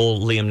you'd go full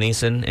Liam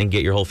Neeson and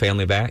get your whole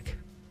family back?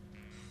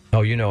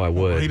 Oh, you know I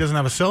would. Well, he doesn't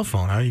have a cell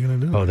phone. How are you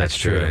going to do that? Oh, that's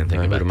true. I didn't think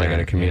What about am I going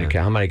to communicate?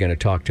 Yeah. How am I going to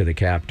talk to the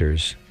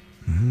captors?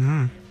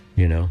 Mm-hmm.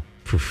 You know?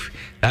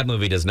 That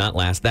movie does not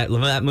last. That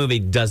movie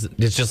does.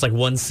 It's just like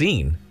one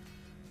scene.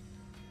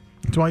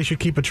 That's why you should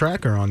keep a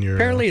tracker on your...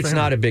 Apparently, it's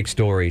not a big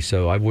story,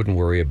 so I wouldn't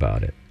worry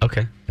about it.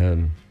 Okay.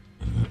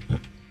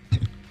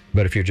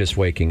 But if you're just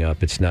waking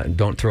up, it's not.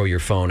 Don't throw your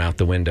phone out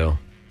the window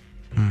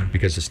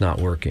because it's not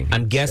working.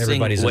 I'm guessing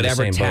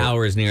whatever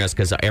tower is near us,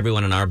 because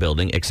everyone in our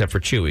building, except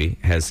for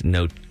Chewy, has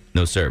no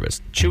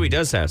service. Chewy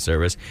does have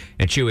service,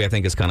 and Chewy, I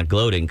think, is kind of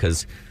gloating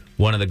because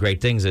one of the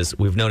great things is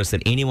we've noticed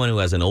that anyone who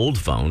has an old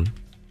phone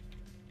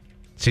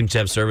seems to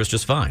have service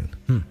just fine.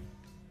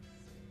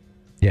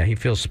 Yeah, he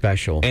feels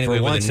special. Anyway,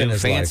 for with once a in new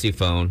his fancy life.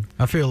 phone,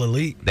 I feel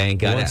elite. they ain't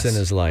got Once us. in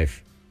his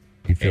life,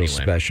 he feels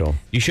special.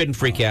 You shouldn't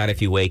freak out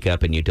if you wake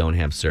up and you don't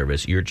have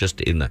service. You're just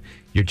with the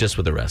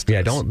rest of us.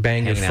 Yeah, don't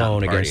bang your hanging out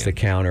phone and against the partying.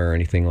 counter or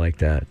anything like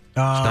that. It's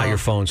not your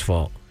phone's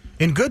fault.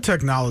 In good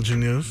technology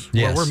news,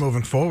 Yes. where we're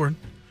moving forward,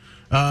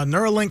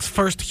 Neuralink's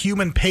first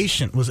human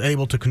patient was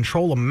able to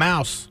control a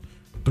mouse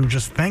through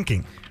just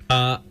thinking.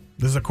 This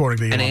is according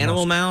to An Elon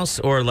animal Musk. mouse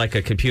or like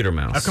a computer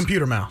mouse? A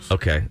computer mouse.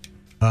 Okay.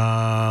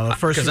 The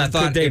first Because I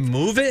thought Could they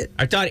move it?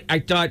 I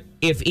thought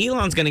if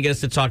Elon's going to get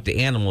us to talk to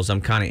animals, I'm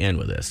kind of in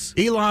with this.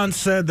 Elon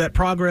said that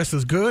progress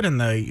is good and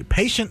the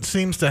patient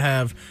seems to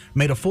have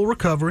made a full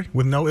recovery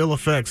with no ill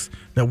effects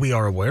that we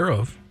are aware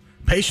of.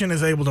 Patient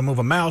is able to move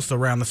a mouse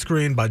around the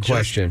screen by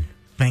just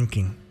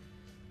thinking.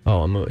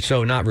 Oh,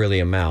 so not really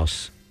a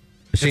mouse.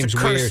 It seems a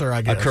cursor, weird.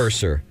 I guess. A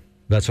cursor.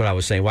 That's what I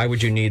was saying. Why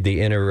would you need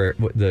the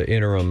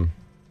interim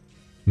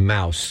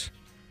mouse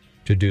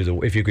to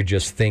do if you could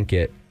just think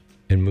it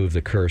and move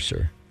the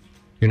cursor?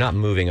 You're not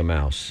moving a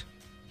mouse.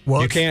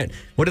 Well, You can't.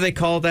 What do they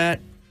call that?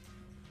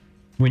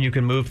 When you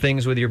can move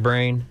things with your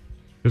brain?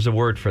 There's a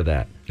word for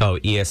that. Oh,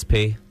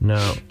 ESP?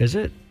 No. Is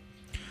it?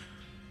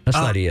 That's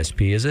not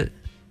ESP, is it?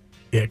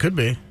 Yeah, it could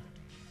be.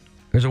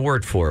 There's a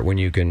word for it when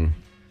you can...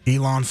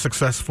 Elon's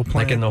successful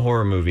plan. Like in the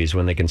horror movies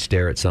when they can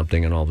stare at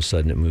something and all of a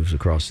sudden it moves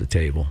across the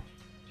table.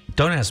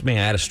 Don't ask me.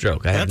 I had a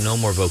stroke. I have no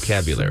more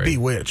vocabulary.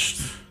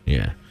 Bewitched.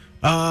 Yeah.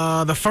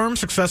 The firm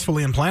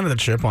successfully implanted the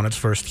chip on its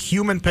first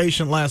human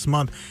patient last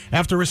month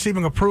after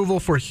receiving approval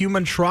for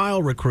human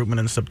trial recruitment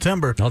in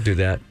September. I'll do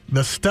that.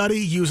 The study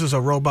uses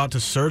a robot to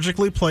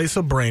surgically place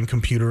a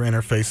brain-computer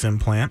interface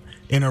implant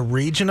in a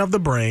region of the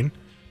brain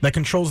that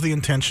controls the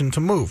intention to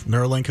move.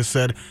 Neuralink has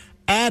said,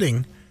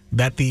 adding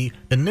that the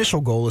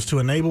initial goal is to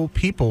enable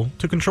people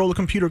to control a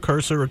computer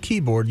cursor or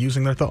keyboard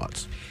using their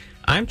thoughts.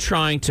 I'm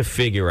trying to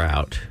figure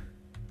out.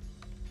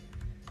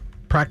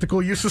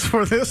 Practical uses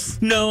for this?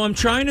 No, I'm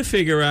trying to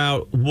figure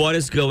out what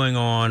is going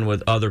on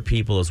with other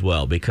people as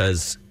well,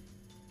 because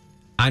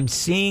I'm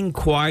seeing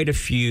quite a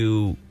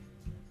few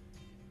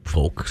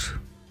folks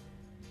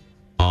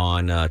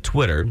on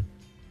Twitter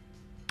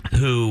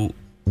who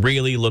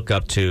really look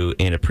up to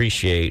and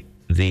appreciate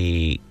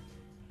the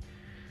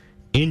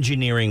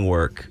engineering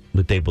work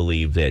that they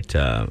believe that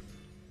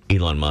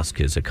Elon Musk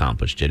has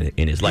accomplished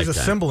in his lifetime.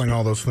 He's assembling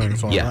all those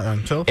things on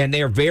until. And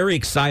they are very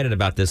excited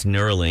about this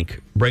Neuralink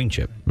brain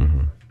chip.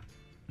 Mm-hmm.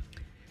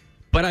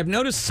 But I've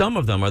noticed some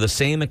of them are the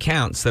same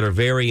accounts that are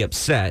very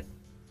upset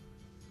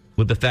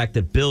with the fact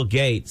that Bill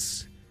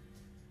Gates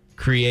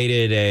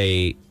created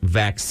a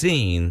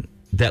vaccine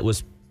that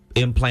was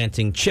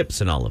implanting chips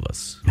in all of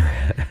us.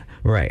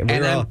 Right.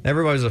 And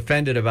everybody was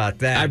offended about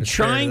that. I'm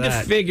trying to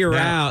figure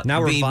out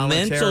now the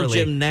mental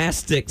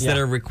gymnastics that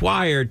are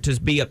required to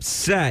be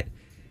upset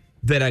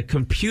that a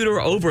computer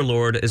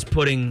overlord is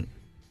putting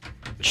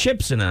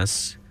chips in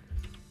us,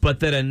 but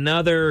that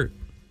another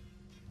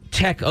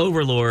tech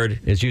overlord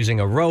is using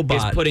a robot,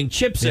 is putting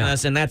chips in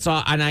us, and that's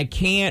all. And I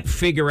can't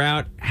figure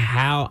out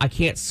how. I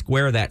can't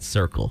square that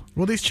circle.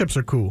 Well, these chips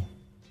are cool.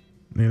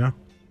 You know,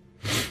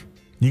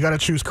 you got to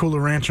choose Cooler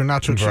Ranch or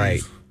nacho cheese.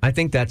 Right. I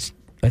think that's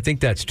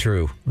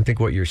true. I think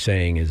what you're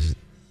saying is.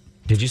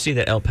 Did you see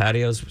that El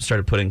Patios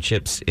started putting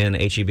chips in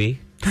HEB?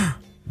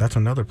 That's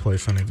another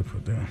place I need to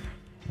put down.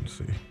 Let's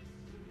see.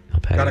 El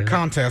Patio? Got a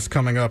contest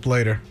coming up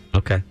later.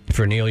 Okay.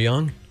 For Neil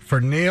Young?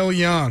 For Neil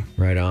Young.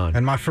 Right on.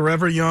 And my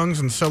Forever Youngs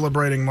and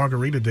celebrating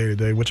Margarita Day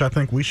today, which I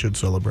think we should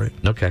celebrate.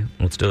 Okay.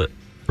 Let's do it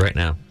right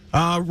now.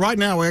 Right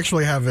now, we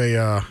actually have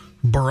a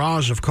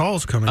barrage of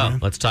calls coming in.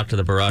 Let's talk to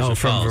the barrage of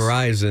from calls.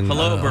 Verizon.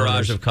 Hello, barrage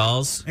owners. of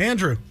calls.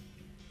 Andrew.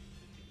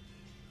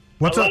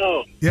 What's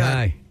Hello. up? Yeah.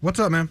 Hi. What's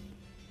up, man?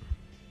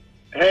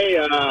 Hey,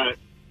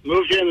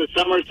 moved here in the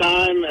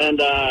summertime,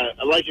 and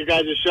I like your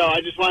guys' show.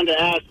 I just wanted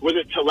to ask, was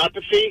it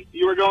telepathy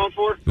you were going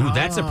for? Ooh,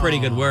 that's a pretty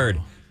good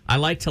word. I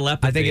like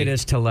telepathy. I think it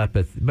is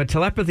telepathy. But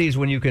telepathy is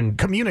when you can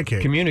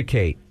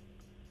communicate.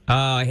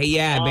 Hey,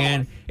 yeah,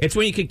 man. It's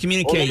when you can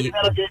communicate.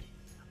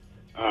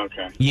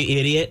 Okay. You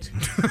idiot.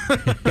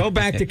 Go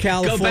back to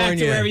California. Go back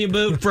to wherever you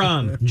moved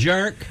from,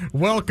 jerk.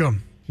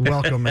 Welcome,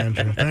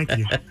 Andrew. Thank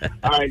you.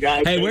 All right,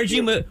 guys. Hey, where'd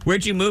you move?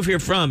 Where'd you move here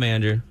from,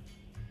 Andrew?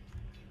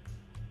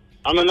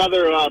 I'm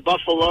another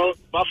Buffalo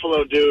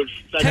dude.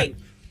 Hey,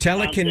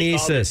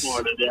 telekinesis.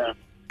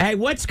 Hey,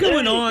 what's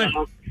going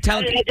on?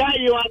 I got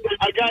you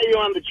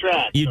on the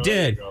track. You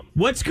did.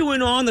 What's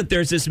going on that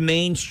there's this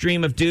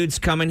mainstream of dudes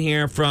coming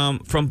here from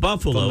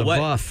Buffalo? From the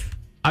Buff.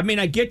 I mean,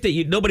 I get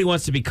that nobody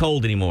wants to be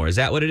cold anymore. Is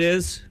that what it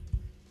is?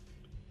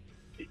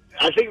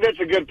 I think that's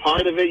a good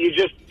part of it. You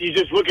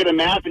just look at a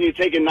map and you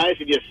take a knife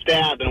and you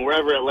stab, and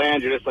wherever it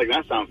lands, you're just like,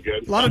 that sounds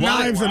good. A lot of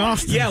knives in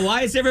Austin. Yeah,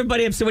 why does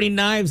everybody have so many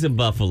knives in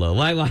Buffalo?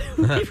 Why what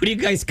are you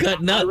guys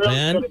cutting up,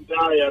 man?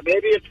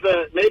 Maybe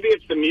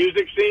it's the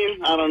music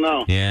scene. I don't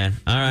know. Yeah.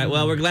 All right.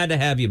 Well, we're glad to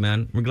have you,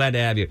 man. We're glad to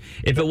have you.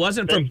 If it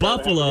wasn't for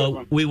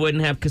Buffalo, we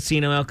wouldn't have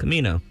Casino El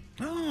Camino.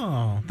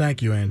 Oh,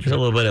 thank you, Andrew. There's a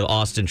little bit of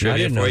Austin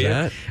trivia for you.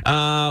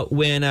 That.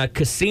 When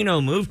Casino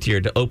moved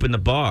here to open the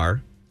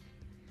bar,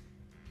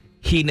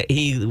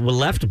 he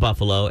left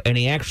Buffalo, and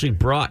he actually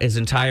brought his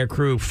entire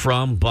crew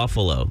from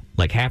Buffalo.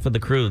 Like half of the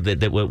crew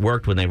that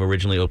worked when they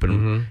originally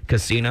opened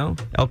Casino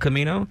El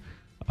Camino,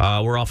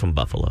 we're all from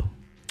Buffalo.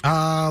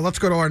 Let's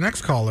go to our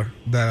next caller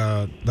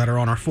that are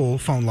on our full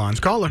phone lines.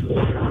 Caller.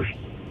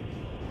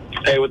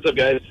 Hey, what's up,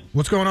 guys?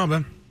 What's going on,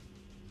 Ben?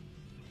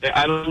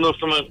 I don't know if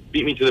someone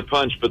beat me to the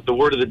punch, but the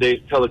word of the day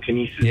is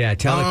telekinesis. Yeah,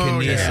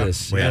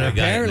 telekinesis. Oh, yeah. And We had a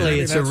guy apparently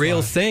it's a real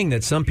why. thing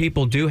that some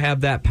people do have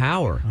that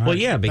power. Well,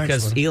 yeah,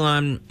 because Thanks,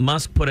 Elon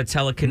Musk put a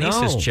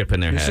telekinesis chip in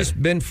their it's head. just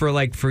been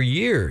for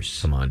years.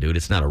 Come on, dude.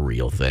 It's not a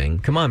real thing.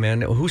 Come on, man.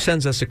 Who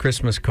sends us a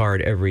Christmas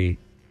card every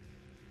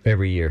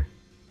year?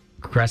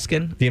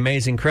 Kreskin? The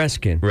amazing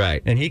Kreskin.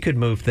 Right. And he could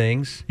move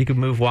things. He could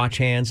move watch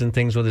hands and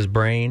things with his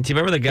brain. Do you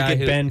remember the guy he could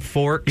who bend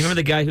forks? You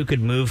remember the guy who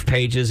could move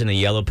pages in a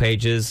yellow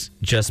pages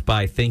just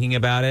by thinking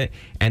about it?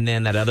 And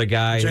then that other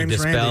guy who James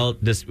dispelled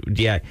this,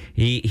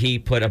 he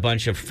put a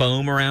bunch of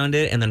foam around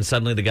it, and then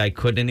suddenly the guy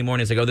couldn't anymore,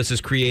 and he's like, "Oh, this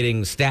is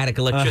creating static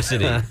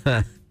electricity."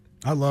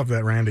 I love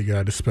that Randy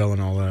guy dispelling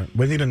all that.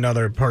 We need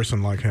another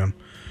person like him.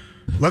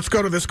 Let's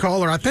go to this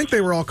caller. I think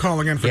they were all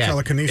calling in for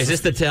telekinesis. Is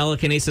this the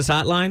telekinesis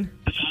hotline?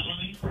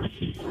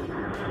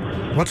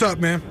 What's up,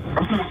 man?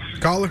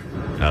 Caller?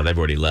 Oh, they've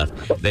already left.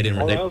 They didn't.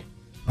 Hello?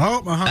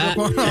 Oh,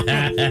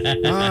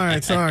 all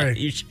right,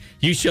 sorry.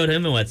 You showed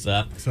him what's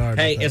up. Sorry.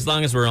 Hey, as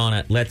long as we're on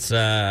it, let's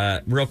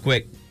real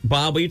quick,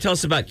 Bob, will you tell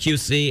us about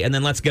QC, and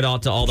then let's get on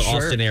to all the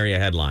Austin area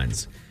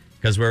headlines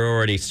because we're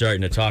already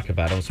starting to talk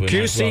about them. So we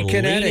might as well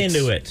Kinetics. lean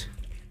into it.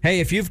 Hey,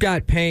 if you've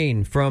got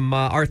pain from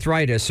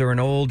arthritis or an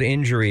old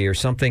injury or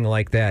something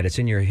like that, it's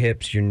in your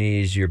hips, your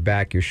knees, your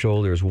back, your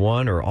shoulders,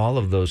 one or all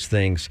of those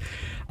things,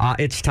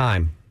 it's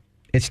time.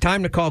 It's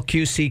time to call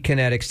QC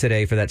Kinetics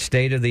today for that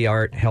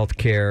state-of-the-art health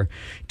care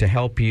to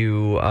help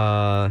you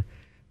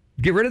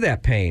get rid of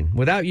that pain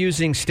without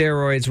using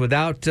steroids,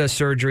 without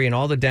surgery and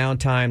all the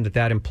downtime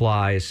that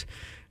implies.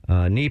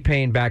 Knee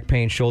pain, back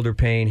pain, shoulder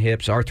pain,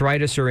 hips,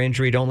 arthritis or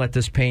injury. Don't let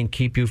this pain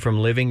keep you from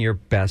living your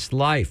best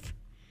life.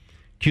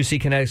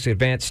 QC Kinetics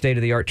advanced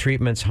state-of-the-art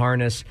treatments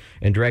harness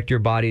and direct your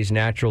body's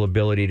natural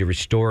ability to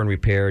restore and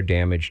repair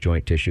damaged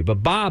joint tissue.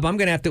 But, Bob, I'm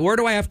going to have to... Where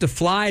do I have to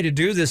fly to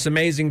do this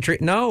amazing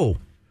treatment? No.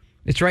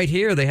 It's right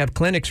here. They have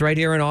clinics right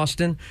here in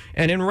Austin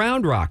and in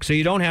Round Rock, so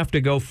you don't have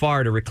to go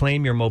far to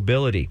reclaim your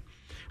mobility,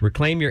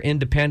 reclaim your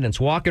independence,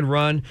 walk and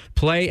run,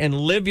 play, and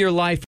live your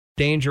life in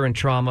danger and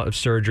trauma of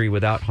surgery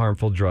without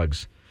harmful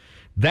drugs.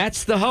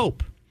 That's the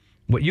hope.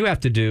 What you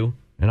have to do...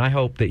 And I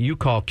hope that you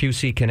call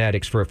QC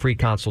Kinetics for a free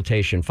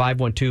consultation,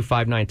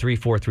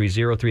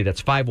 512-593-4303.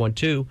 That's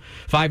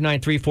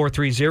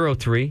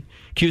 512-593-4303.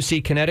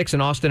 QC Kinetics in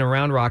Austin and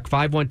Round Rock,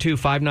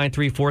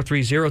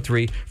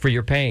 512-593-4303 for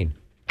your pain.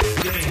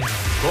 Damn,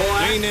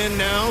 boy. Lean in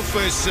now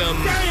for some...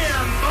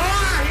 Damn,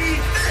 boy,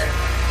 he's thick.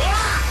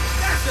 Boy,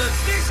 that's a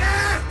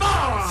thick-ass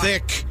boy.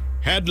 Thick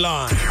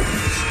headline.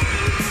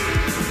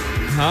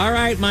 All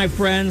right, my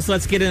friends,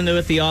 let's get into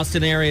it. The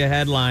Austin area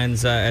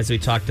headlines, as we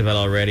talked about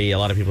already. A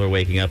lot of people are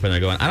waking up and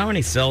they're going, I don't have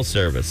any cell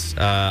service.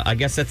 I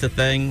guess that's a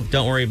thing.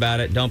 Don't worry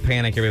about it. Don't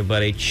panic,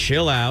 everybody.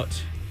 Chill out.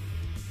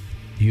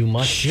 You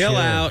must chill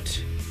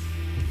out,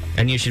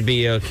 and you should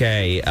be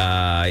okay.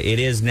 It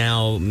is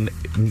now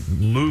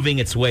moving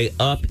its way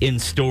up in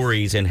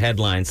stories and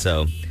headlines,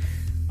 so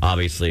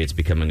obviously it's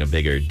becoming a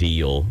bigger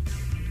deal,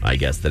 I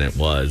guess, than it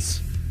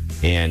was.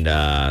 And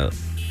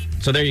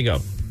so there you go.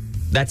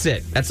 That's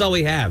it. That's all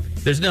we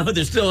have. There's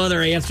still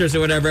other answers or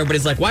whatever.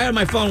 Everybody's like, why isn't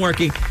my phone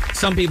working?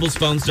 Some people's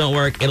phones don't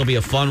work. It'll be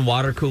a fun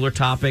water cooler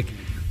topic.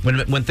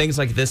 When things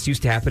like this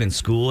used to happen in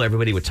school,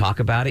 everybody would talk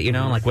about it,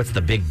 like what's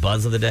the big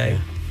buzz of the day?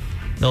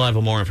 They'll have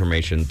more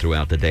information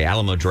throughout the day.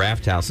 Alamo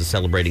Drafthouse is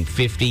celebrating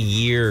 50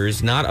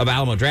 years, not of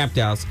Alamo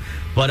Drafthouse,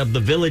 but of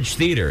the Village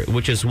Theater,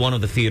 which is one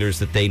of the theaters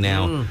that they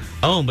now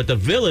own. But the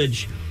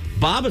Village...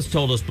 Bob has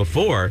told us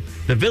before,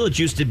 the Village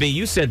used to be,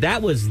 you said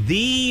that was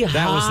the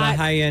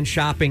high-end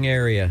shopping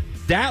area.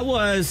 That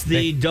was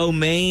the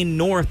domain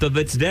north of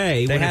its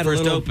day when it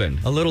first opened.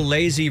 A little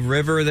lazy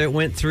river that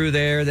went through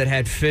there that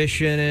had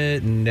fish in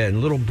it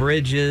and little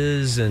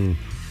bridges, and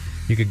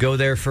you could go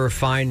there for a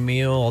fine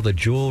meal. All the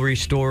jewelry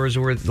stores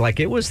were,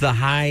 it was the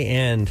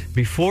high-end.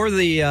 Before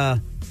the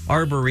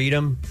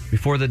Arboretum,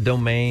 before the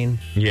domain,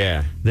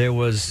 there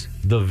was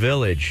the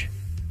Village.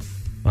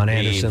 On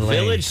Anderson Lane.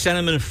 Village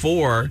Cinnamon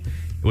 4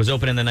 was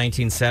opened in the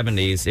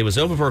 1970s. It was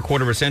open for a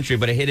quarter of a century,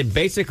 but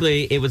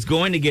it was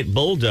going to get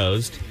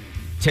bulldozed.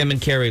 Tim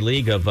and Carrie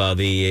League of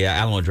the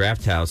Alamo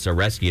Drafthouse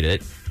rescued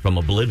it from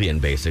oblivion,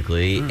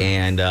 basically.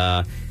 And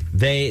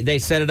they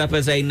set it up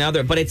as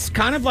another, but it's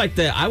kind of like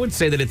I would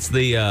say that it's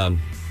the, I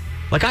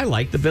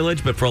like the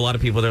Village, but for a lot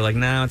of people, they're like,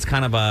 no, it's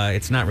kind of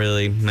it's not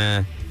really,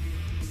 nah.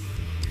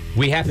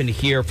 We happen to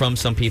hear from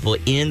some people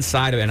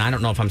inside of it, and I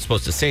don't know if I'm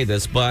supposed to say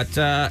this, but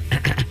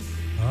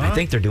I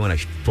think they're doing a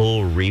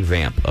full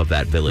revamp of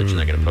that Village, and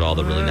they're going to put all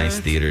the really nice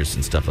theaters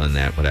and stuff on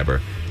that, whatever.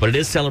 But it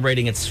is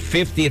celebrating its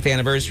 50th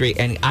anniversary,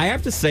 and I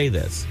have to say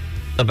this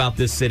about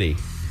this city.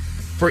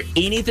 For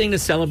anything to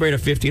celebrate a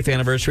 50th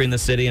anniversary in the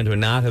city and to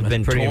not have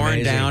been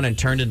torn down and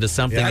turned into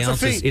something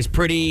else is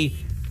pretty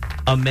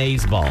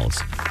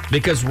amazeballs.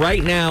 Because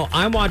right now,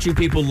 I'm watching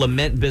people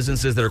lament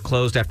businesses that are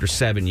closed after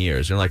 7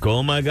 years. They're like,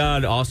 oh my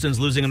God, Austin's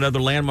losing another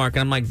landmark.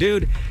 And I'm like,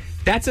 dude,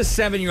 that's a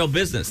 7-year-old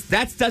business.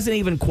 That doesn't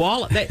even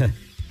qualify.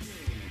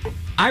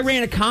 I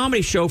ran a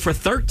comedy show for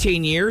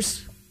 13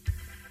 years.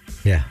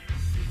 Yeah.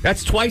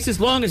 That's twice as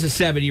long as a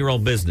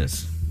 7-year-old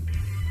business.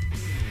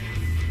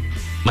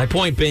 My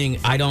point being,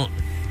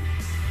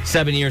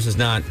 7 years is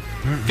not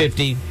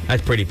 50.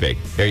 That's pretty big.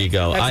 There you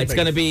go. It's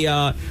going to be,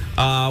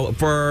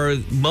 for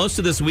most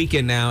of this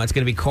weekend now, it's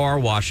going to be car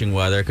washing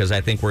weather because I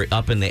think we're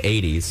up in the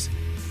 80s.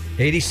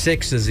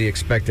 86 is the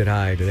expected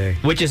high today.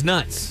 Which is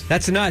nuts.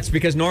 That's nuts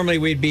because normally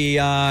we'd be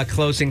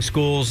closing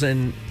schools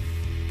and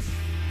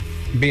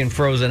being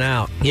frozen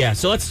out. Yeah,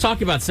 so let's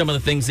talk about some of the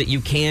things that you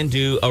can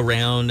do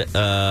around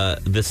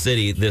the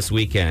city this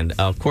weekend.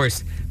 Of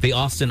course, the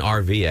Austin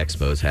RV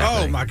Expo is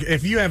happening. Oh, my God.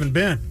 If you haven't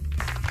been.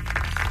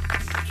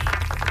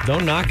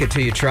 Don't knock it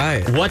till you try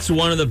it. What's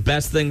one of the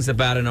best things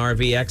about an RV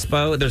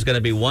Expo? There's going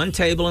to be one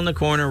table in the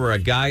corner where a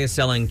guy is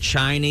selling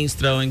Chinese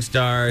throwing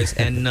stars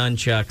and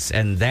nunchucks,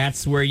 and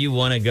that's where you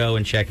want to go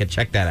and check it.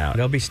 Check that out.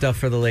 There'll be stuff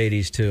for the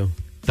ladies, too.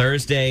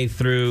 Thursday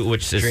through,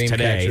 which is Dream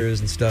today,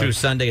 catchers and stuff. through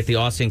Sunday at the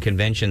Austin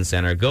Convention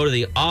Center. Go to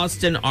the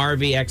Austin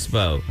RV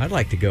Expo. I'd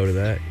like to go to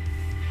that.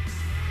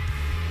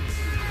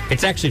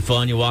 It's actually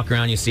fun. You walk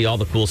around, you see all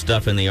the cool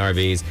stuff in the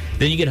RVs.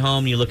 Then you get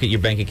home, you look at your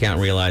bank account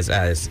and realize,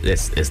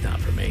 it's not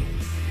for me.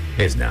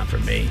 It's not for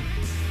me.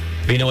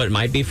 But you know what it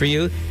might be for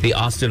you? The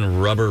Austin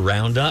Rubber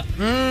Roundup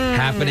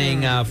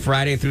happening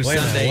Friday through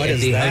Sunday at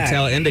the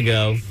Hotel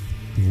Indigo.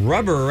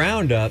 Rubber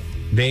Roundup?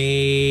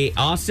 The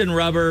Austin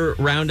Rubber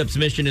Roundup's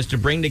mission is to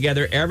bring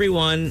together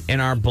everyone in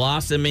our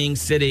blossoming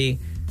city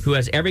who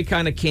has every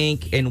kind of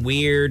kink and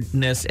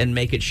weirdness and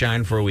make it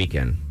shine for a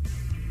weekend.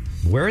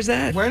 Where is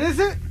that? Where is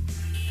it?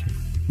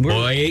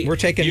 We're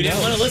taking You notes.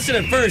 didn't want to listen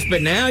at first,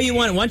 but now you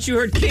want. Once you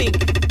heard kink,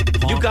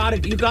 you got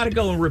to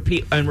go and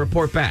repeat and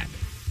report back.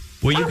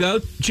 Will you go,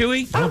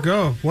 Chewy? I'll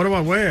go. What do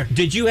I wear?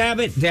 Did you have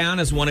it down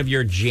as one of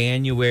your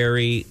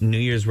January New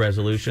Year's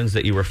resolutions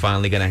that you were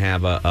finally going to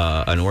have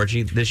an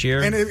orgy this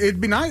year? And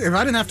it'd be nice if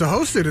I didn't have to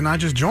host it and I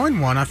just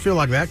joined one. I feel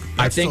like that.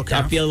 I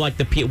feel like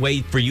the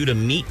way for you to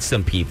meet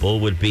some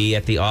people would be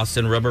at the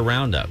Austin Rubber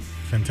Roundup.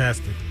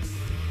 Fantastic.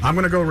 I'm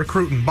going to go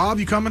recruiting. Bob,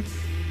 you coming?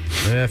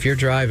 If you're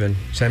driving,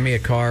 send me a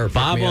car. Or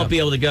Bob pick me won't up. be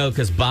able to go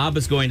because Bob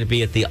is going to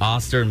be at the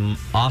Austin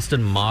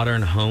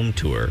Modern Home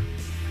Tour,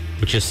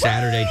 which is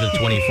Saturday to the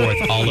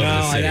 24th all over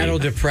the city. That'll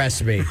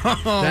depress me.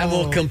 That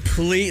will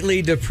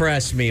completely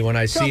depress me when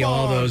I see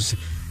all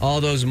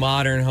those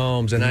modern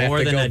homes and I have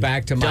to go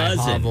back to my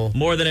hovel.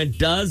 More than a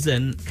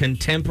dozen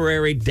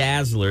contemporary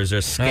dazzlers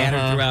are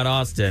scattered throughout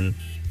Austin.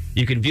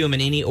 You can view them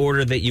in any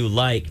order that you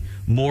like.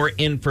 More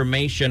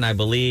information, I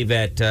believe,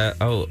 at...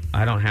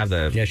 I don't have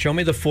the... Yeah, show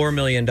me the $4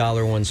 million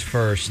ones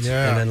first,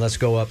 and then let's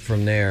go up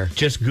from there.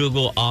 Just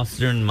Google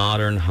Austin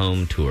Modern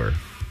Home Tour.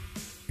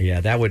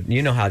 Yeah, that would...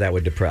 You know how that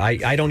would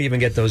depress... I don't even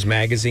get those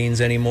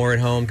magazines anymore at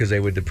home because they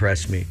would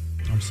depress me.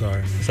 I'm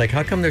sorry, man. It's like,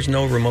 how come there's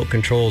no remote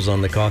controls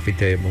on the coffee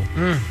table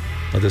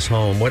of this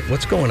home?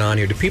 What's going on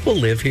here? Do people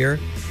live here?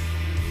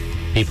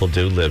 People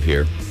do live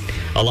here.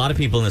 A lot of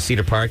people in the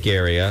Cedar Park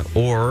area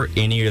or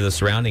any of the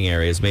surrounding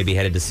areas may be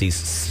headed to see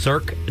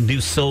Cirque du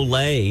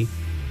Soleil.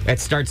 That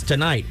starts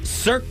tonight.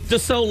 Cirque du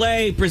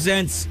Soleil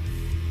presents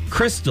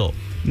Crystal.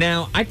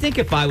 Now, I think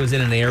if I was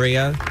in an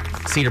area,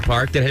 Cedar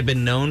Park, that had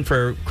been known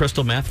for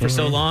crystal meth for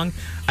so long,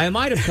 I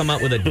might have come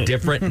up with a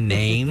different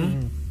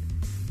name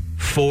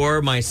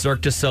for my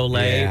Cirque du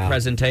Soleil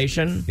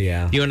presentation.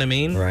 Yeah. You know what I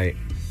mean? Right.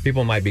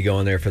 People might be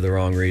going there for the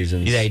wrong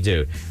reasons. They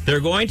do.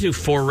 They're going to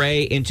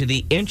foray into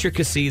the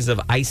intricacies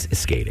of ice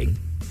skating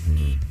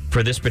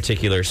for this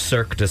particular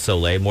Cirque du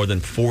Soleil. More than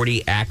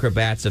 40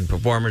 acrobats and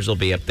performers will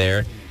be up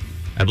there.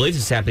 I believe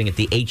this is happening at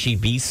the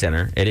HEB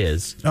Center. It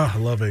is. Oh, I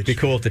love HEB. It'd be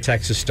cool if the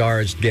Texas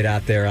Stars get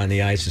out there on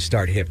the ice and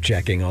start hip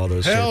checking all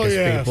those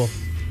circus people.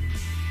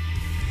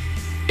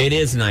 It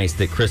is nice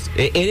that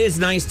it is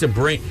nice to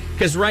bring,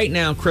 because right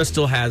now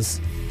Crystal has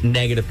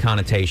negative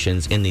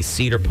connotations in the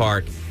Cedar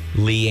Park,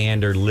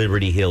 Leander,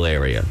 Liberty Hill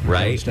area,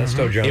 right? That's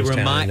still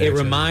Jonestown. It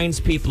reminds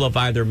people of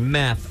either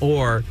meth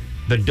or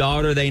the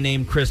daughter they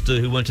named Crystal,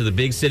 who went to the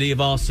big city of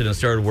Austin and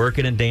started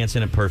working and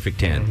dancing at Perfect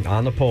 10.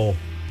 On the pole.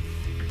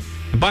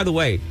 And by the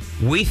way,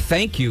 we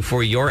thank you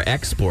for your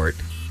export,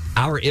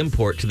 our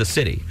import to the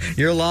city.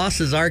 Your loss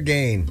is our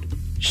gain.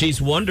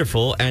 She's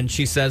wonderful, and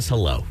she says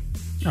hello.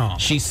 Aww.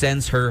 She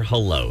sends her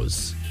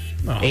hellos.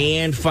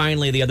 And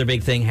finally, the other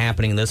big thing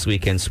happening this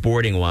weekend,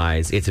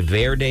 sporting-wise, it's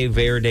Verde,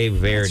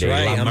 That's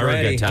right. La I'm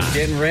ready. Margarita. I'm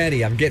getting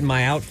ready. I'm getting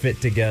my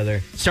outfit together.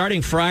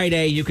 Starting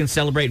Friday, you can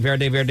celebrate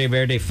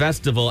Verde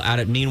Festival out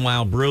at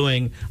Meanwhile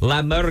Brewing.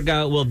 La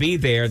Murga will be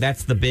there.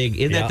 That's the big,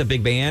 isn't that the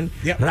big band?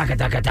 Yep. The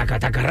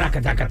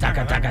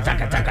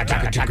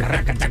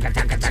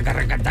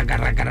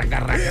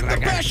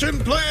fashion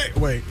play.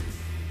 Wait.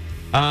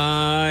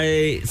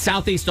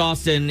 Southeast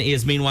Austin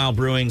is Meanwhile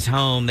Brewing's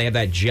home. They have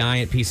that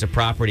giant piece of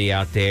property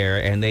out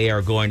there, and they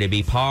are going to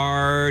be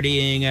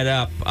partying it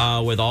up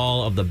with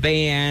all of the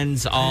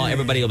bands.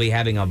 Everybody will be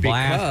having a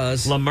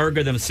blast. Because La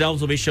Murga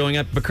themselves will be showing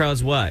up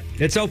because what?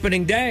 It's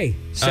opening day.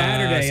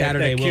 Saturday at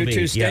the will Q2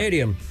 be.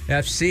 Stadium.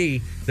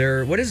 FC.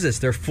 What is this?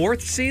 Their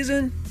fourth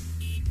season?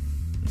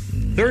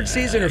 Third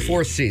season or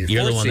fourth season?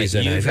 You're Fourth the one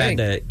season, that you've I had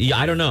think.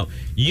 I don't know.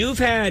 You've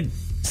had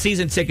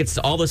season tickets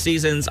to all the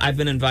seasons. I've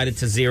been invited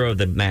to 0 of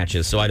the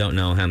matches, so I don't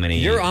know how many.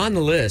 You're on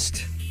the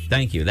list.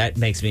 Thank you. That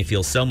makes me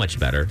feel so much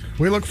better.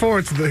 We look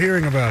forward to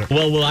hearing about it.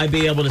 Well, will I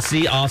be able to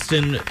see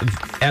Austin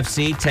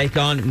FC take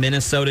on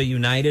Minnesota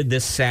United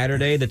this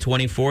Saturday, the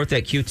 24th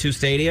at Q2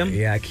 Stadium?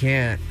 Yeah, I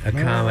can't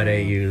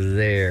accommodate you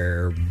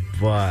there,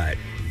 but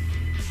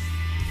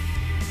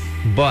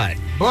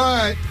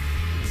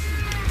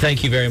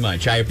Thank you very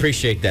much. I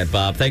appreciate that,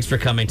 Bob. Thanks for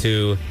coming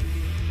to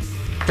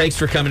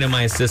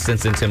my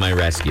assistance and to my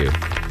rescue.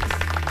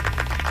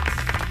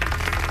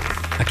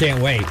 I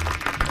can't wait.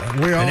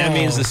 And that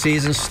means the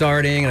season's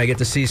starting, and I get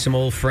to see some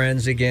old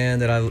friends again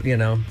that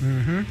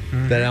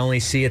that I only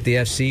see at the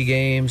FC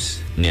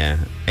games. Yeah.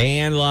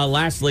 And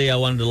lastly, I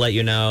wanted to let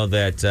you know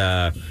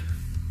that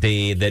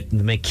the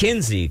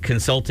McKinsey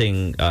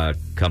consulting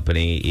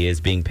company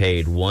is being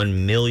paid $1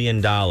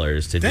 million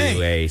to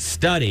do a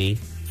study.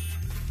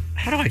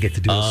 How do I get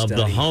to do a of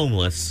study? the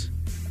homeless?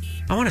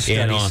 I want to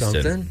study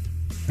something.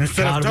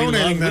 Instead of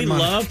donating that we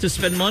money. love to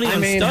spend money on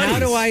studies. How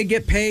do I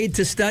get paid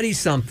to study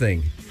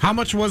something? How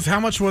much was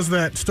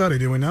that study?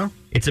 Do we know?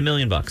 It's $1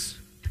 million.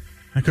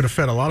 I could have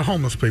fed a lot of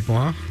homeless people,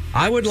 huh?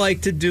 I would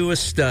like to do a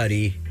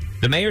study.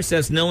 The mayor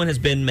says no one has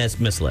been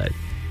misled.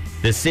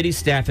 The city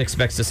staff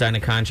expects to sign a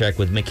contract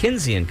with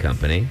McKinsey and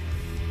Company,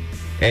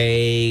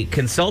 a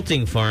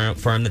consulting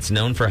firm that's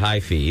known for high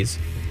fees.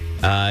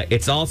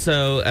 It's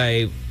also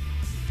a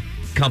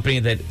company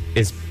that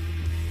is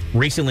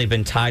recently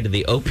been tied to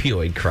the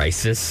opioid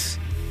crisis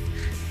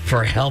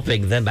for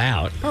helping them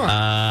out.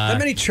 How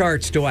many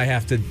charts do I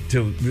have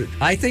to?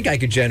 I think I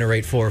could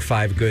generate 4 or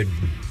 5 good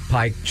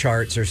pie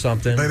charts or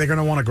something. They're going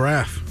to want a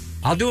graph.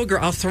 I'll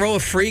throw a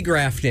free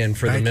graph in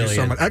for Thank the you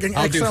million. so much.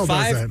 I'll Excel do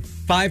does that.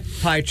 5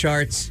 pie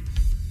charts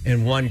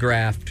and 1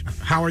 graph.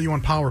 How are you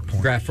on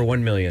PowerPoint? Graph for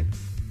 1 million.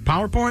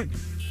 PowerPoint?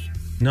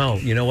 No,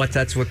 you know what?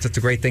 That's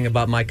a great thing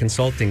about my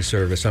consulting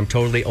service. I'm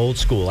totally old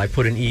school. I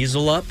put an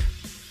easel up.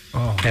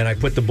 Oh. And I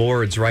put the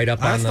boards right up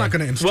on the... That's not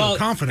going to instill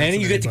confidence.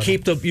 And you get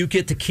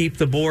to keep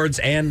the boards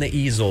and the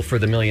easel for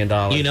the $1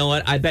 million. You know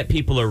what? I bet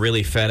people are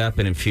really fed up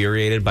and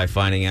infuriated by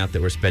finding out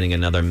that we're spending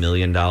another $1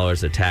 million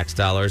of tax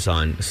dollars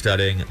on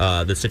studying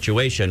the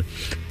situation.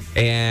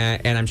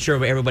 And I'm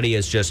sure everybody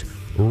is just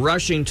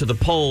rushing to the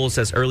polls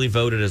as early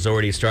voting has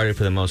already started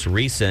for the most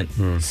recent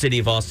City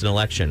of Austin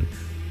election.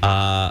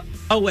 The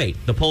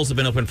polls have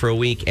been open for a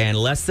week, and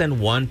less than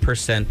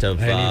 1%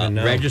 of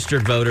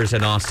registered voters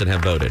in Austin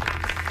have voted.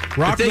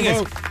 Rock the thing the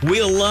is, vote.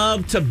 we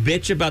love to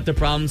bitch about the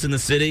problems in the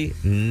city.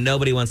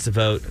 Nobody wants to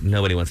vote.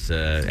 Nobody wants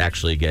to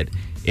actually get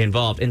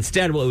involved.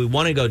 Instead, what we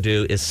want to go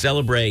do is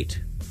celebrate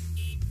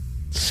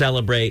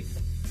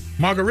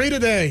Margarita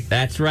Day.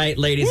 That's right,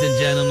 ladies and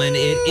gentlemen.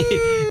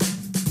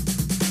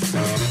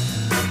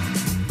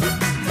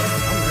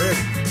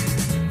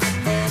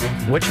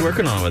 What you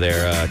working on over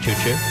there, Choo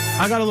Choo?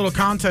 I got a little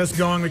contest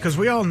going because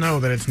we all know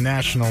that it's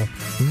National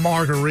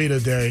Margarita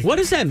Day. What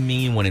does that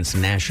mean when it's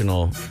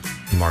National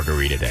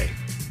Margarita Day?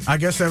 I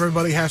guess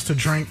everybody has to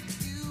drink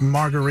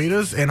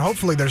margaritas, and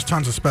hopefully there's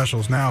tons of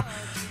specials. Now,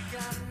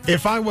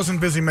 if I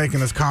wasn't busy making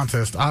this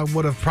contest, I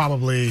would have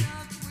probably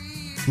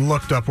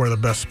looked up where the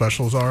best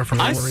specials are for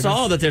margaritas. I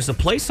saw that there's a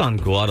place on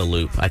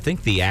Guadalupe. I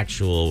think the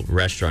actual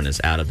restaurant is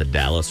out of the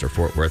Dallas or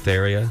Fort Worth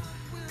area,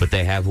 but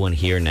they have one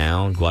here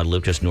now in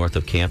Guadalupe, just north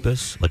of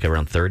campus, like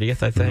around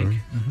 30th, I think.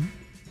 Mm-hmm.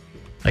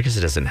 I guess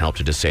it doesn't help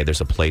to just say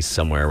there's a place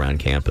somewhere around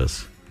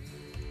campus.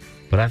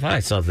 But I thought I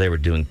saw they were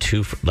doing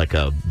 2, like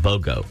a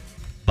BOGO,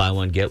 buy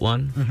one, get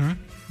one,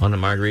 on the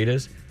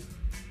margaritas.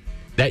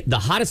 The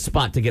hottest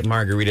spot to get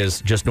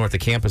margaritas just north of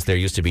campus there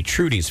used to be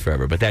Trudy's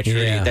forever, but that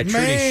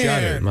Trudy's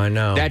shuttered. I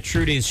know. That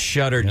Trudy's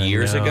shuttered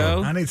years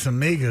ago. I need some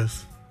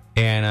migas.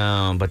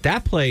 And but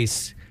that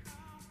place,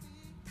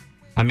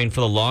 I mean,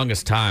 for the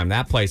longest time,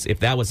 that place, if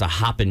that was a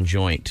hopping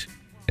joint,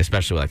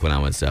 especially like when I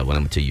went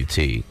to UT,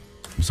 it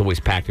was always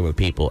packed in with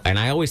people. And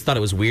I always thought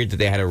it was weird that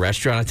they had a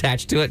restaurant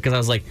attached to it because I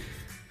was like,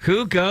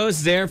 who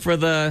goes there for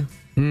the...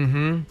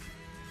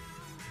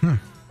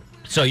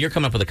 So you're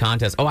coming up with a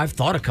contest. Oh, I've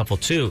thought a couple,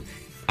 too.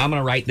 I'm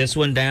going to write this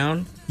one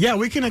down. Yeah,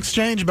 we can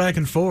exchange back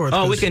and forth.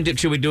 Oh, we can do...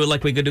 Should we do it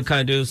like we could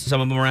do some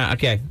of them around?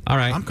 Okay, all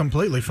right. I'm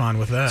completely fine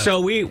with that.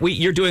 So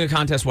you're doing a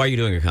contest. Why are you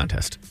doing a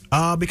contest?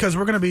 Because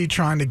we're going to be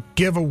trying to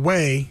give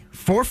away,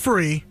 for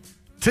free,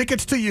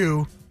 tickets to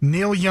you,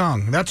 Neil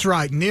Young. That's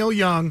right, Neil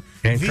Young.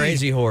 And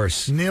Crazy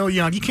Horse. Neil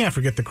Young. You can't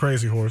forget the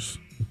Crazy Horse.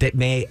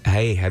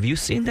 Hey, have you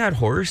seen that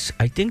horse?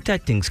 I think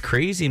that thing's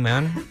crazy,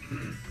 man.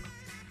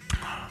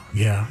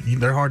 Yeah,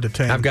 they're hard to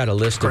tame. I've got a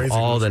list of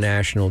all the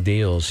national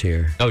deals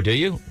here. Oh, do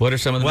you? What are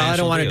some of the national deals? Well, I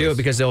don't want to do it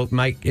because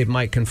it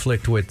might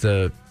conflict with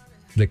the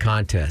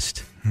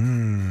contest.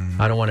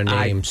 I don't want to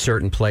name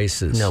certain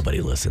places.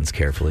 Nobody listens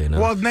carefully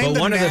enough. Well, name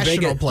the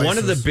national places.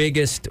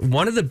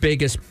 One of the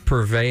biggest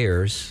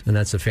purveyors, and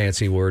that's a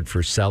fancy word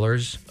for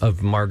sellers of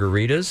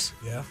margaritas,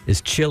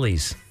 is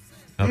Chili's.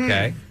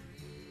 Okay.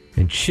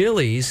 And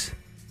Chili's,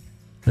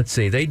 let's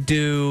see,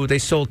 they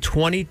sold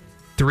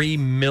 23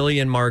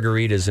 million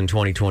margaritas in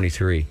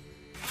 2023.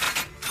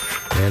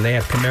 And they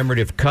have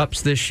commemorative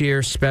cups this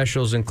year,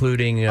 specials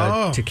including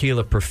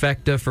Tequila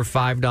Perfecta for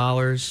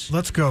 $5.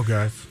 Let's go,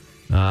 guys.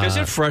 Does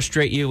it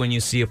frustrate you when you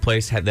see a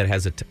place that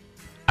has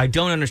I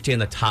don't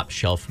understand the top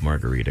shelf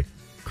margarita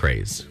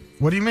craze.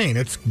 What do you mean?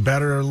 It's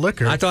better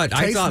liquor. I thought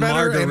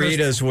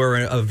margaritas were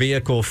a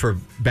vehicle for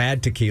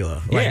bad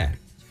tequila.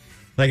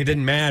 Like it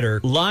didn't matter.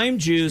 Lime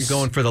juice. You're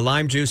going for the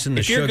lime juice and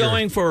the sugar. If you're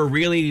going for a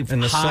really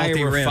high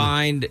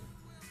refined,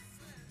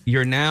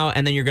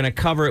 and then you're going to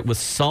cover it with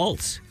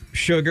salt,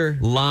 sugar,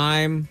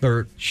 lime,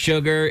 or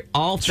sugar,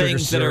 all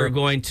things that are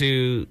going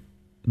to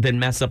then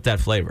mess up that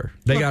flavor.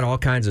 They got all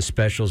kinds of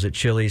specials at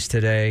Chili's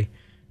today.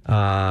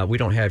 We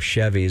don't have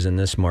Chevys in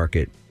this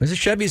market. Is it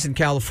Chevys in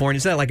California?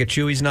 Is that like a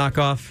Chewy's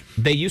knockoff?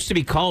 They used to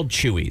be called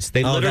Chewy's.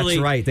 They literally,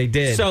 that's right. They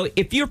did. So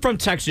if you're from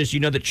Texas,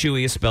 you know that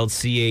Chewy is spelled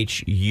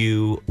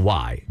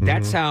Chuy.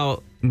 That's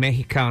how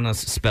Mexicanos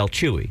spell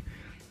Chewy.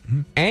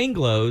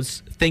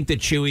 Anglos think that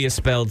Chewy is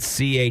spelled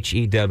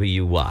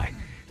Chewy.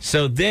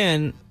 So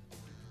then,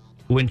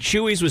 when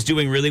Chewy's was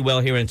doing really well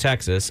here in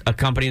Texas, a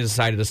company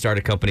decided to start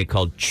a company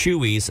called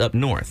Chewy's up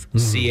north,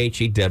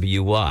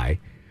 Chewy.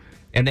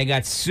 And they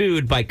got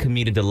sued by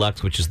Comida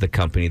Deluxe, which is the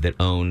company that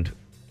owned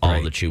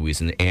all the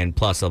Chewy's and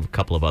plus a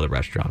couple of other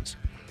restaurants.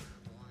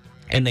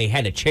 And they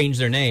had to change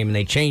their name, and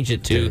they changed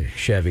it to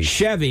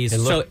Chevy's.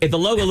 So if the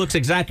logo looks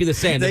exactly the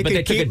same, but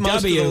they took a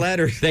W. Of the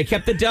letters. They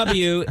kept the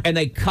W, and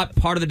they cut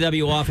part of the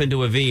W off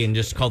into a V and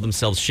just called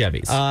themselves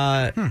Chevy's.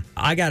 I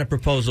got a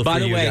proposal By for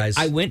the you way, guys.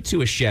 I went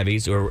to a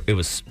Chevy's, or it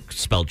was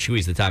spelled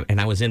Chewy's at the time,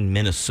 and I was in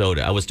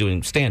Minnesota. I was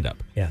doing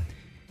stand-up. Yeah.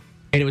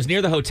 And it was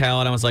near the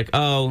hotel, and I was like,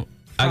 oh,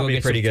 I'll go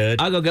get pretty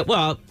good. I'll go get,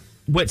 I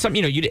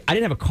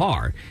didn't have a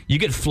car. You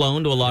get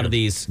flown to a lot of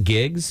these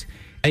gigs,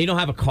 and you don't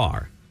have a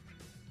car.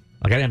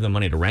 Like, I didn't have the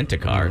money to rent a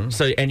car.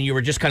 So, and you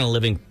were just kind of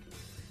living.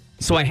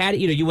 So I had,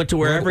 you went to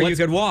wherever you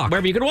could walk.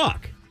 Wherever you could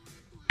walk.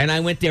 And I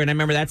went there, and I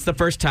remember that's the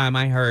first time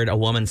I heard a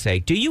woman say,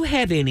 "Do you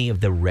have any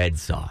of the red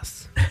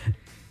sauce?"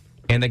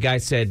 And the guy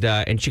said,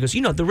 and she goes,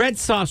 the red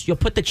sauce, you'll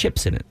put the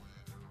chips in it.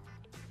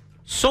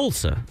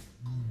 Salsa.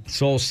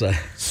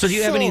 So do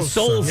you have any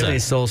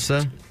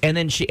salsa? And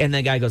then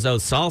the guy goes, "Oh,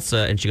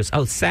 salsa," and she goes,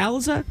 "Oh,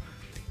 salsa,"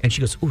 and she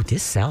goes, "Oh,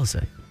 this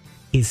salsa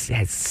is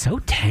so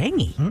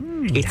tangy.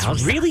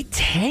 It's really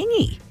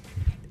tangy,"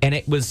 and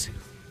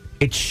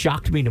it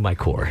shocked me to my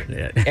core,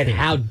 and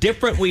how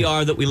different we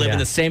are that we live in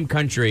the same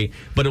country.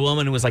 But a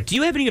woman was like, "Do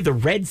you have any of the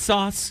red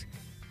sauce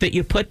that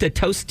you put the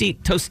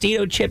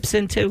Tostito chips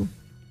into?"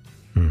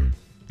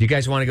 You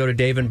guys want to go to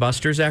Dave &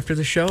 Buster's after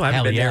the show? I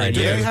haven't been there.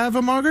 Do they have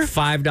a margarita?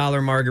 $5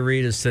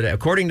 margaritas today.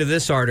 According to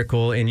this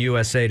article in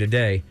USA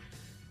Today,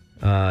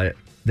 they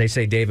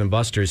say Dave &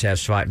 Buster's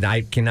has five.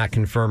 I cannot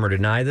confirm or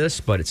deny this,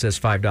 but it says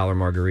 $5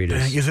 margaritas.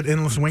 Dang, is it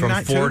endless wing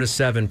night from 4 to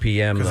 7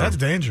 p.m.? Because that's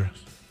dangerous.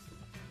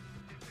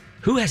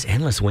 Who has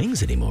endless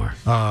wings anymore?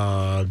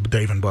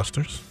 Dave &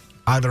 Buster's.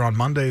 Either on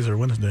Mondays or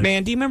Wednesdays.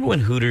 Man, do you remember when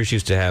Hooters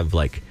used to have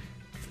like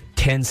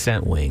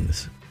 10-cent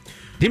wings?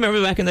 Do you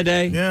remember back in the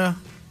day? Yeah.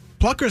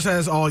 Pluckers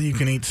has all you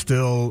can eat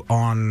still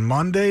on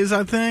Mondays,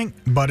 I think,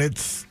 but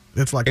it's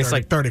like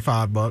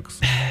 $35,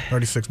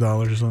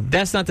 $36 or something.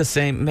 That's not the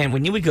same, man.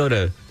 When you would go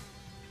to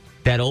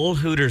that old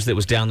Hooters that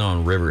was down there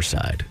on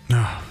Riverside,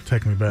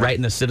 take me back, right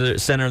in the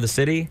center of the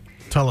city.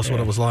 Tell us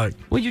what it was like.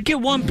 Well, you'd get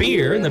one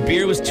beer, and the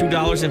beer was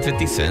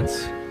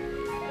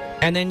 $2.50,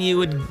 and then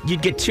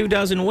you'd get 2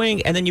 dozen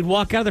wing, and then you'd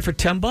walk out of there for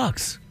 $10.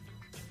 Damn.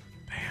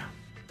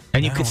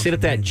 And you could sit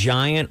at that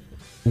giant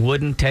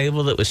wooden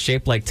table that was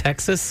shaped like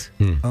Texas.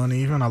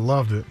 Uneven. I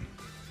loved it.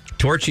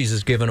 Torchy's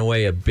is giving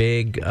away a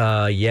big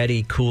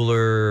Yeti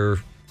cooler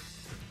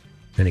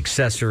and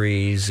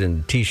accessories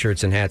and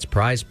T-shirts and hats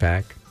prize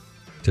pack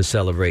to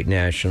celebrate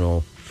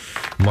National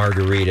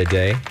Margarita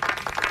Day.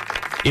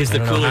 Is the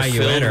cooler you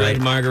filled enter with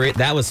it. margarita?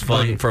 That was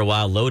fun for a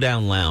while.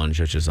 Lowdown Lounge,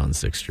 which is on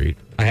 6th Street.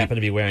 I happen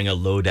to be wearing a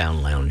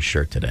Lowdown Lounge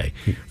shirt today.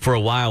 For a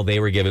while,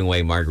 they were giving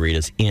away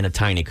margaritas in a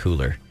tiny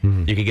cooler.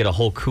 You could get a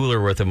whole cooler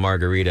worth of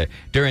margarita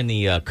during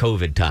the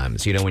COVID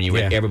times.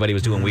 When everybody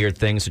was doing weird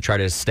things to try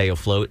to stay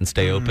afloat and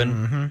stay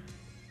open.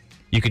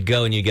 You could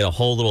go and you get a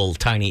whole little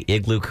tiny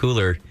igloo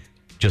cooler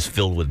just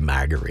filled with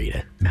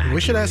margarita. We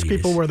should ask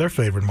people where their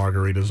favorite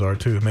margaritas are,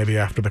 too, maybe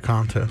after the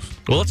contest.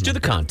 Well, let's do the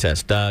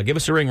contest. Give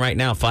us a ring right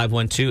now,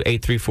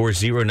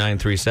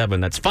 512-834-0937.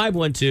 That's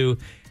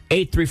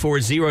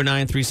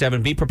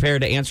 512-834-0937. Be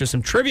prepared to answer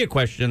some trivia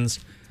questions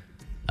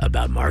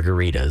about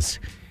margaritas.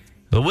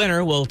 The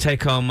winner will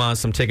take home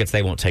some tickets.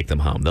 They won't take them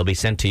home. They'll be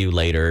sent to you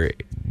later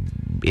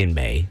in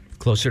May.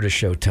 Closer to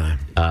showtime.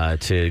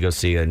 To go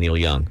see Neil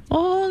Young.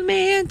 Old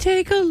man,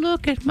 take a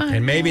look at my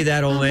And maybe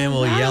that old man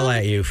will yell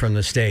at you from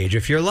the stage.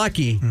 If you're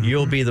lucky,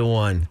 you'll be the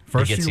one.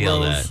 First gets few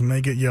yelled rows at.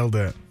 may get yelled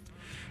at.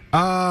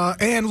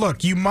 And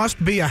look, you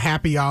must be a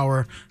happy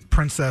hour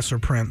princess or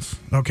prince,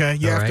 okay?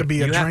 You have to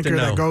be a drinker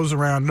that goes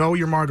around, know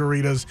your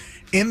margaritas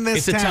in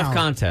this town. It's a tough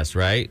contest,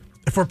 right?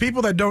 For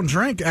people that don't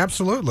drink,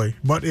 absolutely.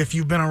 But if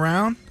you've been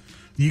around,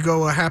 you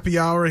go a happy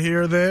hour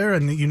here or there,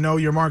 and you know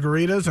your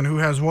margaritas and who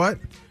has what,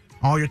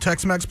 all your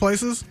Tex-Mex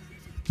places,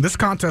 this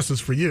contest is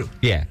for you.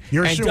 Yeah.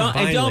 You're and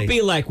don't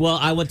be like, well,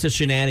 I went to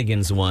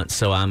Shenanigans once,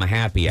 so I'm a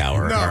happy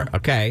hour. No.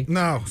 Okay?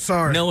 No,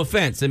 sorry. No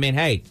offense. I mean,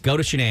 hey, go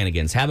to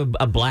Shenanigans. Have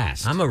a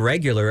blast. I'm a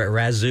regular at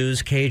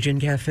Razoo's Cajun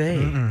Cafe.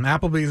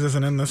 Applebee's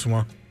isn't in this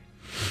one.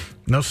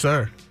 No,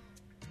 sir.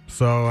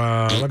 So,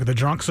 look, at the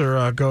drunks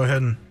are, go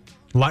ahead and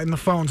lighten the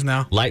phones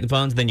now. Light the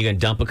phones, then you can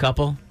dump a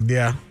couple?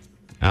 Yeah.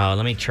 Oh,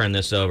 let me turn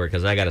this over,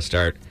 because I got to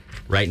start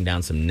writing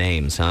down some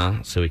names,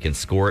 huh? So we can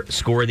score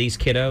these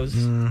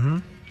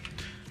kiddos.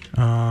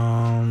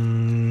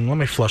 Let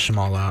me flush them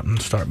all out and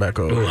start back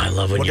over. Ooh, I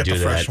love when you do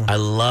that. I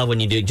love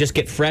when you do. Just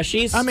get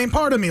freshies. I mean,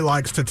 part of me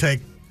likes to take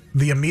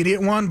the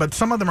immediate one, but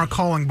some of them are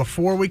calling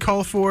before we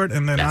call for it,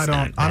 and then I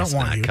don't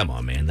want you. Come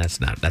on, man. That's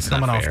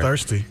coming not off fair.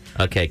 thirsty.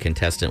 Okay,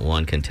 contestant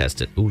 1,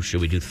 contestant. Ooh,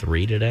 should we do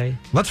 3 today?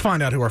 Let's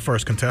find out who our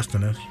first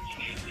contestant is.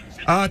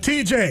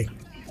 TJ.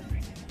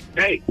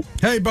 Hey.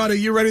 Hey, buddy,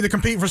 you ready to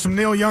compete for some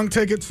Neil Young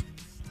tickets?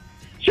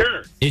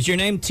 Sure. Is your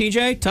name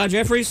TJ? Todd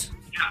Jeffries?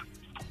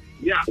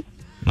 Yeah.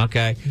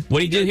 Okay. What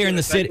do you do here in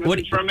the city? What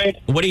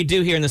do you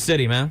do here in the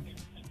city, man?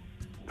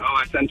 Oh,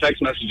 I send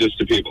text messages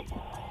to people.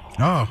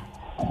 Oh.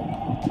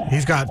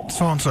 He's got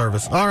phone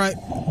service. All right.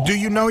 Do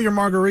you know your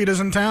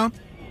margaritas in town?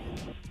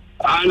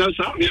 I know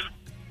some, yeah.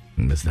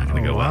 That's not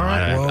going to go well. all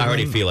right. I Well,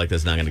 already then- feel like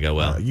that's not going to go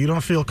well. You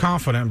don't feel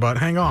confident, but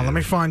hang on. Let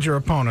me find your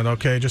opponent,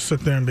 okay? Just sit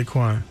there and be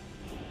quiet.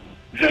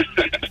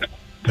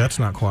 That's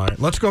not quiet.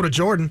 Let's go to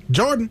Jordan.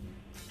 Jordan.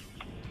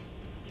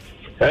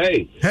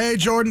 Hey. Hey,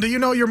 Jordan, do you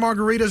know your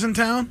margaritas in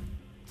town?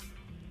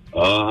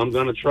 I'm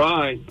going to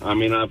try. I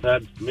mean, I've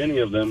had many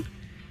of them.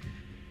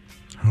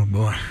 Oh,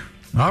 boy.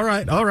 All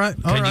right.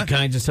 Can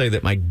I just tell you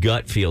that my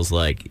gut feels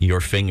like your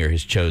finger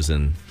has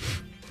chosen.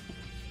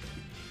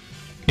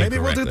 Maybe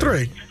we'll do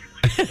 3.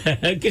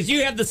 Because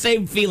you have the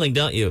same feeling,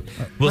 don't you?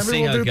 We'll Maybe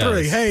see we'll how do it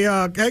goes.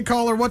 3. Hey,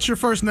 caller, what's your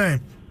first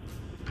name?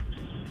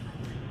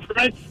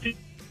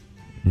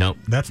 Nope.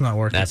 That's not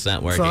working. That's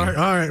not working. Sorry.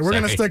 All right, we're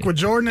going to Sorry. stick with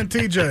Jordan and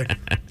TJ.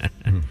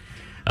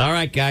 All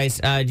right, guys.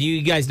 Do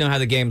you guys know how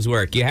the games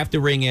work? You have to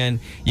ring in.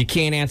 You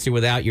can't answer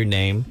without your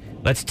name.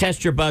 Let's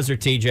test your buzzer,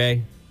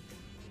 TJ.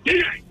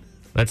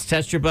 Let's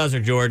test your buzzer,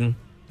 Jordan.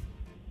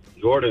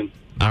 Jordan.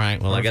 All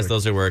right. Well, I guess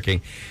those are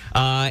working.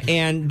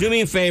 And do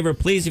me a favor,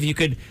 please, if you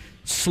could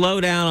slow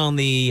down on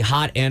the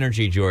hot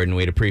energy, Jordan.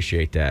 We'd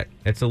appreciate that.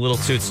 It's a little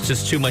too. It's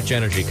just too much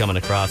energy coming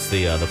across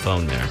the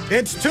phone there.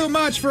 It's too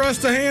much for us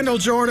to handle,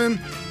 Jordan.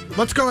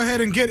 Let's go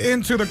ahead and get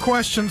into the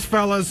questions,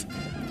 fellas.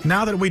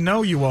 Now that we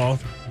know you all,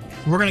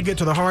 we're going to get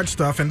to the hard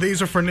stuff, and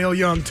these are for Neil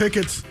Young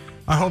tickets.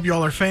 I hope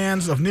y'all are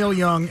fans of Neil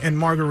Young and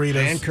margaritas.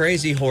 And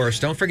Crazy Horse.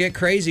 Don't forget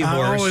Crazy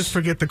Horse. I always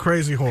forget the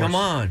Crazy Horse. Come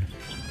on.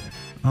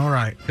 All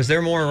right. Because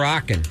they're more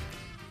rocking.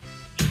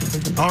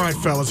 All right,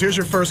 fellas, here's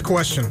your first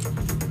question.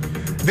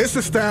 This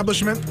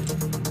establishment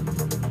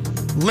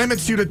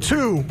limits you to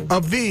 2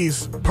 of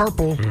these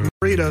purple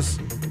margaritas.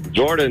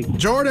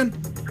 Jordan.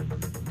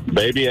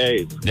 Baby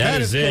A's.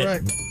 That is it.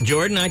 correct.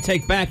 Jordan, I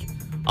take back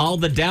all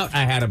the doubt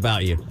I had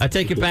about you. I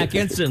take it back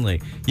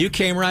instantly. You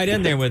came right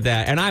in there with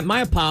that. And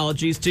my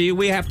apologies to you.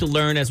 We have to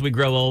learn as we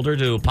grow older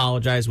to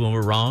apologize when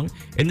we're wrong.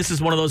 And this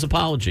is one of those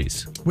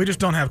apologies. We just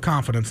don't have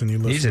confidence in you,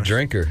 listeners. He's a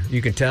drinker.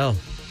 You can tell.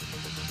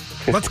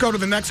 Let's go to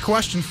the next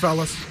question,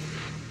 fellas.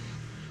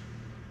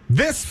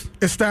 This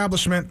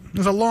establishment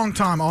is a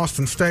longtime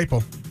Austin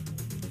staple,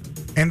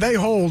 and they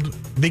hold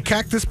the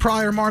Cactus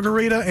Prior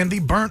margarita and the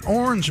Burnt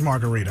Orange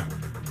margarita.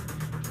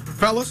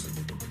 Fellas,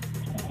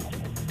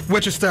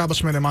 which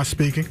establishment am I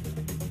speaking?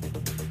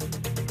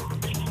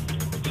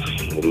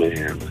 Oh,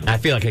 man. I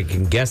feel like I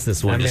can guess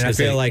this one. I mean, just I 'cause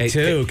feel like,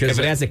 too, 'cause if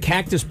it has a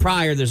Cactus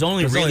Prior, there's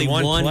only really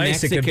one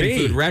place it Mexican could be.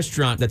 food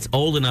restaurant that's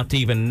old enough to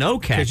even know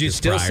Cactus Prior. Because you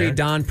still see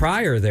Don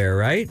Pryor there,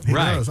 right? He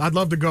does. I'd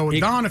love to go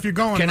with Don if you're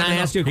going. Can let I me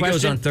know. ask you a He question?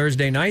 goes on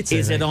Thursday nights.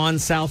 Is I it think. on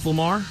South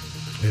Lamar?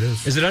 It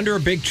is. Is it under a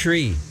big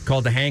tree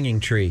called the Hanging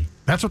Tree?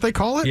 That's what they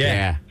call it?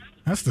 Yeah.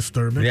 That's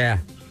disturbing. Yeah.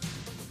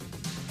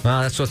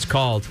 Well, that's what's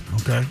called.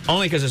 Okay.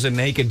 Only because there's a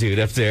naked dude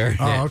up there.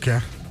 Oh, okay.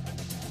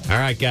 All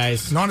right,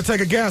 guys. You want to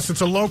take a guess?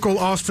 It's a local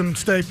Austin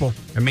staple.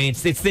 I mean,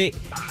 it's the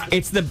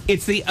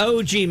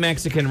OG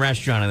Mexican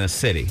restaurant in the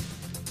city.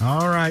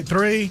 All right.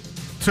 3,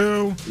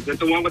 2. Is that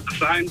the one with the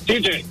sign?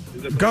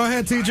 TJ. Go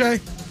ahead, TJ.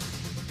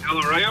 El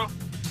Arroyo?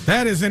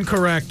 That is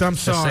incorrect. I'm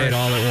Let's sorry. say it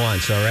all at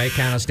once, all right?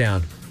 Count us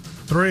down.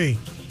 3,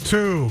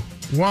 2,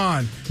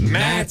 1.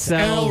 Matt's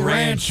El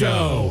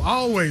Rancho.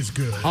 Always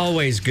good.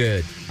 Always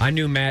good. I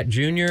knew Matt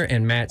Jr.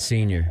 and Matt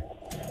Sr.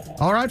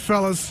 All right,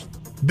 fellas.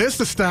 This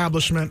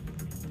establishment,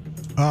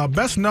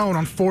 best known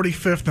on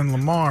 45th and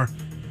Lamar,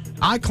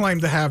 I claim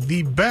to have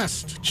the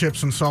best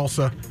chips and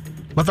salsa,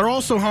 but they're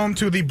also home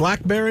to the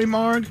Blackberry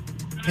Marg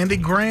and the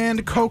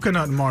Grand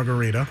Coconut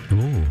Margarita.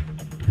 Ooh,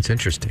 that's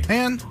interesting.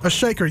 And a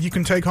shaker you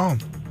can take home.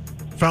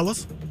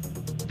 Fellas?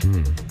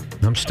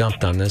 I'm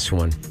stumped on this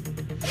one.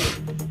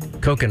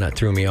 Coconut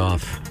threw me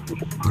off.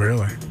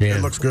 Really? Yeah.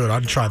 It looks good.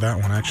 I'd try that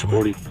one,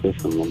 actually.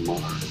 45th and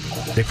Lamar.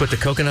 They put the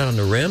coconut on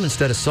the rim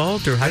instead of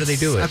salt, or how do they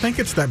do I it? think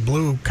it's that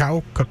blue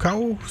cacao?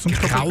 Some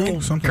Cacao?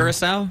 something.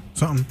 Curacao?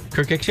 Something.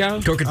 Curacao?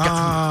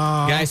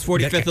 Guys, Guys,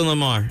 45th and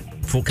Lamar.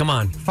 Come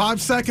on.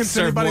 5 seconds.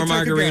 Serve Anybody more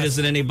take a margaritas guess?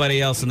 than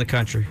anybody else in the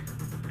country.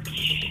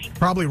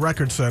 Probably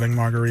record-setting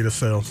margarita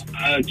sales.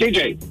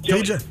 TJ.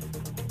 TJ.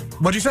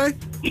 What'd you say?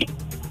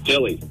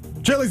 Chili.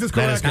 Chili's is That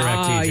correct. is correct,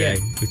 TJ. yeah.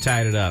 We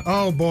tied it up.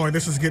 Oh, boy,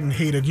 this is getting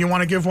heated. You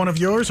want to give one of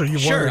yours, or you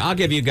Sure, worried? I'll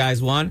give you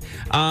guys one.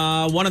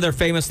 One of their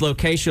famous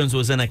locations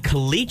was in a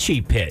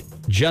caliche pit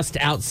just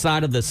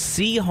outside of the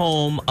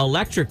Seaholm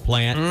Electric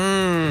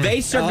Plant.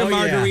 They served Oh, a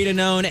margarita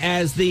known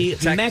as the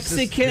Texas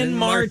Mexican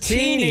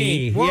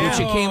Martini, Whoa. which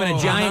it came in a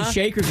giant Uh-huh.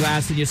 shaker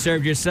glass and you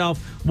served yourself.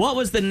 What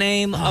was the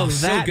name of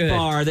so that good.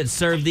 bar that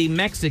served the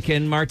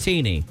Mexican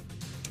Martini?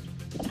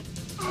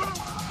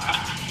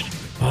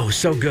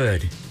 so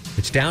good.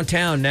 It's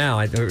downtown now.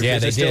 Yeah,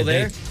 is they it still did.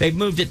 there? They've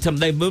moved it to.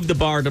 They've moved the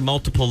bar to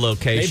multiple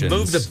locations. They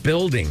moved the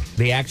building.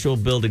 The actual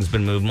building's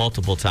been moved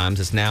multiple times.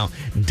 It's now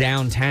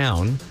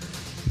downtown.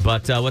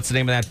 But what's the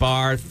name of that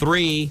bar?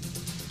 3,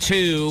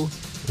 2,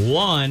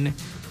 1.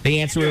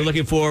 The answer we were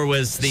looking for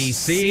was the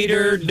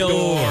Cedar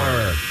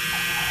Door.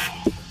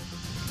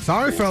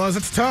 Sorry, fellas,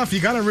 it's tough.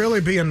 You got to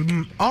really be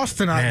an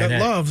Austinite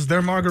that loves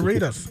their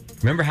margaritas.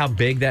 Remember how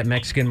big that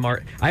Mexican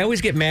I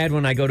always get mad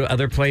when I go to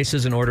other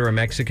places and order a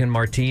Mexican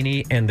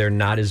martini, and they're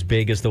not as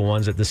big as the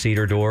ones at the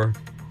Cedar Door.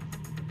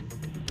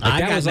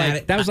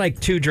 That was like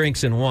 2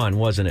 drinks in one,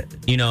 wasn't it?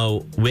 You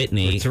know,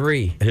 Whitney, or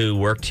 3, who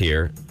worked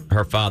here,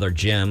 her father,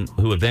 Jim,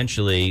 who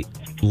eventually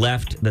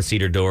left the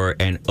Cedar Door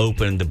and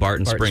opened the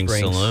Barton Springs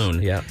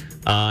Saloon. Yeah.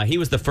 He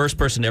was the first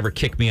person to ever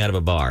kick me out of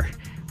a bar.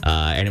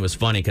 And it was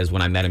funny because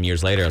when I met him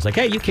years later, I was like,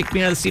 hey, you kicked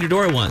me out of the Cedar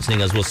Door once. And he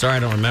goes, well, sorry, I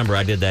don't remember.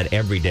 I did that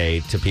every day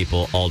to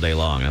people all day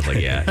long. And I was like,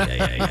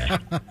 yeah.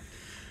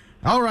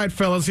 All right,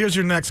 fellas, here's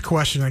your next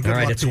question. And good All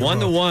right, luck it's to you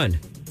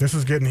 1-1. This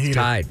is getting heated.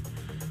 Tied.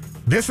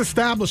 This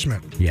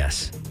establishment,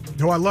 Yes.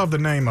 who I love the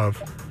name of,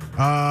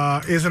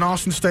 is an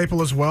Austin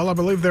staple as well. I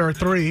believe there are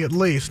 3 at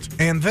least.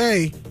 And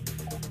they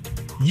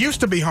used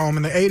to be home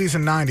in the 80s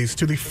and 90s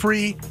to the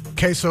free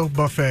queso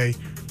buffet,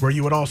 where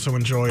you would also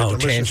enjoy a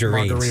delicious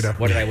tangerines. margarita.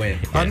 What did I win?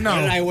 No. What did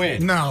I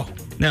win? No.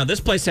 Now,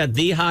 this place had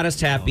the hottest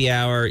happy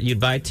hour.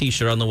 You'd buy a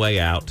T-shirt on the way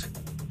out.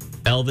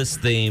 Elvis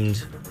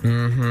themed.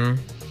 Mm-hmm.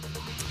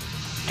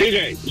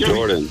 TJ,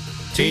 Jordan.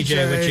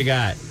 TJ, what you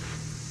got?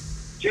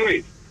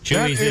 Chewy.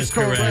 Chewy's is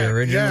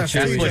correct. Yes,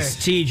 That TJ. puts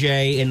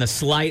TJ in the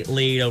slight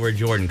lead over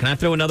Jordan. Can I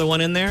throw another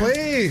one in there?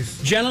 Please.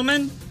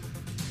 Gentlemen,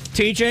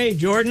 TJ,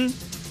 Jordan,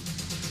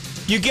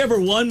 you give her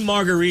one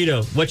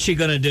margarita. What's she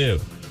going to do?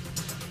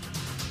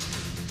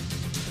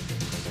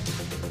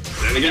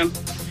 Say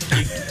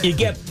it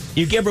again.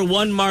 You give her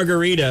one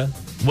margarita.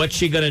 What's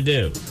she going to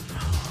do?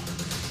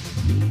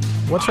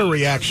 What's her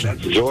reaction?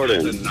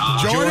 Jordan.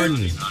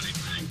 Jordan?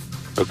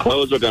 Her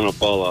clothes are going to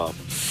fall off.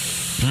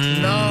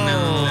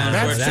 No.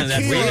 That's That's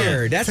tequila.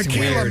 weird. That's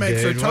tequila weird,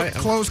 makes dude. her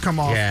clothes come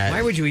off. Yeah.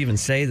 Why would you even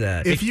say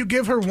that? If you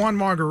give her one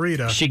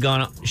margarita, She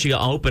gonna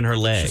open her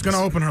legs. she's going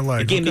to open her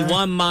legs. You give me okay?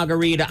 one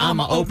margarita,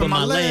 I'ma open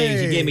my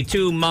legs. You give me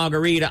 2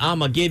 margarita,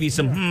 I'ma give you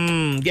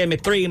some Give me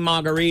 3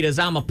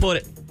 margaritas, I'ma put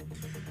it.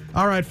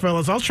 All right,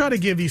 fellas, I'll try to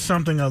give you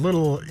something a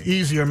little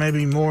easier,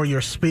 maybe more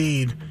your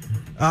speed.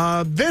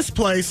 This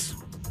place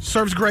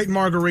serves great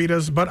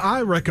margaritas, but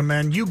I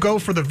recommend you go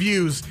for the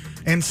views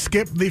and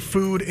skip the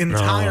food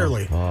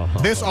entirely.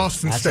 This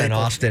Austin That's staple.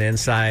 an Austin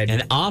inside.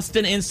 An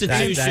Austin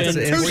institution. That's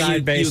where inside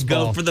you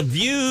baseball. go for the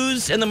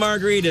views and the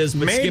margaritas,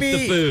 but skip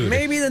the food.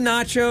 Maybe the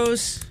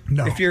nachos.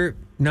 No. If you're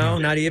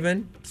not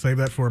even. Save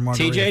that for a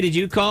margarita. TJ, did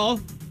you call?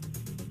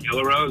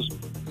 Yellow Rose.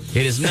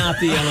 It is not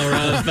the Yellow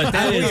Rose, but that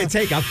How will you is.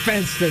 take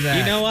offense to that?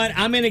 You know what?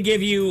 I'm going to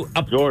give you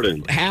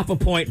Jordan. half a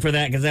point for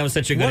that because that was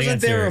such a good Wasn't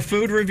answer. there a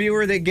food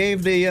reviewer that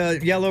gave the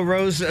Yellow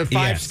Rose a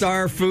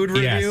 5-star food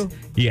review?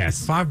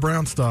 Yes. 5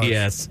 brown stars.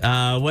 Yes.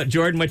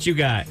 Jordan, what you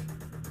got?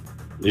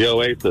 The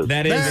Oasis.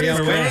 That is That is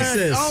correct. correct.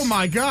 Oasis. Oh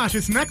my gosh,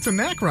 it's neck to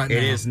neck right now.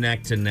 It is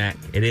neck to neck.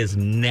 It is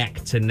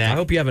neck to neck. I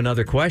hope you have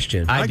another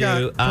question. I got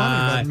do.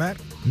 plenty of that,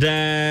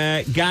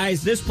 Matt.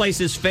 Guys, this place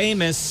is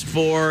famous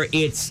for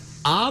its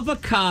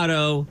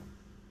avocado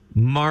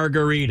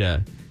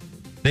margarita.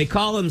 They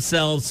call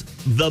themselves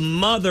the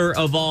mother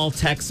of all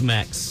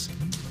Tex-Mex.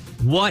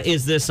 What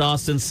is this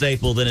Austin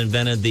staple that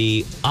invented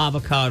the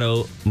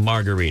avocado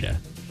margarita?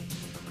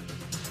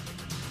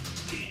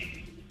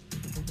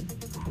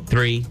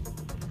 3,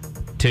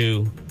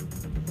 2,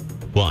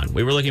 1.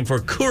 We were looking for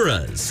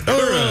Kura's.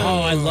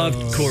 Oh, I love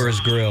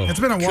Coors Grill. It's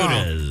been a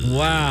while. Kura's.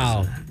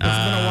 Wow. It's been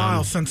a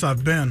while since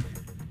I've been.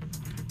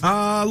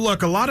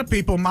 Look, a lot of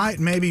people might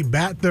maybe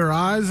bat their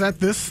eyes at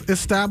this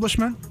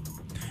establishment,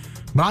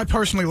 but I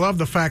personally love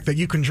the fact that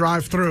you can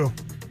drive through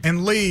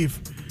and leave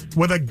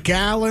with a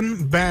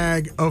gallon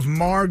bag of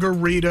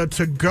margarita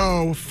to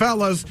go.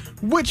 Fellas,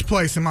 which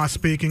place am I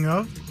speaking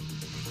of?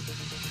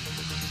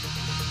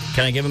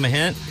 Can I give him a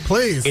hint?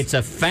 Please. It's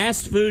a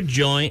fast food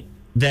joint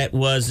that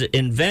was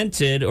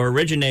invented or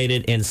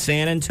originated in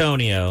San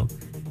Antonio.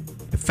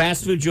 A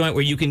fast food joint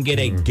where you can get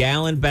a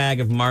gallon bag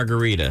of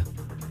margarita.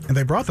 And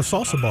they brought the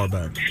salsa bar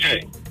back.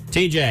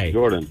 TJ.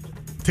 Jordan.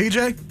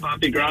 TJ?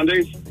 Poppy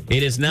Grandes.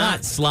 It is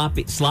not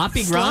sloppy Grandes?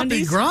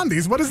 Sloppy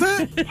Grandes. What is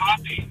that?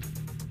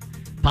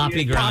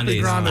 Poppy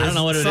Grandes. Grandes. I don't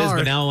know what it is, Sorry.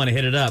 but now I want to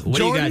hit it up. What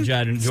do you got,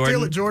 Jordan?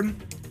 Steal it,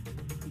 Jordan.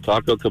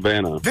 Taco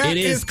Cabana. That It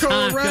is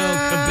correct. Taco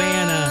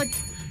Cabana.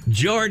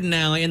 Jordan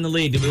now in the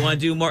lead. Do we want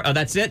to do more? Oh,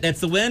 that's it?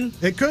 That's the win?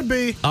 It could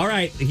be. All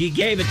right. He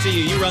gave it to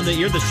you. You're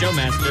the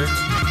showmaster.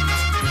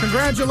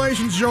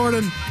 Congratulations,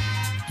 Jordan.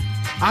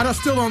 I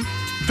still don't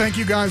think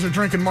you guys are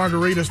drinking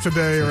margaritas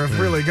today or have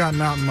really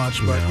gotten out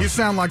much, but you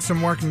sound like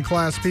some working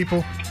class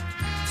people.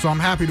 So I'm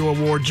happy to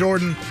award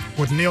Jordan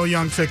with Neil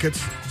Young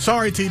tickets.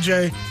 Sorry,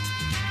 TJ.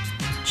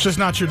 It's just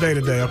not your day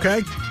today,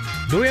 okay?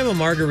 Do we have a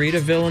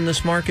Margaritaville in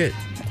this market?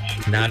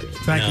 Not.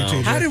 Thank you,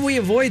 TJ. How did we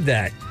avoid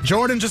that?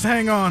 Jordan, just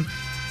hang on.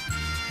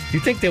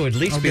 You'd think there would at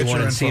least I'll be get one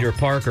your in info. Cedar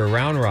Park or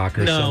Round Rock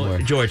or somewhere.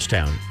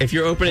 Georgetown. If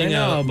you're opening I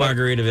know, a but-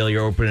 Margaritaville,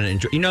 you're opening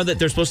it. You know that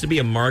there's supposed to be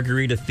a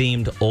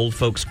Margarita-themed old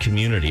folks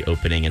community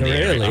opening in the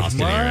Really?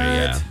 Austin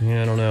area.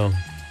 Yeah, I don't know.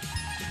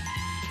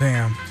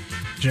 Damn,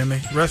 Jimmy,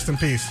 rest in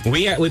peace.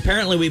 Yeah.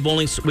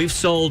 We've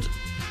sold.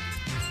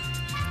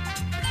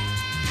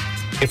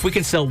 If we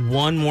can sell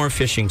one more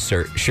fishing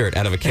shirt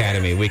out of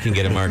Academy, we can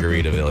get a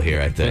Margaritaville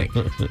here, I think.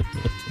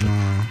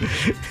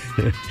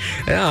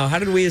 Yeah, how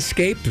did we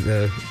escape?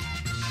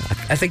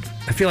 I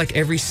feel like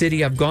every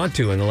city I've gone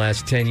to in the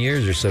last 10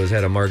 years or so has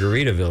had a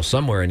Margaritaville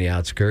somewhere in the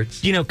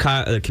outskirts. You know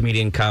the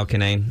comedian Kyle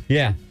Kinane?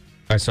 Yeah.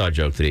 I saw a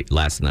joke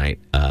last night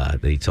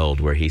that he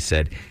told where he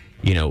said,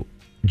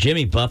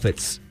 Jimmy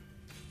Buffett's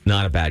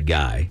not a bad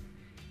guy.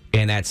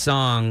 And that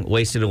song,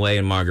 Wasted Away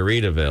in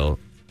Margaritaville,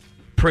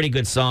 pretty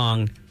good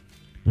song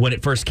when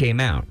it first came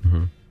out.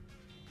 Mm-hmm.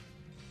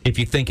 If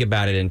you think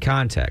about it in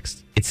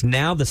context. It's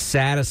now the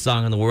saddest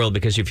song in the world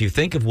because if you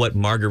think of what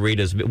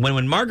Margaritas... When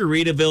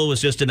Margaritaville was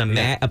just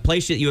a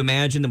place that you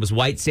imagined that was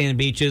white sand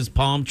beaches,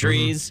 palm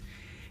trees,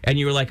 and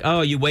you were like,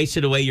 oh, you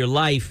wasted away your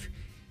life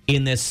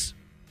in this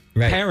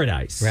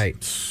paradise. Right.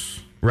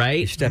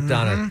 You stepped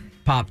on a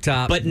pop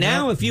top. But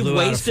now if you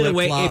wasted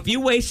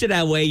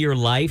away your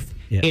life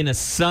in a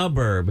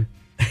suburb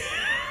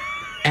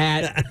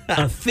at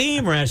a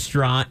theme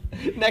restaurant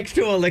next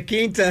to a La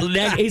Quinta,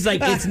 he's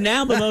like, it's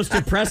now the most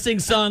depressing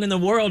song in the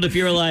world. If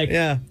you're like,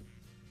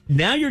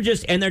 now you're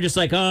just, and they're just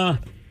like, oh,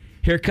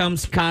 here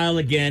comes Kyle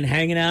again,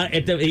 hanging out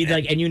at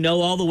and you know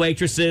all the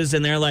waitresses,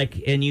 and they're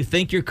like, and you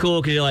think you're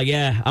cool because you're like,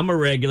 yeah, I'm a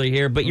regular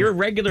here, but you're a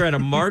regular at a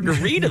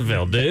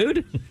Margaritaville,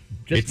 dude.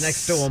 Just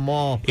next to a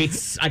mall.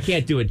 I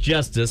can't do it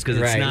justice because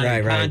it's not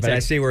in context. But I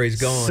see where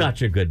he's going.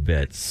 Such a good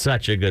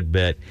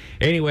bit.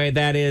 Anyway,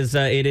 that is,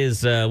 it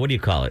is, what do you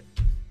call it?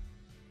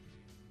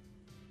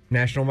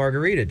 National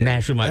Margarita Day.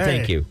 National Margarita.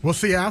 Thank you. We'll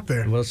see you out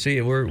there. We'll see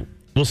you.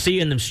 We'll see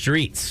you in the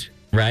streets,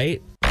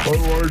 right?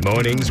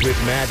 Mornings with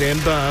Matt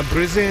and Bob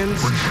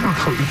presents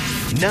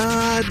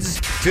Nods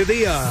to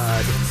the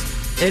Odd.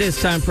 It is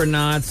time for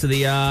Nods to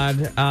the Odd.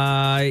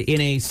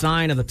 In a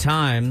sign of the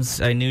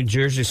times, a New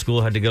Jersey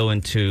school had to go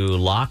into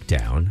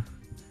lockdown.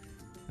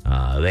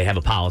 They have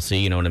a policy,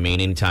 you know what I mean?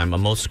 Anytime,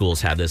 most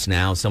schools have this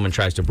now. Someone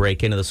tries to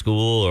break into the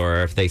school,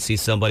 or if they see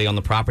somebody on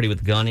the property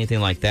with a gun, anything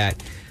like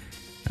that.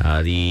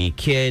 The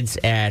kids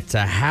at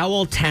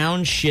Howell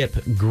Township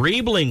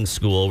Griebling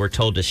School were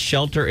told to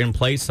shelter in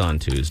place on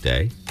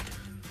Tuesday.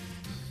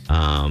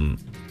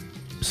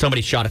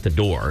 Somebody shot at the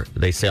door.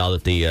 They saw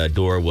that the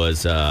door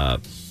was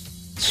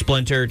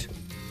splintered,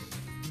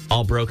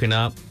 all broken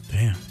up.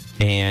 Damn.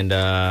 And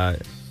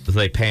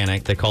they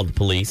panicked. They called the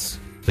police.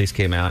 Police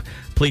came out.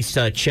 Police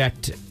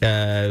checked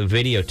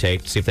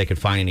videotape to see if they could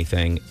find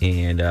anything,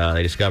 and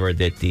they discovered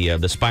that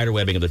the spider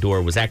webbing of the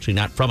door was actually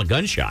not from a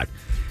gunshot,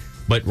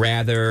 but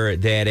rather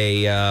that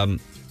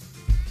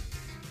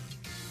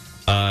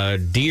a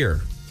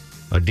deer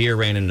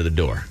ran into the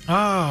door.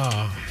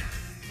 Oh,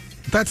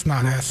 that's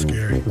not as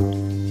scary.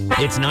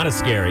 It's not as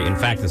scary. In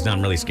fact, it's not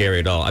really scary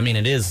at all. I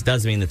mean,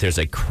 does mean that there's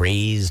a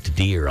crazed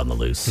deer on the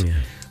loose. Yeah.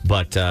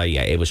 But,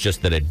 it was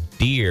just that a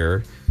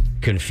deer,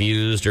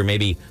 confused or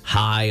maybe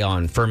high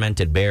on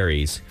fermented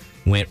berries,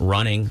 went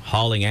running,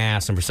 hauling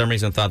ass, and for some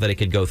reason thought that it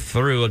could go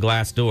through a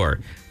glass door.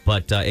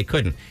 But it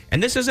couldn't.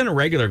 And this isn't a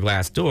regular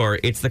glass door.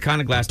 It's the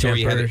kind of glass door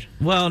you had.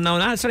 Well, no,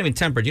 it's not even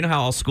tempered. You know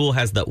how all school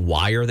has that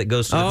wire that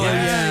goes through the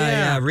glass?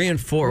 Yeah.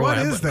 Reinforced. What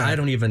is that? I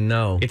don't even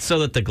know. It's so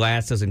that the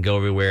glass doesn't go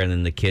everywhere, and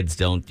then the kids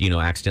don't,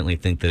 accidentally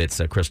think that it's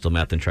crystal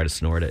meth and try to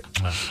snort it.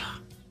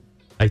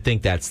 I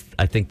think that's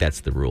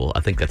the rule.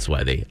 I think that's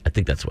why they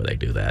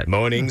do that.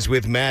 Mornings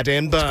with Matt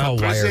and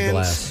Bob wire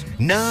presents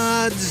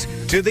Nods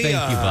to the Thank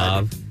you,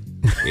 Odd. Bob.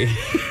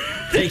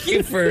 Thank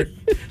you for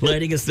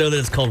letting us know that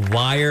it's called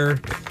wire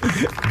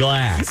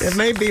glass.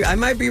 I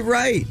might be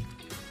right.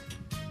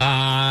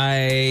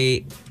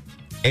 A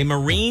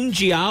marine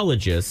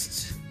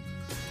geologist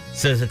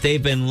says that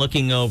they've been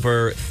looking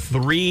over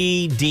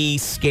 3D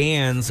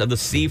scans of the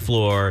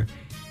seafloor,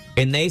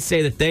 and they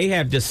say that they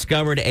have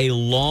discovered a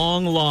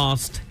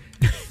long-lost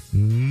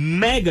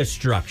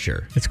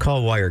megastructure. It's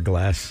called wire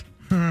glass.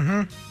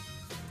 Mm-hmm.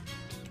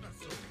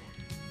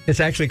 It's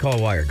actually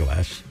called wire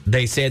glass.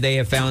 They say they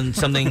have found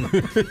something.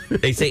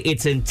 They say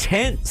it's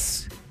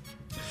intense,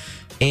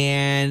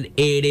 and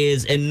it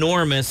is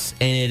enormous,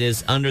 and it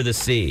is under the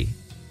sea.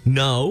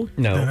 No,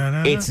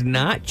 it's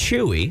not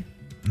chewy.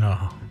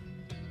 No.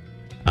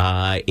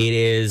 It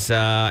is.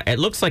 It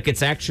looks like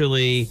it's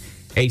actually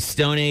a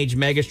Stone Age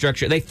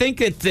megastructure. They think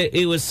that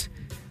it was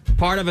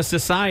part of a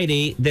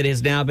society that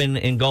has now been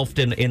engulfed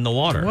in the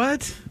water.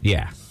 What?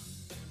 Yeah.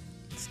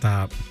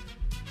 Stop.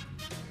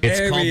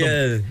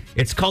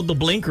 It's called the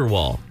Blinker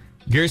Wall.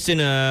 Gerson,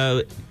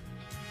 the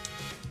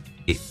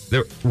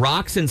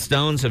rocks and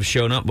stones have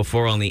shown up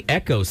before on the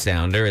Echo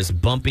Sounder as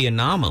bumpy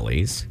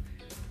anomalies,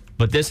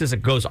 but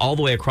it goes all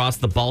the way across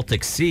the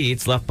Baltic Sea.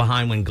 It's left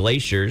behind when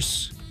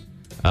glaciers.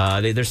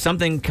 There's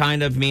something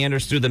kind of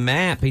meanders through the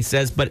map, he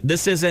says, but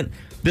this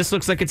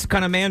looks like it's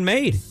kind of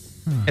man-made.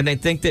 And they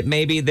think that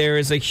maybe there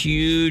is a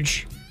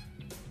huge...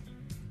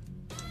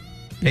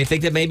 They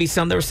think that maybe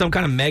there was some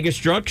kind of mega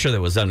structure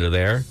that was under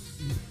there.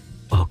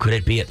 Oh, could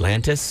it be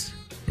Atlantis?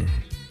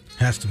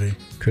 Has to be.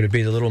 Could it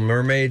be the Little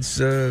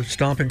Mermaid's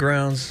stomping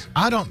grounds?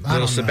 I don't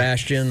know.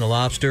 Sebastian, the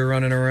lobster,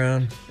 running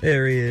around.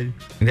 There he is.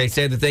 They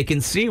say that they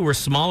can see where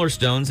smaller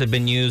stones have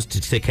been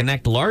used to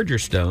connect larger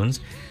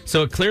stones.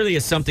 So it clearly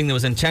is something that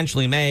was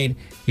intentionally made.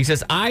 He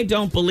says, I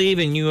don't believe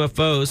in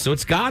UFOs, so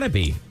it's got to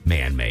be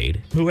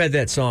man-made. Who had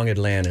that song,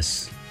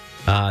 Atlantis?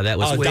 That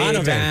was way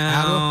Donovan.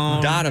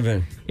 down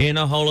Donovan. in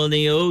a hole in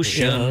the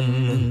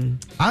ocean.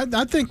 I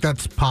think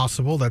that's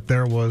possible that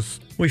there was.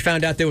 We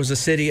found out there was a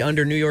city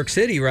under New York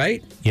City,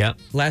 right? Yep.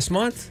 Last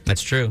month?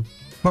 That's true.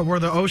 But were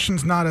the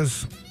oceans not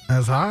as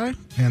high?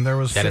 And there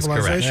was That is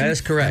correct. civilization? That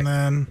is correct. And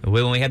then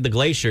When we had the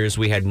glaciers,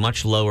 we had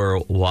much lower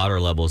water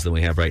levels than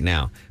we have right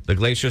now. The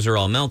glaciers are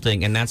all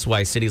melting, and that's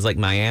why cities like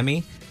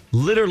Miami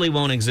literally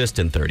won't exist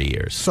in 30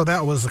 years. so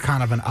that was a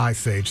kind of an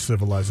ice age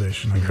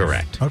civilization. I guess.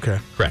 Correct. Okay.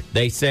 Correct.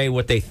 They say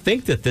what they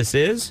think that this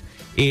is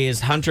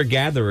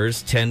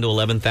hunter-gatherers 10 to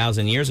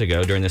 11,000 years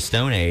ago during the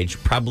Stone Age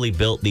probably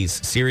built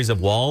these series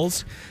of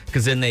walls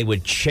because then they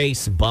would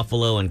chase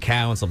buffalo and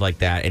cow and stuff like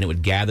that, and it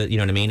would gather, you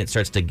know what I mean? It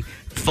starts to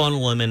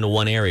funnel them into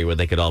one area where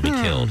they could all be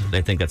killed.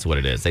 They think that's what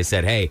it is. They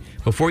said, hey,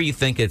 before you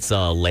think it's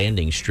a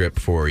landing strip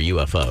for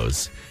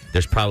UFOs,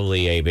 there's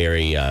probably a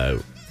very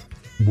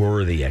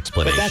worthy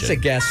explanation. But that's a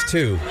guess,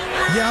 too.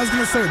 Yeah, I was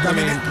going to say. I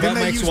mean, didn't what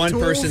they makes use one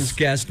tools? person's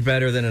guess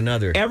better than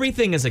another?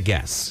 Everything is a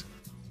guess.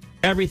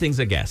 Everything's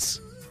a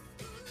guess.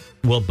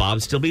 Will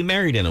Bob still be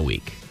married in a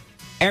week?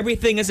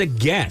 Everything is a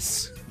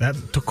guess. That's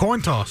a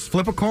coin toss.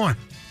 Flip a coin.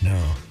 No.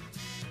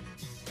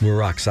 We're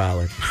rock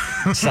solid.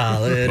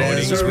 Solid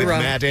Mornings as a with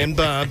rock. Matt and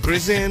Bob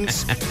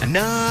presents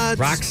Nods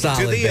Rock solid,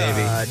 to the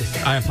baby. Odd.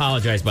 I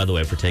apologize, by the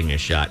way, for taking a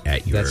shot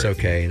at you. That's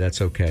okay.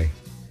 That's okay.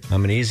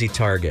 I'm an easy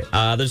target.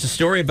 There's a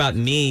story about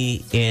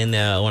me in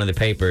one of the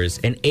papers.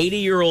 An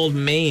 80-year-old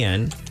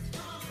man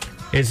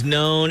is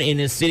known in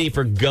his city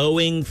for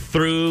going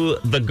through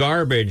the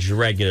garbage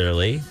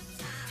regularly.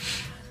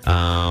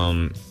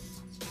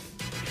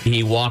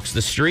 He walks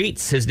the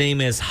streets. His name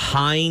is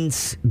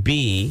Heinz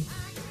B.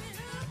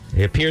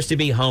 He appears to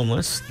be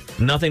homeless.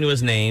 Nothing to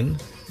his name.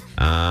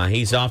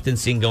 He's often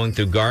seen going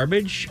through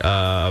garbage,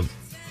 but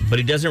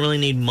he doesn't really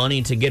need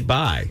money to get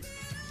by.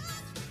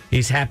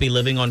 He's happy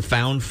living on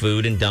found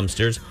food and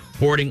dumpsters,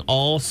 hoarding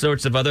all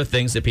sorts of other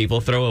things that people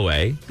throw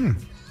away.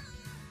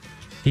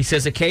 He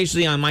says,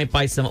 occasionally I might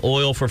buy some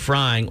oil for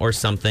frying or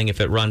something if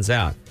it runs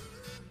out.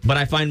 But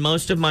I find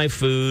most of my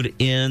food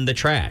in the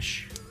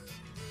trash.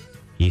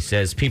 He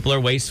says people are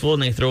wasteful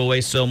and they throw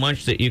away so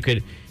much that you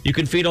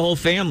can feed a whole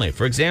family.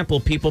 For example,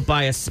 people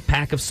buy a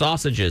pack of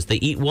sausages. They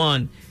eat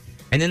one,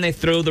 and then they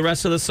throw the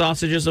rest of the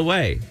sausages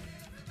away.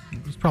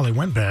 This probably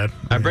went bad.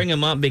 I bring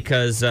him up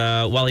because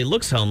while he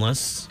looks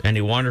homeless and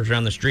he wanders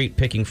around the street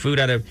picking food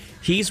out of,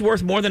 he's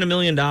worth more than $1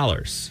 million.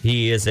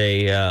 He is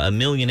a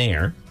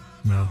millionaire.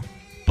 No.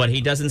 But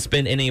he doesn't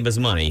spend any of his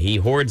money. He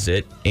hoards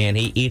it, and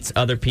he eats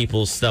other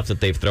people's stuff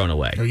that they've thrown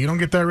away. You don't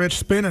get that rich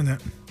spending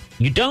it.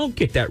 You don't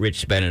get that rich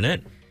spending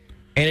it.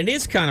 And it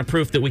is kind of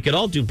proof that we could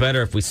all do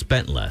better if we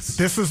spent less.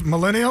 This is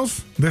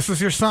millennials. This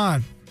is your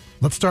sign.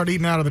 Let's start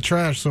eating out of the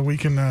trash so we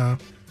can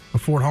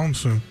afford homes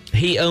soon.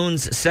 He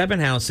owns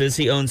 7 houses.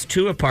 He owns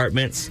 2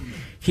 apartments.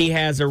 He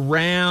has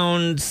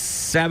around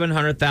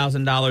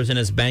 $700,000 in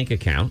his bank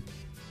account,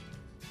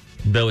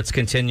 though it's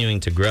continuing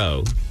to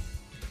grow.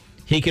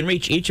 He can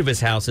reach each of his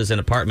houses and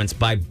apartments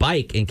by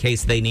bike in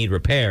case they need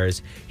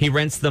repairs. He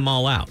rents them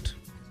all out.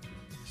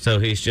 So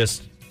he's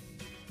just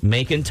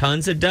making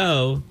tons of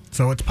dough.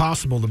 So it's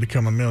possible to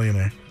become a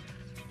millionaire.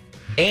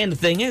 And the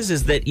thing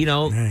is that, you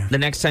know, Man. the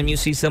next time you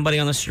see somebody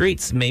on the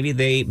streets, maybe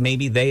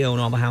they own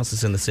all the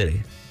houses in the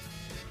city.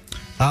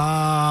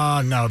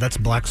 No, that's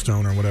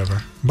Blackstone or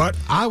whatever. But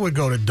I would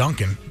go to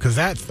Dunkin' because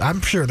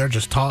I'm sure they're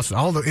just tossing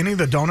any of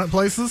the donut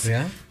places.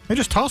 Yeah? They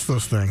just toss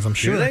those things. I'm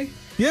sure. Do they?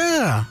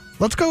 Yeah.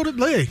 Let's go to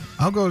Lee.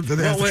 I'll go to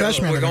the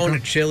trash man. We're going to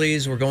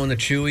Chili's. We're going to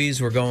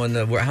Chewy's. We're going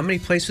to... How many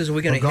places are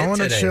we going to hit going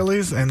today? to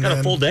Chili's and Got then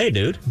a full day,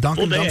 dude.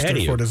 Dunkin' Full day ahead of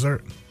Dumpster you. for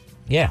dessert.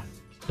 Yeah.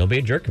 Don't be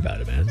a jerk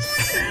about it, man.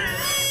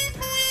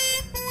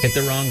 Hit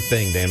the wrong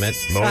thing, damn it.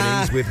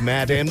 Mornings with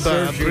Matt and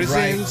Bob serves you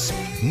right.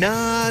 presents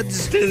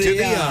Nods to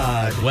the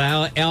Odd.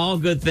 Well, all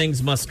good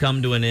things must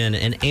come to an end.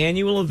 An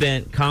annual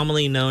event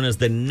commonly known as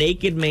the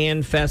Naked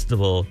Man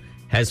Festival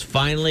has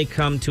finally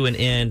come to an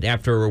end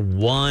after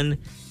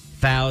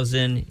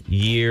 1,000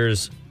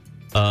 years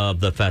of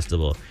the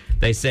festival.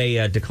 They say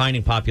a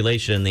declining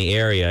population in the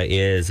area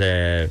is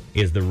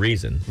the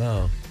reason.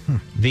 Oh.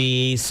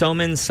 The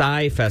Somen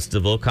Sai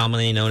Festival,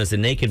 commonly known as the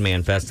Naked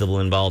Man Festival,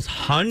 involves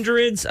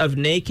hundreds of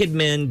naked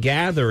men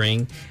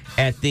gathering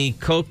at the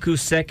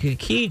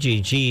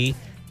Kokusekiji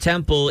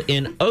Temple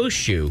in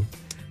Oshu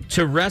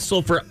to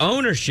wrestle for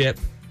ownership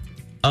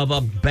of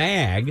a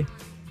bag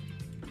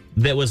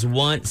that was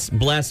once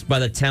blessed by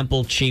the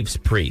temple chief's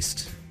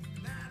priest.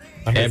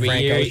 I heard Every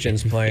Frank year-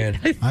 Ocean's playing.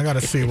 I got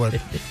to see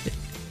what.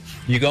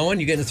 You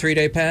going? You getting a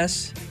 3-day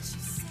pass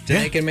the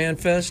Naked Man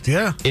Fest?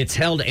 Yeah. It's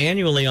held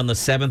annually on the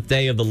 7th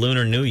day of the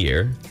Lunar New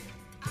Year.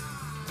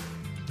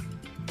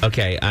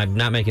 Okay, I'm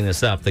not making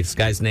this up. This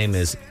guy's name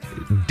is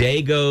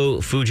Daigo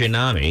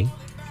Fujinami.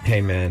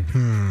 Hey,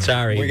 man.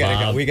 Sorry, We gotta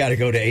Bob. go. We gotta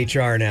go to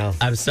HR now.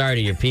 I'm sorry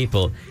to your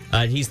people.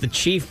 He's the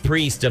chief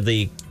priest of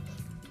the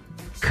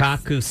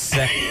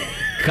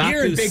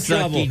You're in big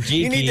trouble.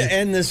 You need to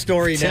end this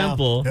story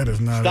Temple. That is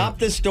not Stop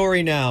this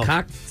story now.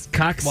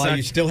 While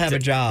you still have a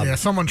job. Yeah,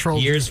 someone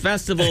trolled Year's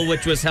Festival,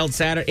 which was held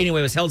Saturday. Anyway,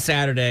 it was held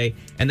Saturday,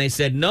 and they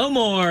said no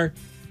more.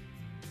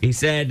 He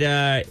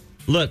said,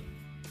 look,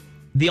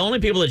 the only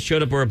people that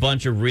showed up were a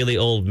bunch of really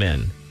old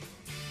men.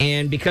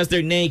 And because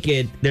they're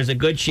naked, there's a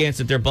good chance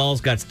that their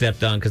balls got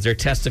stepped on because their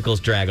testicles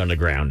drag on the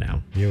ground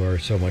now. You are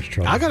so much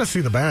trouble. I got to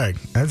see the bag.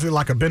 Is it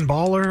like a Ben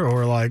Baller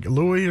or like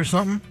Louis or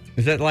something?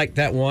 Is that like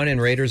that one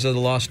in Raiders of the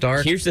Lost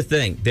Ark? Here's the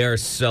thing. There are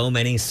so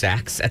many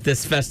sacks at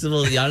this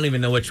festival. I don't even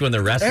know which one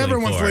they're wrestling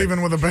Everyone's for.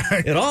 leaving with a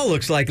bag. It all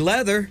looks like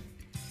leather.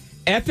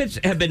 Efforts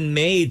have been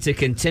made to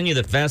continue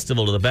the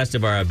festival to the best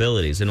of our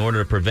abilities in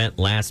order to prevent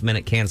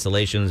last-minute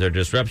cancellations or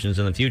disruptions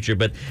in the future,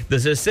 but the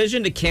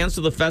decision to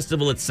cancel the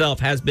festival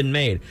itself has been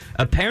made.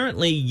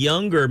 Apparently,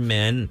 younger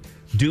men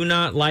do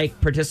not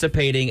like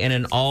participating in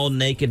an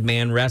all-naked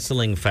man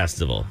wrestling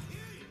festival.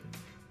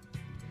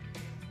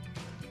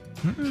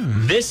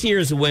 This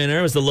year's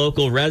winner was the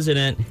local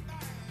resident.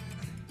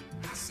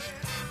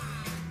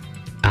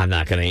 I'm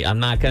not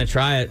gonna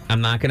try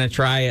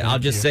it. I'll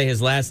just say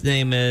his last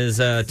name is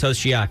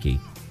Toshiaki.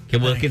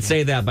 We can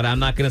say that, but I'm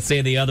not gonna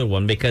say the other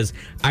one because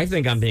I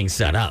think I'm being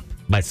set up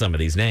by some of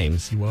these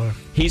names. You are.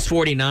 He's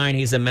 49.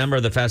 He's a member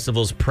of the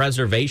festival's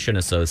Preservation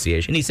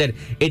Association. He said,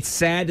 "It's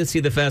sad to see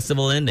the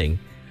festival ending.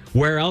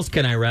 Where else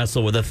can I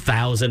wrestle with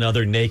 1,000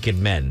 other naked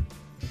men?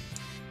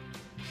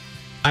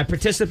 I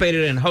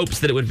participated in hopes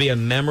that it would be a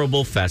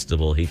memorable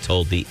festival," he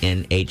told the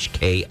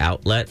NHK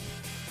outlet.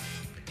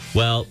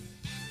 Well,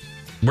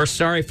 we're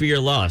sorry for your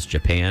loss,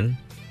 Japan.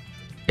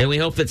 And we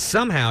hope that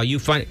somehow you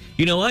find...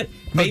 You know what?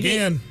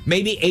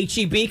 Maybe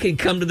HEB can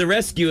come to the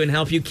rescue and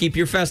help you keep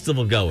your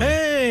festival going.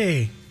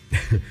 Hey!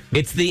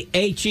 It's the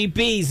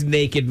HEB's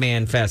Naked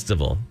Man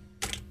Festival.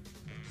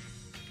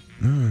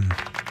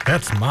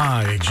 That's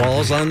my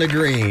Balls on the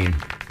green.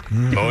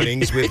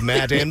 Mornings with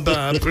Matt and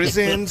Bob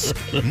presents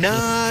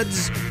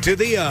Nods to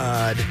the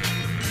Odd.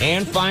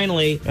 And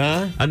finally,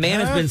 a man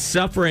has been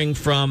suffering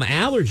from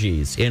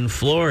allergies in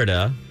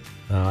Florida.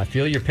 I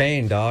feel your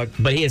pain, dog.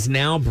 But he is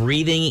now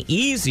breathing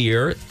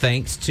easier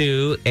thanks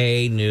to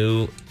a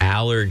new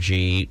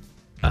allergy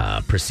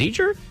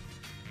procedure.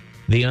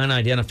 The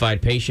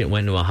unidentified patient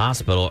went to a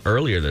hospital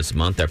earlier this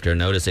month after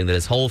noticing that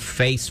his whole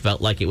face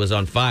felt like it was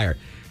on fire.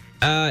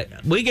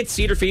 We get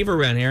cedar fever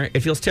around here.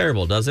 It feels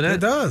terrible, doesn't it?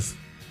 It does.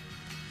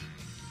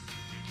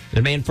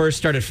 The man first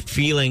started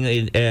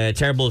feeling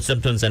terrible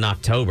symptoms in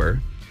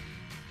October.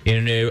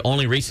 And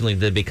only recently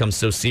did it become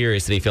so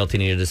serious that he felt he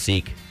needed to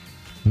seek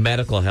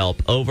medical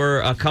help. Over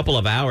a couple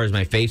of hours,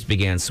 my face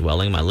began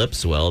swelling. My lips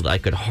swelled. I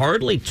could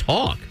hardly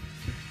talk.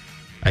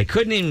 I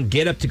couldn't even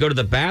get up to go to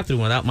the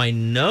bathroom without my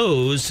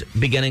nose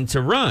beginning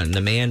to run.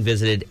 The man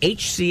visited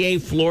HCA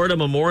Florida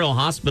Memorial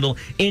Hospital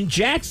in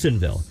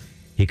Jacksonville.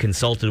 He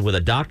consulted with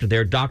a doctor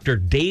there, Dr.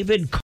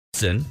 David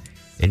Carlson,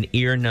 an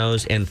ear,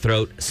 nose, and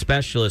throat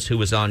specialist who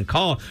was on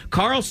call.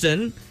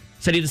 Carlson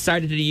said he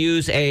decided to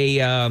use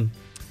a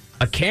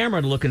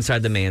camera to look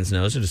inside the man's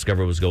nose to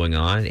discover what was going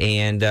on,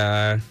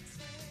 and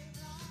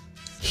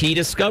he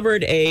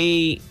discovered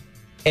an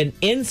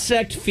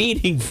insect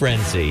feeding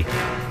frenzy.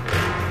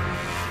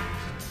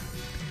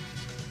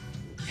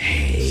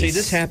 See,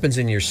 this happens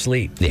in your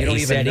sleep. You don't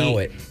even know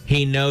it.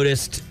 He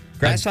noticed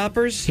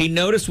grasshoppers? He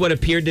noticed what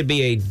appeared to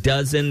be a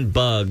dozen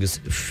bugs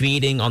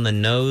feeding on the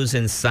nose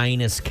and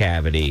sinus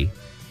cavity,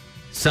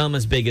 some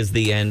as big as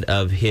the end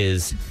of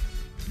his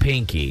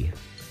pinky.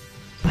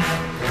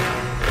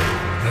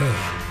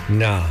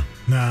 Nah.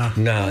 Nah.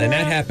 No, and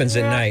that happens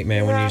at night,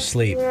 man, when you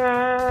sleep.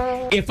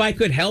 If I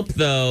could help,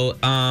 though,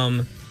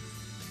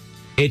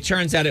 it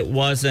turns out it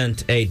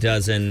wasn't a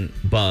dozen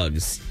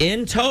bugs.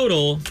 In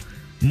total,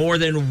 more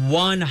than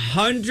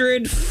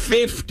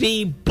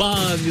 150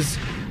 bugs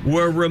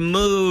were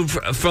removed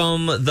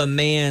from the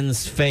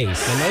man's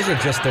face. And those are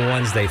just the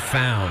ones they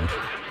found.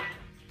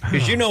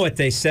 Because you know what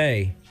they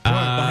say.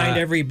 Behind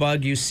every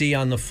bug you see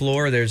on the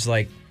floor, there's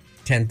like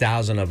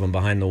 10,000 of them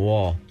behind the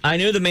wall. I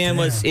knew the man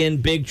was in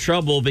big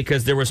trouble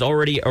because there was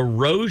already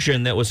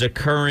erosion that was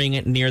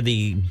occurring near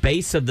the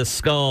base of the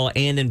skull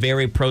and in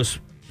very close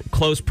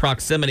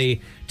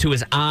proximity to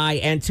his eye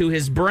and to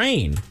his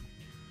brain.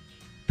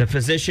 The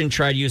physician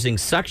tried using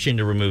suction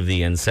to remove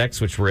the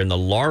insects, which were in the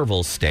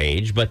larval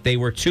stage, but they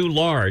were too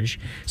large,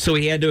 so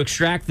he had to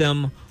extract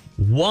them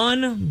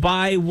one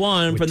by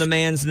one from the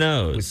man's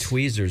nose. With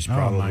tweezers,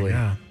 probably. Oh, my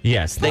God.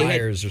 Yes.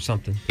 Pliers or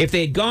something. If they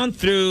had gone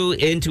through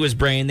into his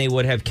brain, they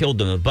would have killed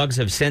him. The bugs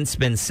have since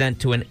been sent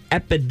to an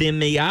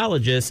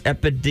epidemiologist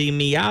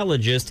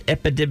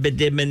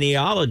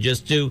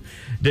to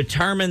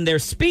determine their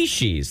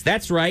species.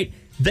 That's right.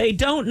 They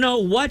don't know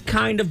what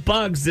kind of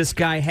bugs this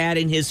guy had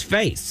in his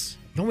face.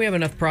 Don't we have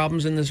enough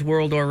problems in this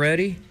world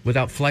already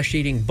without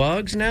flesh-eating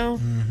bugs now?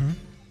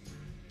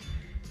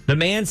 The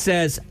man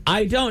says,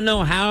 I don't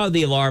know how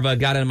the larva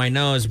got in my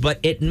nose, but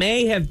it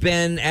may have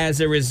been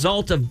as a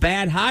result of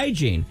bad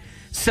hygiene.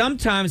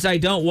 Sometimes I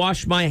don't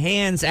wash my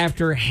hands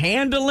after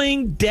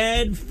handling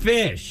dead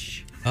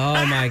fish.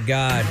 Oh, my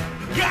God.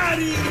 Got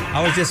him!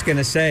 I was just going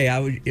to say, I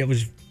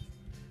was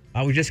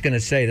just going to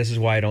say this is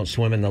why I don't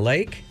swim in the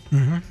lake.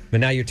 But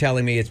now you're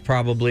telling me it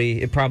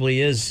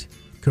probably is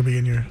Could be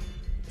in your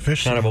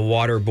fish. kind of a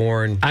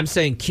waterborne. I'm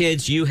saying,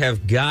 kids, you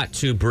have got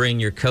to bring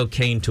your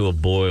cocaine to a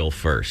boil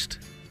first.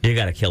 You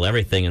got to kill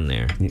everything in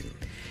there.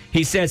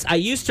 He says, I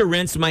used to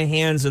rinse my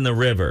hands in the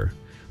river,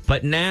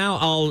 but now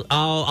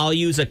I'll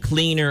use a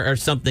cleaner or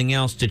something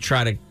else to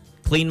try to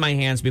clean my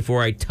hands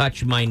before I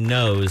touch my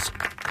nose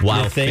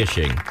while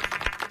fishing.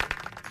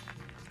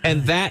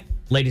 And that,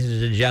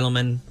 ladies and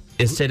gentlemen,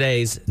 is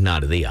today's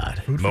Nod of the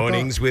Odd.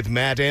 Mornings with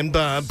Matt and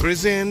Bob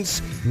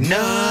presents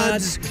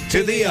Nods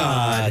to the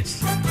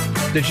Odds.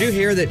 Did you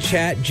hear that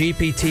Chat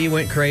GPT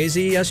went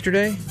crazy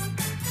yesterday?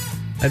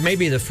 That may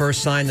be the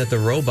first sign that the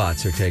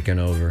robots are taking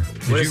over.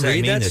 Did What you does that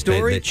read mean that that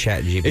story? that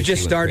Chat GPT it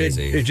just went started.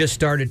 crazy? It just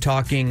started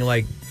talking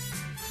like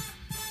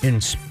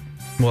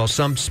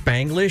some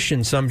Spanglish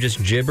and some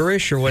just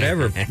gibberish or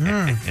whatever.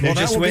 Well,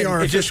 that will be our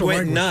it just official went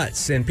language.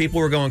 nuts, and people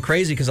were going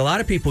crazy because a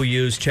lot of people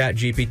use Chat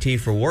GPT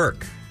for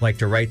work, like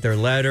to write their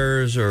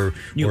letters or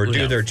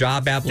do their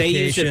job They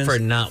applications. use it for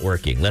not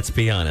working. Let's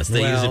be honest.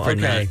 They use it for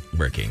not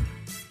working.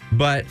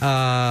 But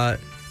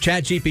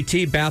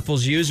ChatGPT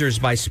baffles users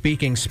by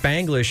speaking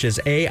Spanglish as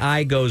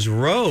AI goes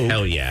rogue.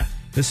 Hell yeah.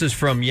 This is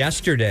from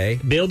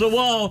yesterday. Build a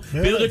wall.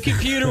 Build a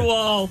computer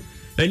wall.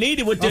 What they need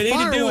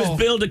to do is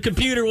build a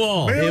computer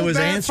wall. It was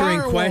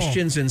answering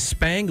questions in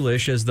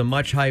Spanglish as the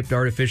much-hyped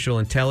artificial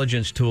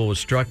intelligence tool was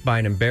struck by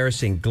an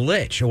embarrassing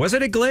glitch. Was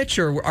it a glitch,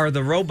 or are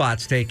the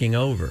robots taking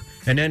over?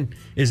 And then,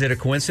 is it a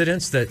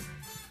coincidence that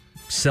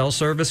cell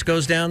service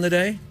goes down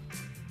today?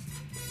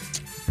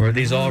 Or are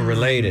these all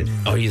related?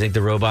 Oh, you think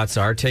the robots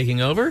are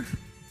taking over?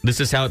 This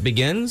is how it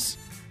begins?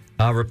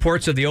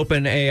 Reports of the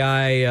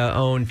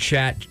OpenAI-owned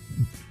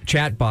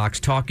chat box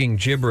talking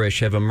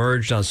gibberish have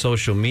emerged on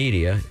social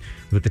media,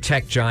 with the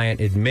tech giant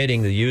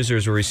admitting the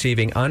users were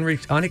receiving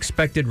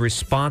unexpected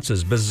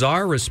responses,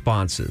 bizarre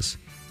responses.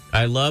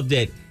 I loved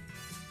it.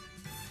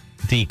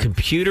 The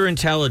computer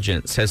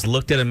intelligence has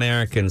looked at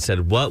America and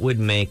said, what would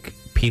make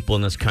people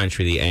in this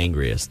country the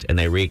angriest? And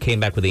they came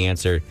back with the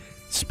answer,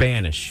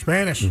 Spanish.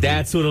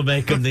 That's what'll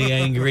make them the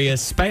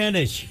angriest.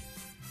 Spanish.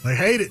 They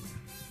hate it.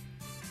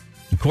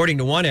 According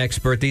to one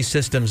expert, these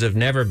systems have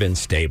never been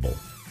stable.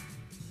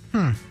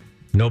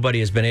 Nobody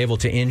has been able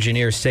to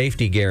engineer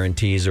safety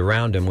guarantees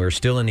around them. We're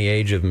still in the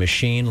age of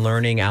machine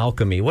learning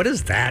alchemy. What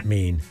does that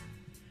mean?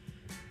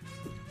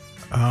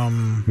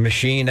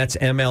 Machine, that's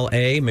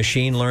MLA,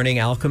 machine learning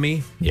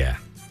alchemy? Yeah.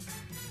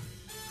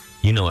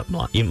 You know it,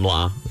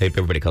 MLA.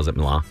 Everybody calls it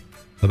MLA.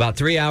 About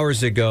 3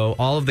 hours ago,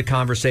 all of the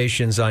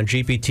conversations on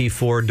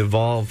GPT-4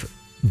 devolved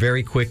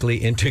very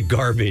quickly into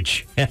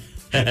garbage.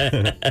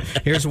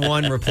 Here's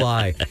one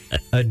reply.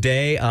 A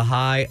day, a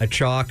high, a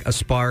chalk, a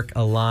spark,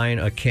 a line,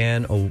 a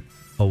can,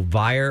 a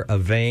wire, a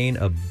vein,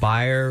 a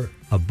buyer,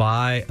 a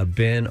buy, a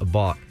bin, a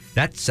balk.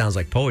 That sounds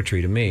like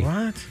poetry to me.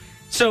 What?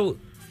 So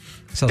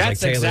Sounds like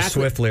Taylor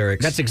Swift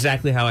lyrics. That's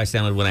exactly how I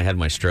sounded when I had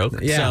my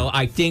stroke. Yeah. So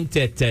I think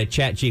that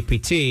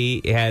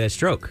ChatGPT had a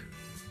stroke.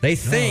 They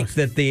think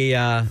that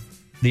the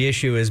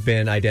issue has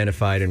been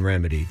identified and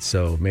remedied,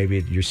 so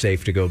maybe you're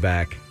safe to go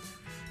back.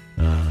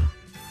 I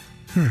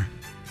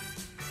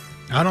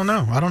don't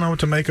know. I don't know what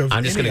to make of.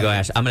 I'm just going to go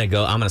ask. I'm going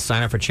to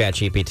sign up for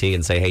ChatGPT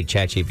and say, "Hey,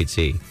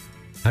 ChatGPT,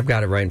 I've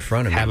got it right in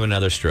front of me. have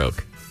another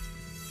stroke."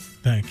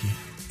 Thank you.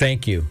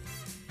 Thank you.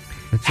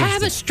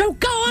 Have a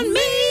stroke on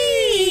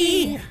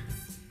me.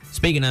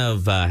 Speaking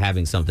of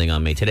having something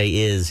on me, today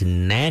is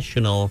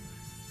National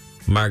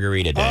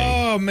Margarita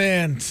Day. Oh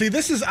man, see,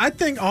 I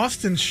think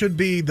Austin should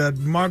be the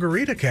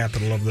margarita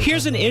capital of the.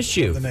 Here's an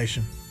issue. Of the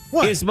nation.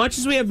 What? As much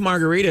as we have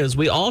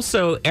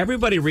margaritas,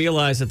 everybody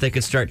realized that they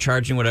could start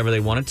charging whatever they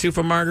wanted to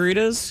for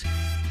margaritas.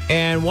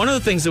 And one of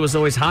the things that was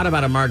always hot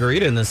about a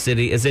margarita in this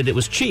city is that it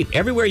was cheap.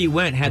 Everywhere you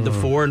went had the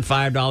 $4 and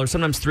 $5,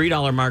 sometimes $3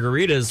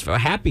 margaritas for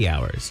happy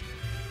hours.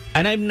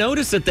 And I've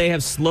noticed that they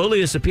have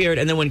slowly disappeared.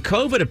 And then when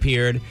COVID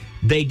appeared,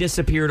 they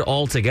disappeared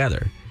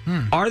altogether.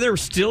 Are there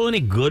still any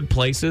good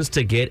places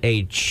to get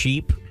a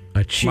cheap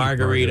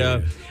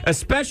margarita?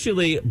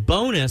 Especially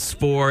bonus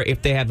for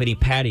if they have any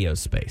patio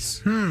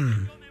space.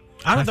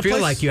 I feel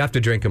like you have to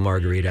drink a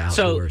margarita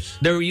outdoors. So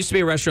there used to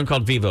be a restaurant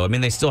called Vivo. I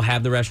mean, they still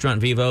have the restaurant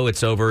Vivo.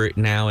 It's over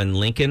now in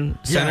Lincoln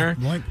Center.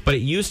 Yeah, but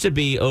it used to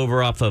be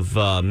over off of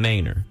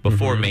Manor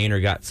before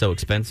Manor got so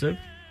expensive.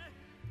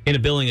 In a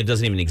building that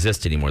doesn't even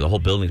exist anymore. The whole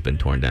building's been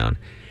torn down.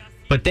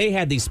 But they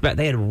had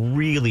they had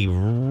really,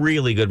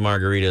 really good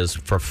margaritas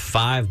for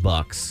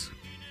 $5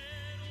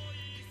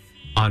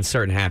 on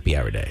certain happy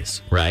hour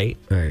days, right?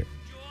 Right.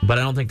 But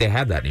I don't think they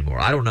have that anymore.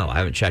 I don't know. I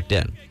haven't checked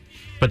in.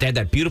 But they had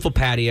that beautiful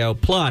patio.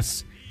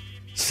 Plus,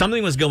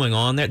 something was going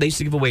on there. They used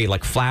to give away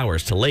like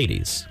flowers to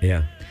ladies.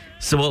 Yeah.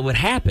 So what would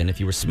happen if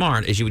you were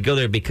smart is you would go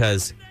there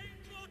because,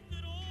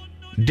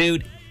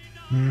 dude,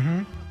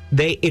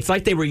 it's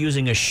like they were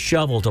using a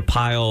shovel to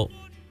pile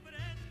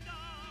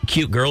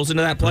cute girls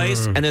into that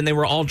place, and then they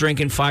were all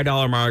drinking $5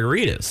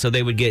 margaritas. So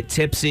they would get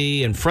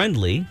tipsy and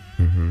friendly,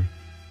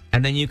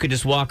 and then you could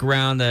just walk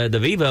around the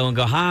Vivo and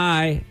go,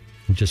 hi.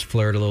 And just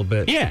flirt a little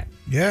bit. Yeah.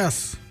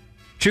 Yes.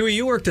 Chewy,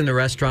 you worked in the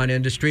restaurant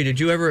industry. Did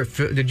you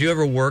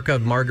ever work a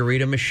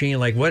margarita machine?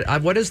 Like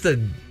what is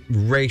the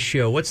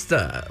ratio? What's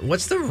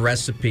the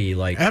recipe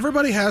like?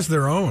 Everybody has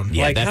their own.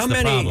 Yeah, like that's the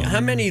problem.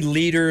 how many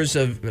liters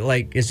of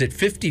like is it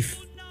 50?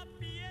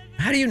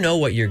 How do you know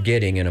what you're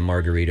getting in a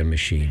margarita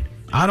machine?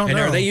 I don't know.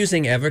 And are they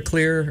using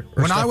Everclear? Or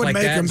When stuff I would like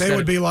make that them, they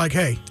would be like,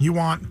 "Hey, you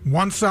want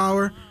 1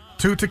 sour,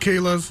 2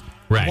 tequilas,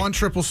 Right. 1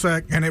 triple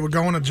sec," and it would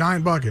go in a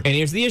giant bucket. And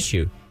here's the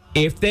issue.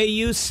 If they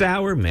use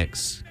sour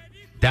mix,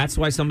 that's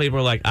why some people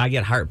are like, I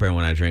get heartburn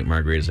when I drink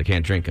margaritas. I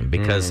can't drink them.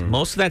 Because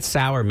most of that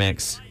sour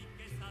mix,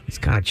 it's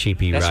kind of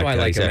cheapy. That's rock why I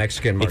like guys. a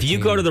Mexican If you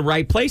martini. go to the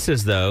right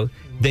places, though,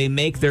 they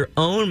make their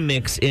own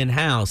mix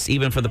in-house,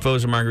 even for the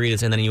frozen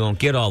margaritas, and then you won't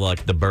get all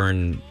like the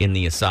burn in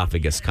the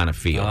esophagus kind of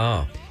feel.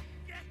 Oh.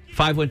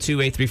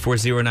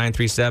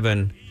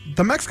 512-834-0937.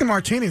 The Mexican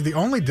martini, the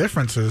only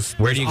difference is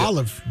Where do you go?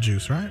 olive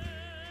juice, right?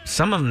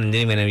 Some of them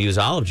didn't even use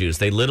olive juice.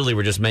 They literally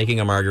were just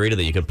making a margarita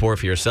that you could pour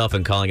for yourself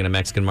and calling it a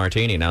Mexican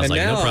martini. And I was And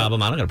like, no now,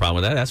 problem. I don't got a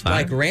problem with that. That's fine.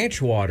 Like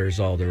ranch water's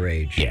all the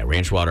rage. Yeah,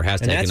 ranch water has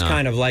And taken that's on.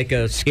 kind of like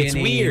a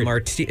skinny weird.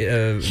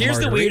 Here's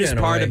the weirdest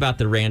part about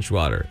the ranch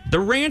water.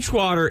 The ranch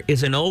water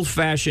is an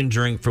old-fashioned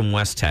drink from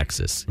West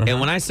Texas. And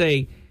when I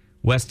say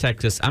West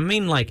Texas, I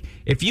mean like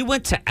if you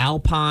went to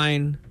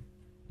Alpine,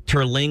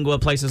 Terlingua,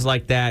 places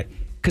like that,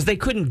 because they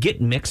couldn't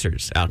get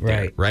mixers out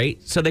there, right?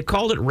 So they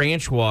called it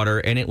ranch water,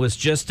 and it was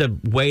just a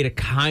way to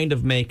kind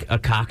of make a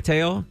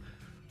cocktail.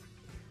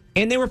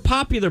 And they were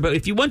popular, but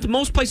if you went to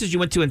most places you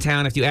went to in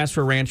town, if you asked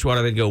for ranch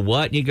water, they'd go,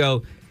 what? And you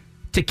go,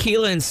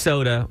 tequila and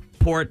soda,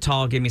 pour it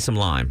tall, give me some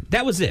lime.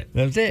 That was it.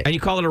 That was it. And you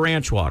call it a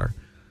ranch water.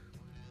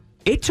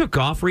 It took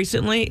off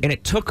recently, and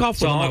it took off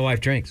That's all my wife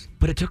drinks.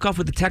 But it took off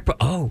with the tech bro.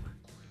 Oh,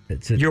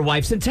 It's a, your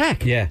wife's in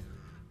tech. yeah.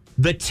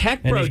 The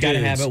tech And bro you've got to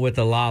dudes. have it with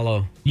the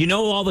Lalo. You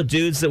know all the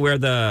dudes that wear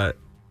the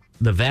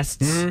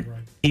vests,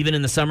 even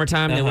in the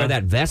summertime, they wear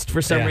that vest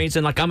for some Yeah.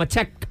 reason. Like I'm a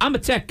tech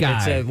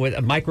guy. It's with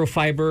a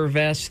microfiber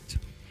vest.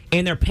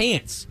 And their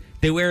pants,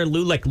 they wear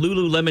like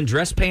Lululemon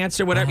dress pants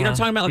or whatever. You know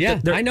what I'm talking about?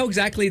 Like Yeah, I know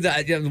exactly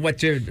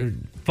what your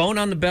phone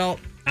on the belt.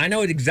 I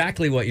know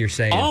exactly what you're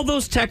saying. all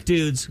those tech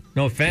dudes.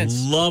 No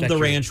offense. Love That's the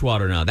your- ranch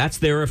water now. That's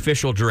their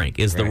official drink.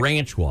 Is the Right.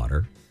 ranch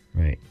water.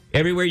 Right.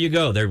 Everywhere you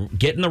go, they're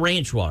getting the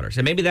ranch water.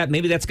 So maybe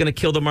that's going to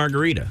kill the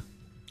margarita.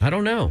 I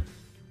don't know.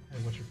 Hey,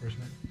 what's your first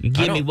name? You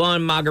give me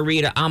one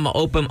margarita, I'm going to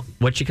open.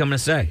 What you coming to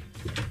say?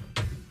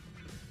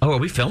 Oh, are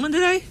we filming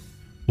today?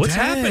 What's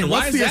Dang, happening?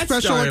 what's Why is the that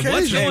special started? What's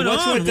occasion? going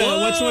what's on? with the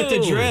what's with the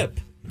Whoa. drip?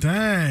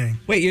 Dang.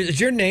 Wait, is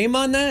your name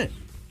on that?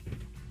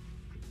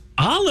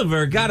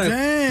 Oliver got a...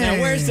 Dang.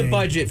 Now, where's the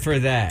budget for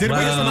that? Did we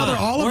get another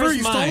Oliver? Where's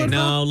You stole mine? it?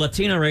 No,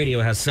 Latino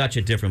radio has such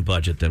a different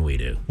budget than we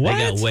do. What? They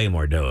got way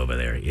more dough over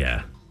there.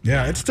 Yeah.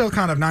 Yeah, it's still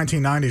kind of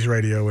 1990s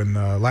radio in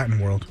the Latin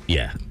world.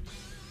 Yeah.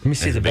 Let me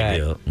see It's the a big back.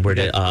 deal.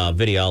 We're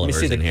Vinny Oliver's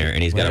see the- in here,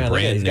 and he's got Yeah, a look at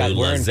it. brand He's new got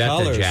wearing Lazetta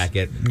colors.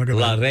 jacket. Look at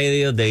La that.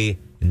 Radio de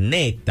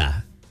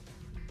Neta.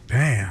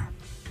 Damn.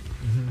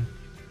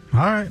 All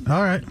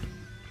right.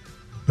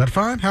 That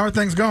fine? How are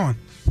things going?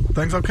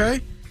 Things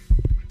okay?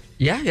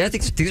 Yeah, I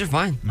think things are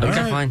fine. All Things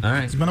are right. fine. All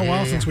right. It's been a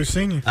while since we've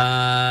seen you.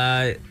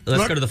 Let's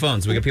Look- go to the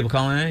phones. We got people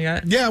calling in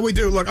yet? Yeah, we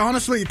do. Look,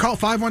 honestly, call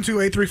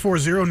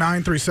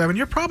 512-834-0937.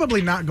 You're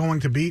probably not going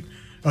to beat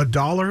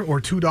 $1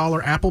 or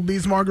 $2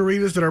 Applebee's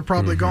margaritas that are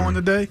probably going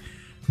today.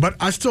 But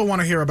I still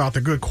want to hear about the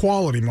good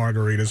quality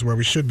margaritas where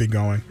we should be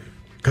going.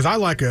 Because I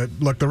like it.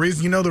 Look, the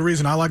reason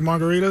I like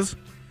margaritas?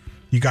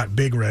 You got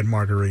big red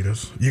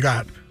margaritas. You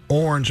got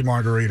orange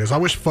margaritas. I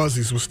wish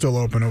Fuzzy's was still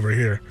open over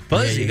here.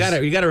 But you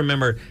gotta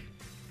remember,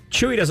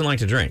 Chewy doesn't like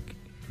to drink.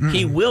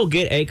 He will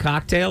get a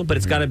cocktail, but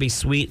it's got to be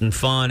sweet and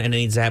fun, and it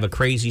needs to have a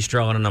crazy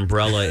straw and an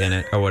umbrella in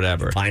it or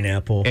whatever.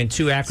 Pineapple. And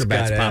two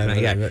acrobats It's gotta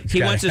popping out. have-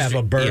 Yeah, it's gotta have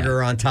a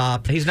burger on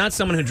top. He's not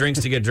someone who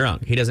drinks to get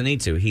drunk. He doesn't need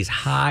to. He's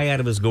high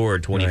out of his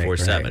gourd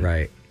 24/7.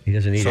 Right. He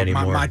doesn't need So any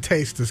more. my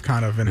taste is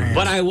kind of enhanced.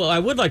 But I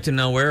would like to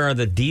know where are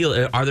the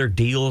deal? Are there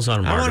deals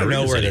on margaritas I want to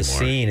know where the anymore?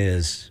 scene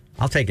is.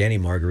 I'll take any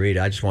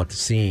margarita. I just want the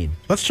scene.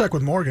 Let's check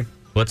with Morgan.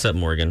 What's up,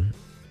 Morgan?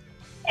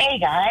 Hey,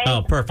 guys.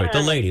 Oh, perfect.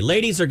 The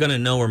ladies are going to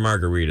know where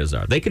margaritas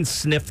are. They can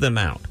sniff them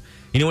out.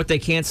 You know what they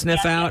can't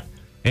sniff out?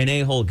 An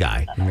a-hole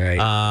guy.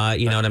 Right.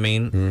 You know what I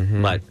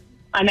mean? But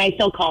And I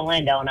still call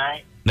in, don't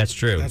I? that's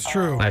true. That's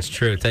true. That's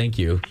true. Thank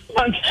you.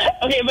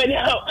 Okay, but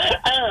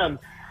no.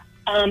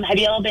 Have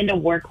you all been to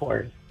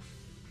Workhorse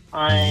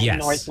on Yes.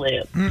 North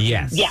Loop?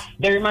 Yes. Yeah,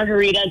 their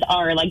margaritas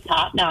are like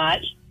top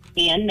notch,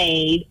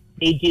 handmade.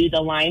 They do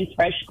the lime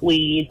fresh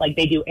squeeze, like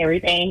they do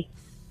everything,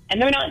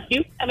 and they're not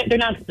stupid. I mean, they're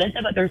not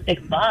expensive, but they're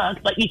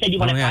 $6. Like you said, you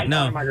want a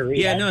 $5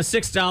 margarita. Yeah, no,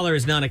 $6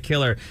 is not a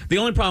killer. The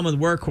only problem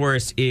with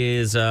Workhorse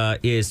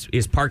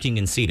is parking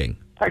and seating.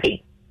 Parking.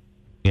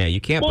 Yeah, you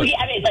can't. Well, put, yeah,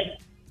 I mean,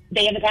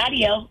 they have a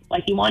patio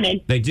like you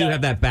wanted. They do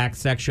have that back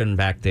section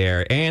back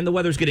there, and the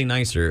weather's getting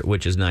nicer,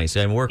 which is nice.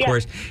 And we're, of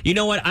course, you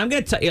know what? I'm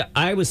going to tell you,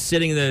 I was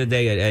sitting the other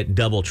day at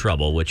Double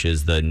Trouble, which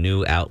is the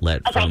new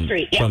outlet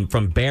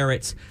from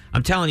Barrett's.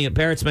 I'm telling you,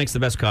 Barrett's makes the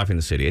best coffee in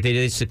the city. They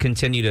just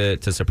continue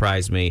to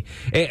surprise me.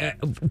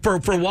 For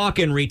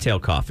walk-in retail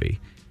coffee.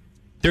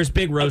 There's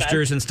big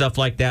roasters and stuff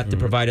like that to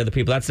provide other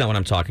people. That's not what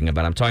I'm talking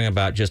about. I'm talking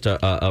about just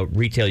a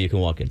retail you can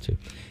walk into.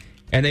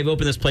 And they've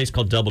opened this place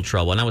called Double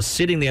Trouble. And I was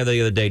sitting there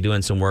the other day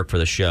doing some work for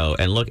the show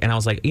and I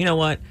was like, you know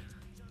what?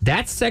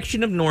 That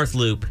section of North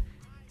Loop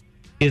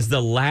is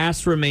the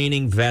last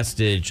remaining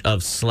vestige of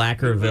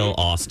Slackerville,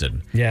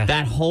 Austin. Yeah.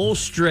 That whole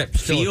strip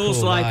Still feels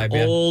cool like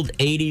vibe, old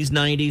 80s,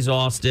 90s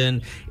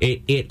Austin.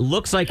 It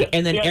looks like,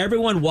 and then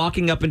everyone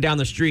walking up and down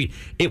the street,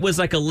 it was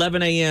like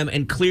 11 a.m.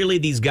 and clearly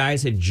these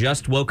guys had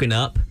just woken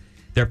up.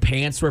 Their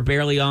pants were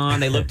barely on.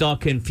 They looked all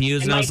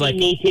confused. And I was like,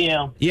 me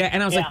too. Yeah,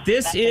 and I was like,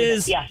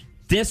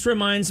 this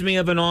reminds me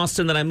of an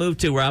Austin that I moved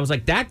to where I was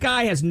like, that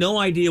guy has no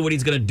idea what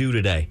he's going to do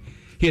today.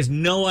 He has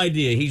no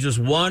idea. He's just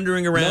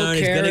wandering around.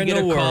 He's going to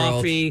get a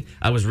coffee.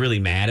 I was really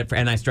mad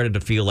and I started to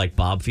feel like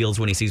Bob feels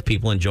when he sees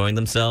people enjoying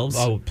themselves.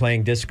 Oh,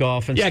 playing disc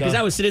golf and stuff? Yeah, because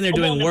I was sitting there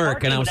doing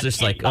work and I was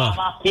just like, oh.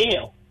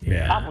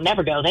 Yeah. Bob will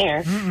never go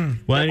there.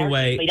 Well,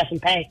 anyway. He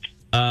doesn't pay.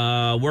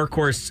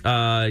 Workhorse,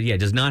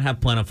 does not have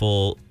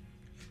plentiful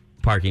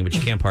parking, but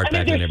you can't park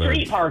back in the neighborhood.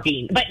 There's street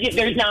parking, but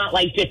there's not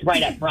like just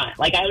right up front.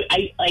 Like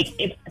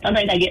if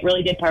sometimes I get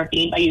really good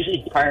parking, I usually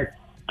just park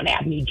on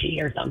Avenue G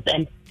or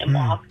something and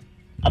walk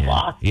a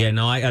block. Yeah,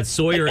 no,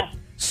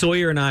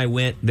 Sawyer and I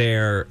went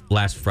there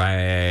last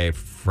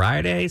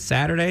Friday,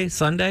 Saturday,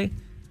 Sunday.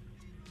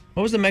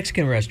 What was the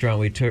Mexican restaurant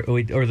we took,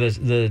 or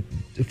the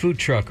food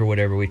truck or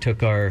whatever we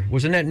took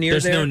wasn't that near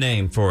there? There's no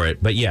name for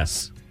it, but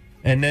yes.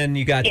 And then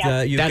you got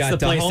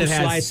the home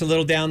slice a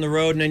little down the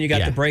road, and then you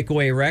got the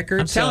Breakaway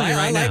Records. I'm telling you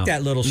I like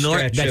that little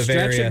stretch of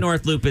area. Of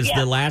North Loop is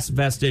the last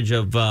vestige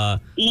of...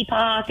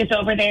 Epoch is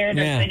over there.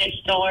 There's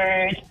finished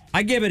stores.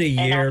 I give it a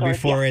year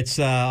before it's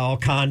all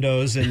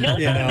condos, and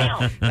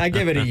I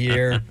give it a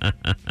year.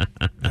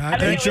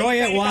 Enjoy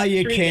it while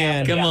you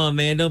can. Come on,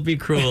 man, don't be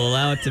cruel.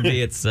 Allow it to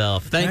be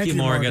itself. Thank you,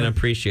 Morgan.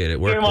 Appreciate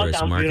it.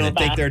 Workhorse, Mark. You don't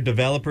think there are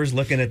developers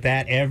looking at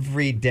that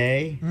every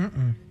day?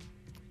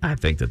 I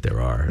think that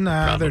there are.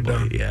 Nah, probably, they're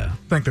done. Yeah. I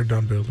think they're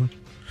done building.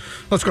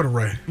 Let's go to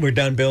Ray. We're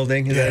done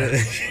building?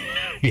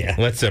 Yeah.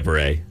 What's up,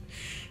 Ray?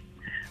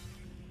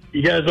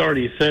 You guys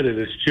already said it.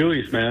 It's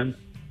Chewy's, man.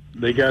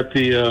 They got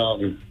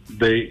the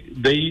they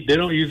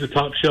don't use the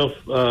top shelf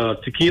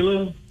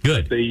tequila.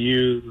 Good. They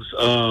use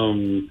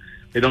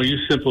they don't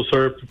use simple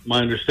syrup.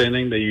 My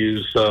understanding, they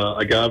use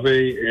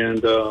agave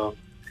and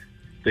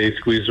they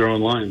squeeze their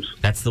own limes.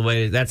 That's the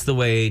way. That's the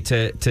way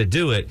to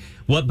do it.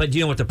 But do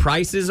you know what the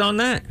price is on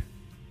that?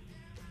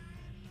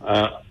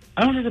 I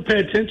don't ever pay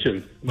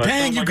attention.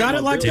 Dang, you got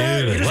it like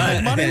that? You just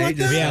make money like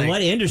that? Yeah,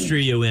 what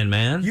industry you in,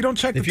 man? You don't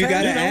check if you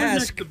got to ask.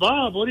 Next to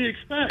Bob, what do you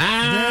expect?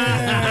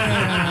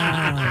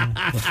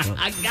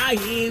 I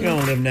got you. You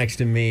don't live next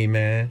to me,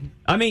 man.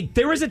 I mean,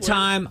 there was a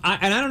time,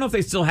 and I don't know if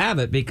they still have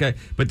it,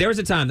 but there was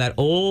a time that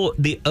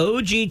the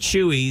OG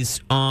Chewy's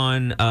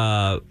on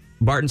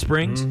Barton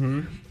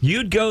Springs,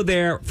 you'd go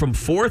there from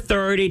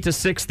 4:30 to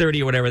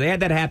 6:30 or whatever. They had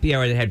that happy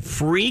hour that had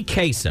free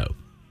queso.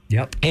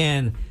 Yep.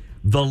 And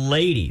the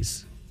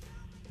ladies,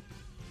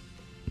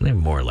 they're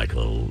more like a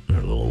little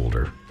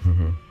older.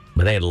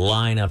 But they had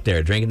line up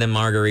there drinking them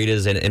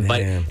margaritas.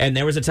 And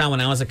there was a time when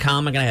I was a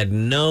comic and I had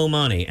no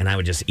money and I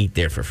would just eat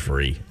there for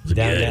free.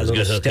 Down that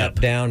little step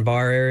down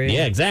bar area?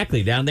 Yeah,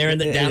 exactly. Down there in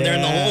the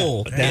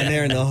hole. Down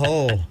there in the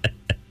hole.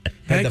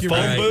 Thank you,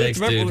 phone Ray. booth. Thanks,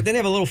 Remember, dude. didn't they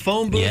have a little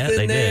phone booth Yeah, in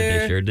they there?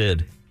 did. They sure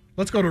did.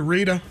 Let's go to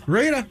Rita.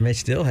 Rita. They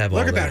still have all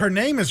Look at that. that. Her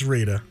name is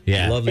Rita.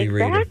 Yeah. Lovely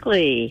Rita.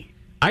 Exactly.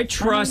 I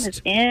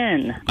trust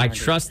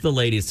the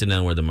ladies to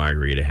know where the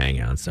margarita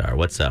hangouts are.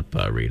 What's up,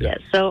 Rita? Yeah,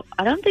 so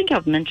I don't think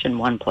I've mentioned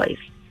one place.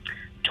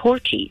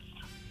 Torchy's.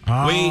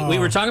 Oh. We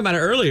were talking about it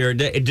earlier.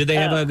 Did they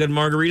have a good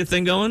margarita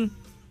thing going?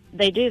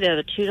 They do. They have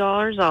a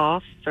 $2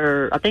 off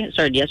for, I think it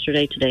started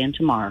yesterday, today, and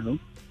tomorrow.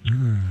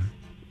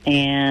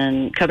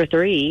 And Cover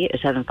 3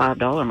 is having $5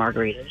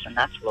 margaritas, and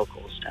that's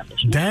local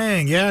establishment.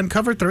 Dang, yeah, and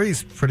Cover 3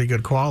 is pretty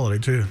good quality,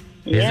 too.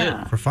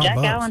 Yeah. For $5. Jack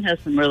Allen has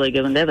some really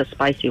good ones. They have a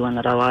spicy one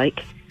that I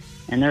like,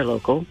 and they're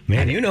local.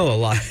 Man, you know a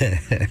lot.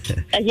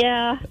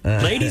 Yeah.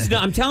 Ladies know,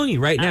 I'm telling you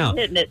right now,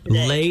 hitting it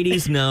today.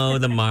 ladies know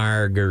the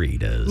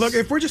margaritas. Look,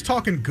 if we're just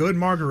talking good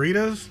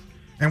margaritas,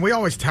 and we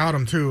always tout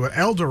them, too,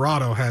 El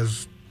Dorado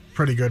has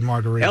pretty good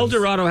margaritas. El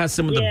Dorado has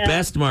some of the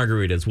best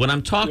margaritas. What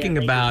I'm talking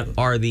about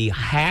are the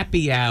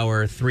happy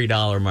hour $3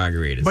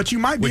 margaritas. But you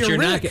might be a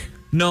Rick.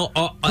 No.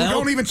 Who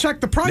don't even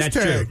check the price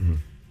tag. True.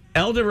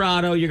 El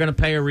Dorado, you're going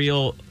to pay a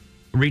real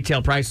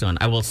retail price on.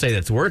 I will say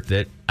that's worth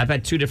it. I've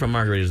had 2 different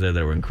margaritas there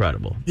that were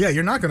incredible. Yeah,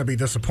 you're not going to be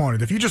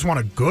disappointed. If you just want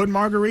a good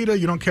margarita,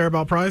 you don't care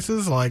about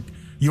prices, like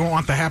you don't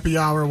want the happy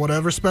hour or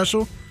whatever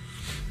special,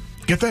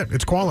 get that.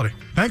 It's quality.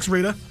 Thanks,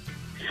 Rita.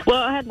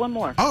 Well, I had one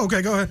more. Oh,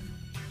 okay, go ahead.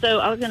 So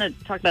I was going to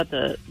talk about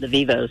the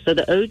Vivos. So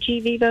the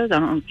OG Vivos, I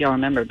don't know if y'all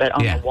remember, but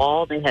on the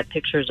wall they had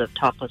pictures of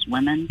topless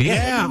women.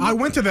 Yeah, I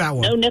went to that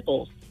one. No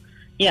nipples.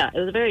 Yeah, it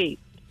was a very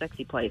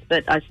sexy place.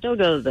 But I still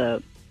go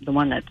to the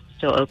one that's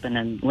still open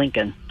in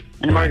Lincoln.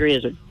 And the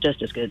margaritas are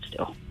just as good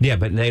still. Yeah,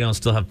 but they don't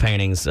still have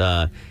paintings.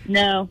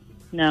 No,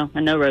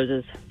 and no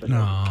roses.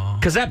 No.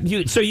 Because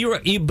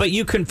but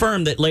you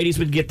confirmed that ladies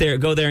would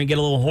go there and get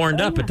a little horned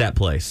up at that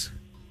place.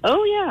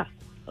 Oh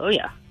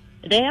yeah.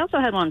 They also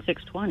had one on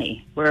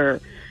 620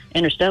 where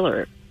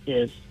Interstellar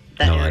is.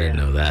 No, I didn't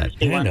know that. I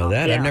didn't know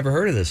that. Yeah. I've never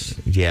heard of this.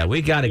 Yeah,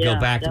 we got to go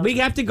back. Yeah. We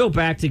have to go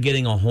back to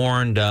getting a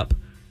horned up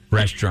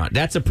restaurant.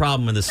 That's a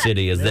problem in the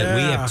city is that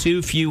we have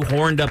too few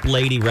horned up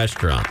lady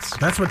restaurants.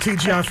 That's what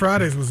TGI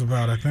Fridays was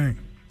about, I think.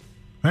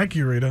 Thank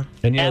you, Rita.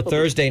 And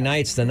Thursday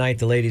night's the night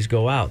the ladies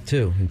go out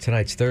too, and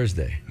tonight's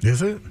Thursday.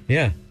 Is it?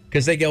 Yeah,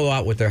 because they go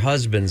out with their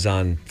husbands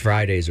on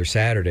Fridays or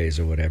Saturdays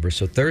or whatever.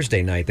 So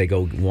Thursday night they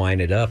go wine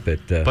it up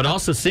at. But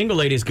also single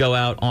ladies go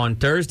out on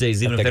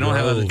Thursdays even if they don't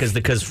have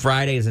because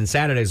Fridays and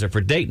Saturdays are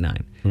for date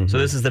night. Mm-hmm. So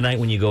this is the night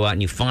when you go out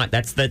and you find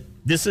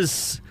this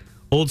is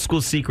old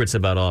school secrets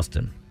about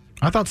Austin.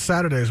 I thought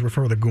Saturdays were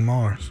for the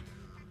Gumars.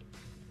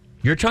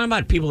 You're talking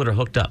about people that are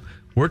hooked up.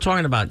 We're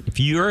talking about if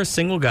you're a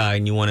single guy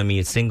and you want to meet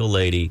a single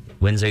lady,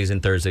 Wednesdays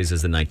and Thursdays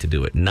is the night to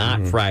do it.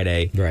 Not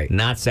Friday,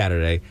 not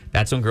Saturday.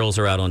 That's when girls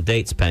are out on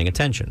dates paying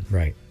attention.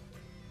 Right.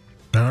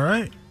 All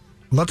right.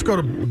 Let's go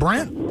to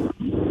Brent.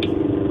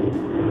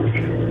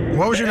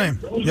 What was your name?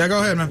 Yeah, go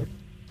ahead, man.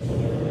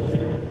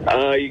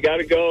 You got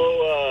to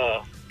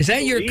go. Is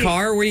that your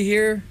car we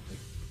hear?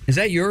 Is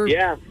that your?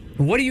 Yeah.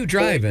 What are you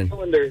driving?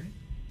 4-cylinder.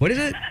 What is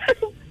it?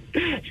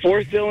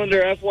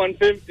 4-cylinder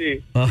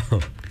F-150.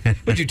 Oh.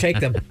 Would you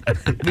take them?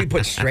 We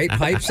put straight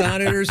pipes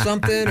on it or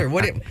something, or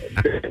what?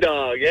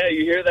 Dog, yeah,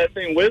 you hear that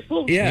thing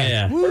whistle?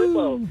 Yeah.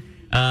 Turbo.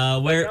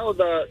 Where? No,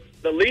 the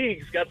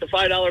league's got the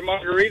 $5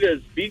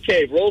 margaritas.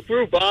 BK, roll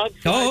through, Bob.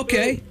 Oh,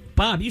 okay.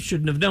 Bob, you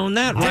shouldn't have known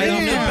that. Right Damn.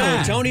 on the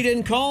bat. Tony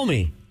didn't call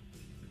me.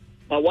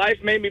 My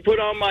wife made me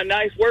put on my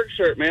nice work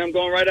shirt, man. I'm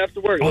going right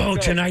after work. Oh,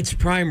 tonight's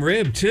prime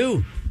rib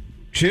too.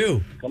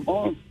 Chew. Come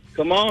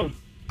on.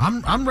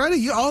 I'm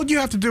ready. All you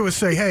have to do is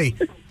say, "Hey,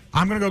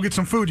 I'm going to go get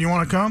some food. You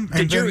want to come?"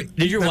 And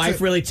did your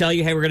wife really tell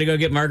you, "Hey, we're going to go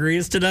get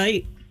margaritas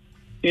tonight"?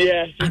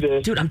 Yeah, she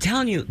did. Dude, I'm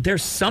telling you,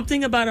 there's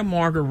something about a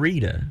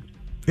margarita.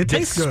 It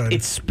tastes good.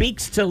 It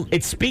speaks to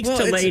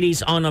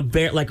ladies on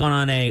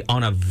a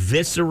on a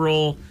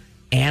visceral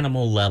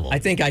animal level. I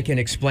think I can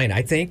explain.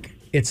 I think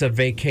it's a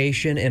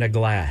vacation in a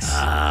glass.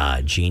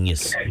 Ah,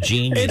 genius.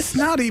 It's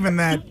not even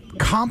that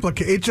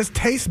complicated. It just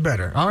tastes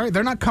better. All right,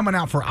 they're not coming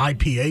out for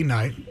IPA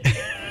night.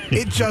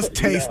 It just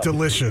tastes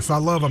delicious. I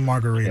love a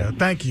margarita. Yeah.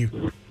 Thank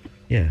you.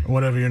 Yeah.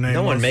 Whatever your name is.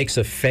 No one makes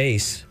a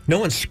face. No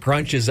one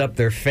scrunches up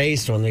their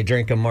face when they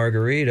drink a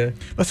margarita.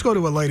 Let's go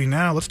to a lady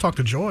now. Let's talk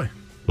to Joy.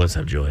 What's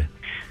up, Joy?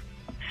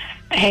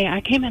 Hey,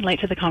 I came in late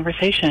to the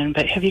conversation,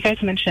 but have you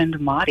guys mentioned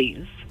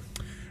Maudie's?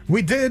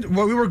 We did.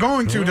 Well, we were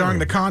going to during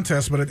the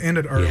contest, but it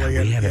ended early.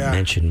 Yeah, we haven't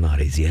mentioned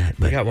Maudie's yet.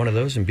 But we got one of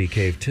those in Bee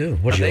Cave, too.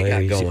 What do they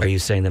got going? Are you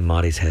saying that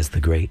Maudie's has the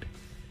great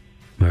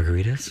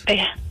margaritas?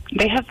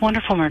 They have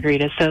wonderful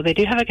margaritas, so they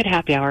do have a good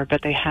happy hour,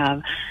 but they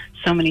have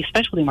so many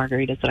specialty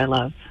margaritas that I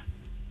love.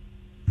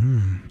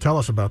 Tell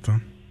us about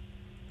them.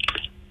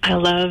 I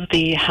love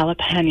the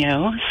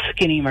jalapeno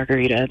skinny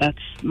margarita. That's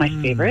my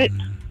favorite.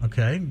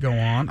 Okay, go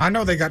on. I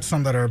know they got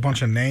some that are a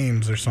bunch of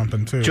names or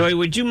something, too. Joy,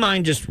 would you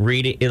mind just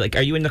reading? Like,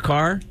 are you in the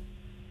car?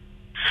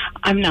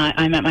 I'm not.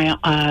 I'm at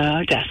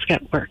my desk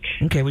at work.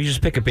 Okay, will you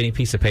just pick up any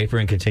piece of paper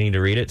and continue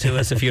to read it to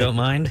us if you don't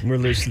mind? We're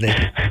listening.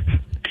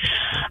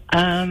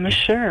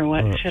 Sure.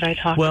 What should I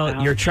talk about?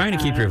 Well, you're trying to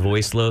keep your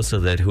voice low so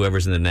that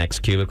whoever's in the next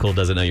cubicle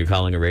doesn't know you're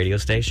calling a radio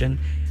station.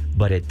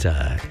 But it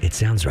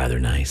sounds rather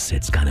nice.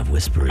 It's kind of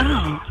whispery.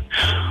 Oh,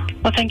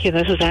 well, thank you.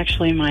 This is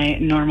actually my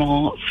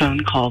normal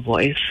phone call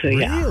voice. So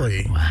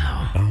Really?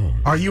 Wow. Oh.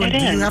 Are you? It Do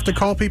you is. have to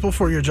call people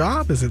for your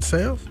job? Is it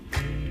sales?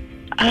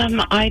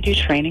 I do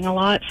training a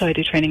lot, so I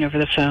do training over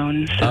the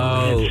phone.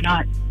 So it's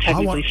not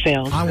technically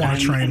sales. I want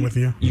to train with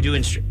you. You do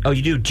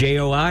you do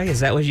JOI? Is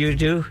that what you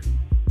do?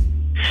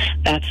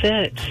 That's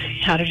it.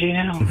 How did you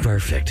know?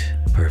 Perfect.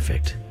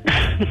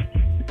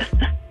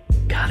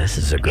 God, this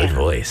is a good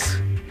voice.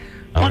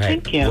 All right.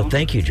 Thank you. Well,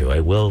 thank you,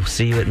 Joy. We'll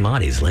see you at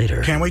Maudie's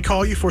later. Can we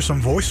call you for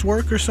some voice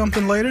work or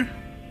something later?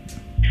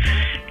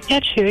 Yeah,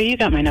 Chewy, you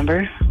got my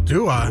number.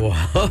 Do I?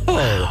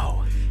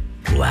 Whoa.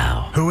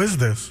 Wow. Who is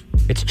this?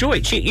 It's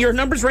Joy. Your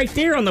number's right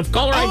there on the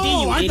caller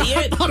ID, you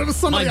idiot. I thought it was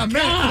somebody My I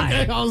met. God.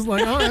 Okay, I was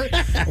like, all right.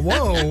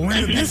 Whoa,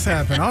 when did this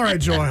happen? All right,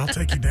 Joy, I'll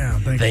take you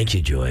down. Thank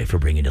you, Joy, for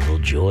bringing a little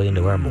joy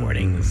into our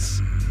mornings.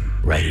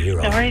 Right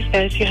here No on worries,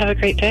 guys. You have a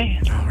great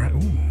day. All right.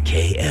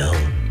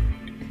 KLBJ.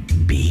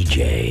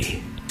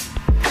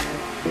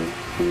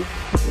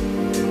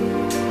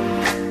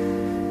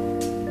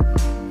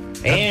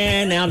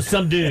 And now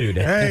some dude.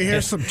 Hey,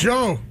 here's some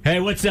Joe. Hey,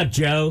 what's up,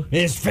 Joe?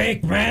 It's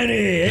fake Manny.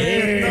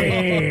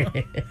 Hey.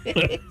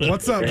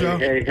 What's up, Joe?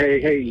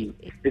 Hey.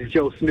 It's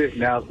Joe Smith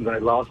now since I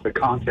lost the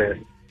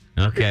contest.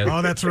 Okay.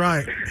 Oh, that's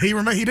right. He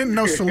didn't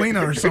know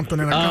Selena or something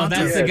in a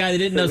contest. That's the guy that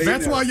didn't know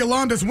That's why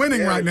Yolanda's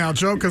winning right now,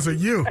 Joe, because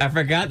of you. I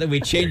forgot that we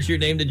changed your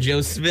name to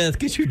Joe Smith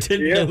because you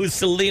didn't know who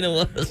Selena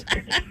was.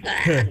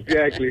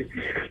 Exactly.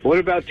 What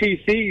about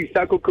TC's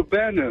Taco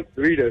Cabana,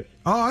 Rita?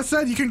 Oh, I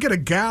said you can get a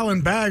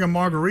gallon bag of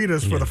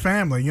margaritas for the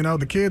family. You know,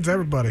 the kids,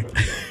 everybody.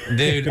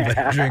 Dude,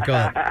 drink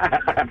up.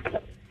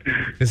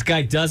 This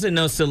guy doesn't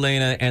know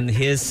Selena, and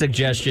his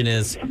suggestion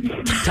is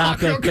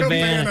Taco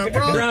Cabana.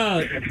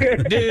 Bro,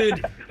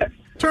 dude.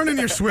 Turn in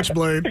your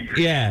switchblade.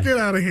 Yeah. Get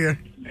out of here.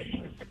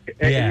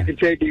 And you can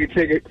take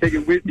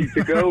it with you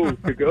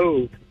to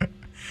go.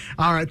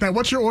 All right. Now,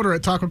 what's your order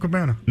at Taco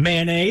Cabana?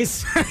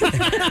 Mayonnaise.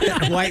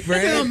 White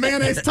bread. Yeah,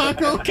 mayonnaise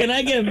taco. Can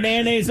I get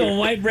mayonnaise on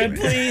white bread,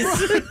 please?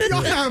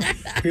 You'll have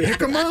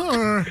jicama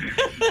or...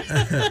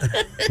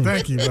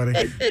 Thank you,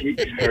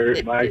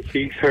 buddy. My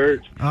cheeks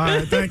hurt. All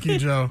right. Thank you,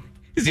 Joe.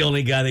 He's the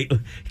only guy that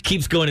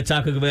keeps going to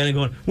Taco Cabana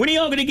going, when are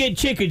y'all going to get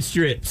chicken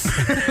strips?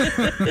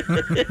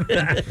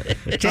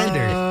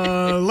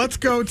 Tender. Let's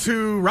go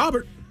to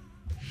Robert.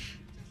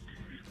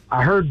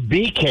 I heard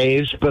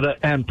BK's,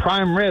 and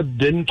Prime Rib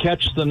didn't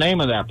catch the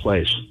name of that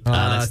place.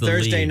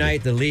 Thursday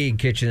night, the League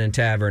Kitchen and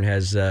Tavern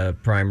has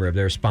Prime Rib.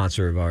 They're a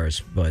sponsor of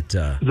ours, but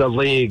the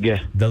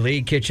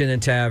League Kitchen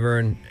and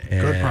Tavern.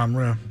 Good Prime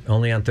Rib.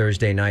 Only on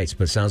Thursday nights,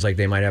 but sounds like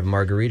they might have a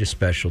margarita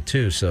special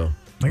too. So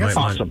I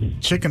got some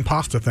chicken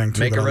pasta thing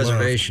too. Make a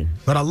reservation.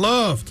 That I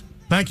loved.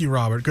 Thank you,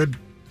 Robert. Good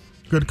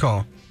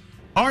call.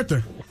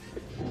 Arthur.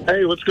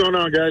 Hey, what's going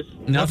on, guys?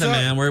 Nothing,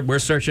 man. We're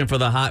searching for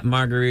the hot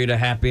margarita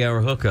happy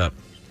hour hookup.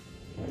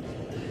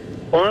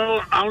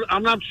 Well,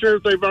 I'm not sure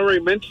if they've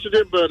already mentioned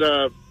it, but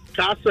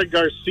Casa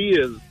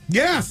Garcia's.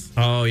 Yes.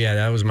 Oh, yeah,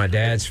 that was my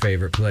dad's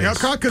favorite place. Yeah,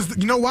 because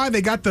you know why?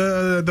 They got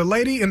the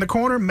lady in the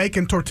corner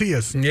making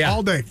tortillas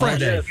all day. Fresh. All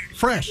day.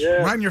 Fresh. Yeah.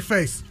 Right in your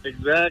face.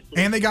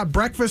 Exactly. And they got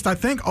breakfast, I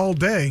think, all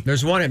day.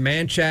 There's one at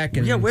Manchac.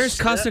 And where's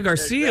Casa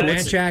Garcia?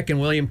 Manchac and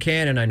William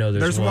Cannon, I know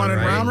there's one in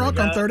right? Round Rock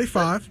on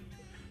 35.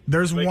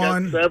 There's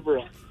one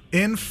several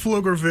in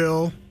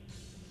Pflugerville.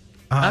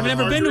 I've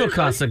never been to a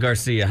Casa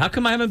Garcia. How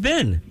come I haven't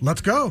been? Let's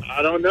go.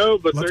 I don't know,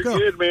 but Let's they're go.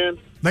 good, man.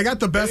 They got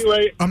the best.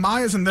 Anyway,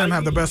 Amaya's and them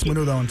have the best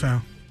menudo in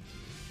town.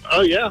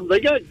 Oh, yeah. They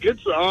got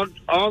good,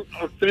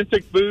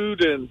 authentic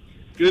food and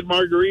good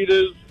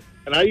margaritas.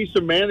 And I used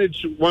to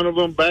manage one of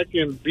them back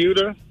in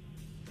Buda.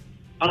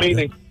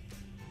 Anyway,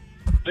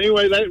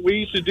 we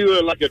used to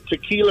do a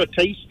tequila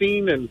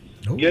tasting and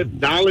get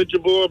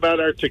knowledgeable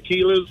about our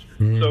tequilas.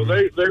 So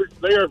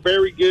they are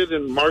very good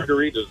in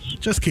margaritas.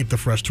 Just keep the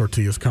fresh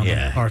tortillas coming,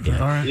 Arthur.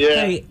 All right. Yeah.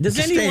 Hey, does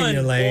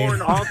anyone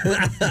corn also,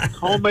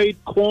 homemade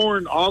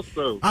corn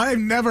also? I've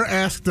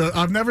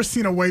never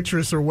seen a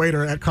waitress or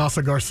waiter at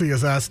Casa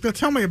Garcia's ask,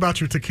 tell me about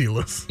your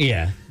tequilas.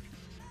 Yeah.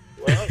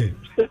 Well,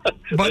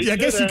 but I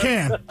guess you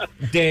can.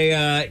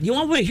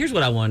 Here's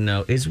what I want to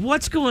know is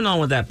what's going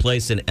on with that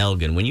place in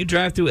Elgin. When you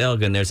drive through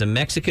Elgin, there's a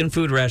Mexican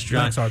food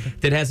restaurant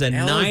that has a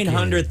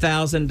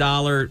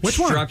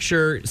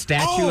 $900,000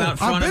 statue out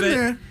front of it.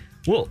 There.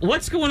 Well,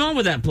 what's going on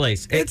with that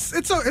place? It's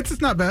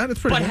not bad.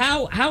 It's pretty. But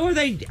good. how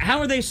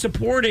are they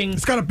supporting?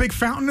 It's got a big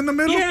fountain in the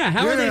middle. Yeah,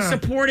 how are they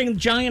supporting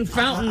giant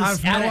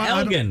fountains out of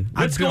Elgin?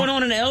 What's going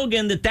on in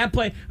Elgin that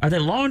place? Are they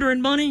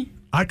laundering money?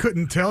 I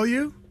couldn't tell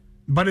you.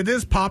 But it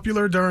is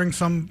popular during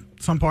some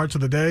parts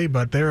of the day.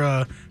 But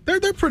they're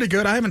pretty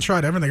good. I haven't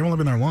tried everything. I've only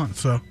been there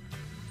once, so.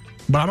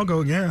 But I'm gonna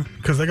go again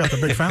because they got the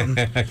big fountain.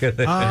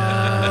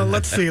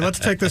 Let's see. Let's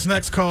take this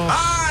next call.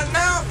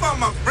 Now for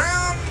my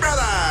brown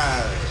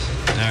brothers.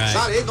 All right.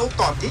 Sorry, no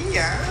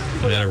tortilla.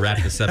 We gotta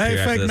wrap this up hey,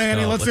 here. Hey, Fake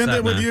Manny, let's end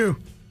it with you.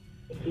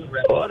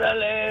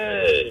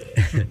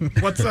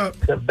 Orale. What's up?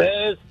 The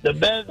best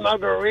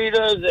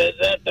margaritas is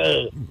at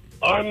the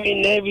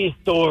Army Navy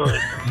stores.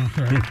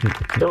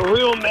 The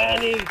real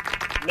Manny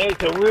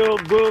makes a real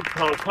good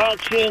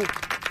concoction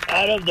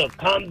out of the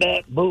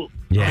combat boot.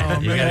 Yeah,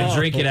 you gotta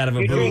drink it out of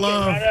a boot.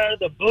 Right out of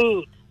the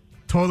boot.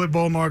 Toilet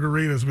bowl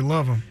margaritas, we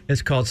love them.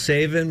 It's called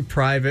Saving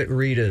Private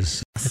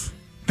Ritas.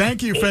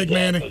 Thank you, Fake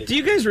Manny. Do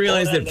you guys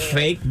realize that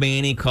Fake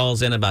Manny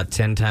calls in about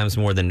 10 times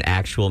more than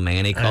actual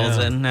Manny calls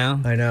in now?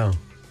 I know.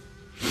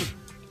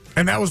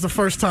 And that was the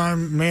first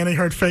time Manny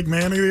heard Fake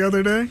Manny the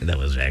other day? That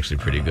was actually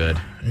pretty good.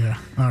 Yeah.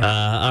 All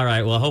right. All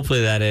right. Well,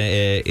 hopefully that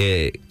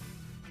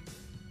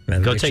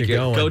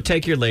go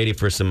take your lady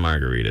for some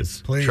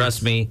margaritas. Please.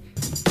 Trust me.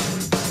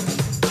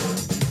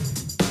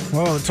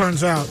 Well, it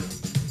turns out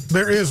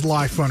there is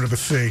life under the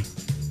sea.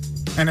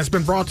 And it's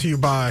been brought to you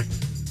by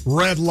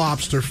Red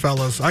Lobster,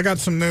 fellas. I got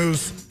some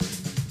news.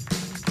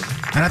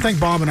 And I think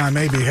Bob and I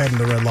may be heading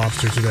to Red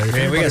Lobster today.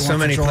 Man, we got so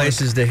many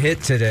places to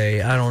hit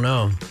today. I don't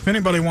know. If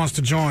anybody wants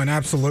to join,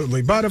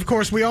 absolutely. But, of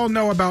course, we all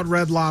know about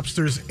Red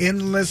Lobster's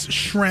endless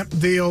shrimp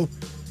deal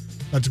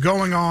that's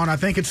going on. I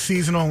think it's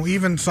seasonal,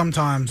 even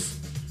sometimes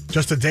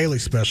just a daily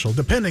special,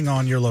 depending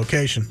on your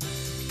location.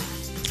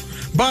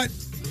 But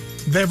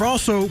they've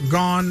also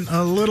gone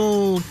a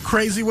little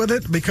crazy with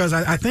it because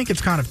I think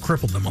it's kind of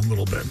crippled them a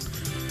little bit.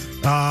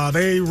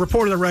 They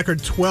reported a record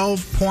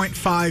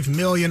 $12.5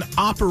 million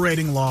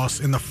operating loss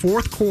in the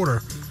fourth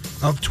quarter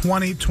of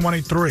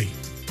 2023.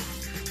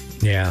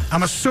 Yeah.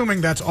 I'm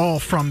assuming that's all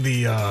from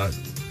the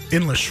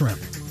endless shrimp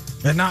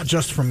and not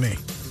just from me.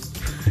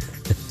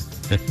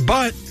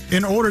 But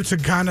in order to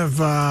kind of,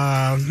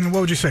 what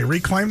would you say,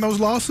 reclaim those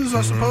losses,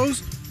 I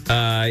suppose?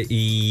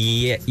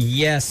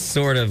 Yes,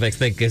 sort of.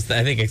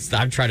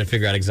 I'm trying to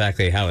figure out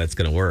exactly how it's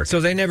going to work. So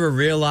they never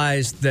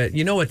realized that,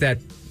 you know what that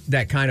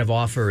kind of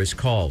offer is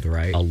called,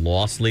 right? A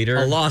loss leader?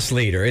 A loss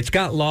leader. It's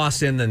got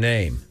loss in the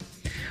name.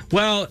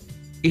 Well,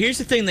 here's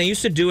the thing. They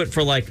used to do it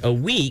for like a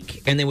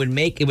week, and it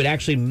would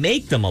actually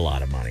make them a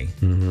lot of money.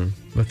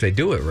 Mm-hmm. If they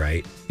do it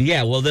right.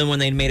 Yeah, well, then when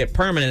they made it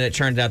permanent, it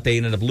turned out they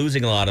ended up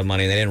losing a lot of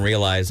money. They didn't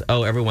realize,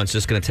 everyone's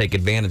just going to take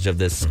advantage of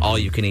this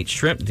all-you-can-eat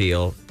shrimp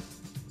deal.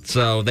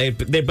 So they've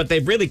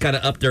really kind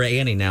of upped their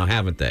ante now,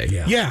 haven't they?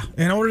 Yeah.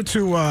 In order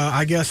to,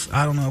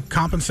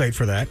 compensate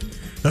for that,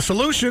 the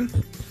solution,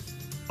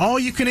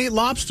 all-you-can-eat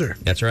lobster.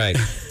 That's right.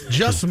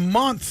 Just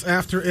months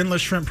after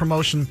endless shrimp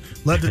promotion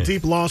led to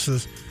deep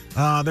losses,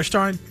 they're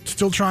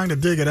still trying to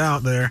dig it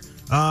out there.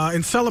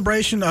 In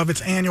celebration of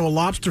its annual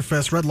Lobster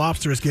Fest, Red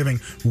Lobster is giving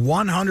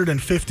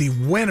 150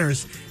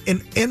 winners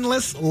an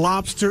endless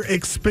lobster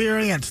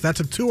experience. That's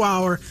a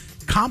 2-hour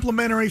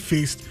complimentary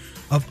feast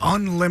of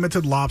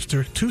unlimited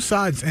lobster, 2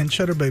 sides, and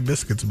Cheddar Bay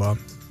biscuits, Bob.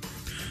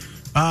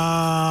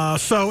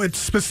 So it's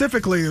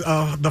specifically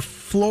the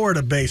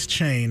Florida-based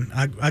chain.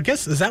 I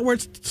guess, is that where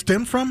it's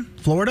stemmed from?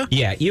 Florida?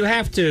 Yeah, you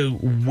have to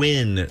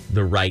win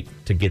the right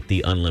to get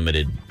the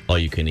unlimited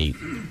all-you-can-eat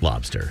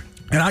lobster.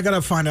 And I got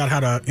to find out how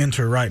to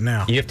enter right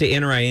now. You have to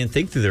enter, I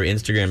think, through their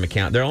Instagram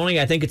account.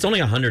 I think it's only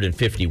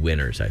 150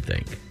 winners, I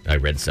think. I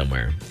read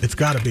somewhere. It's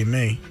got to be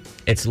me.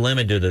 It's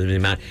limited to the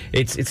amount.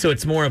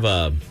 It's more of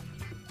a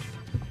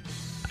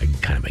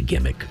kind of a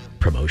gimmick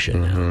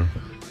promotion now.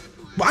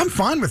 Well, I'm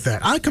fine with that.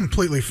 I'm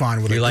completely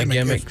fine with it. You like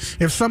gimmicks?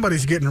 If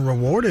somebody's getting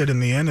rewarded in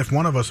the end, if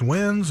one of us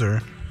wins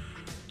or,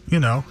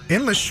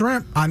 endless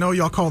shrimp, I know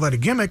y'all call that a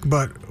gimmick,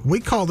 but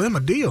we call them a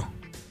deal.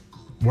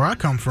 Where I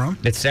come from.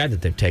 It's sad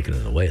that they've taken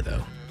it away,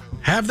 though.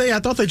 Have they? I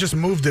thought they just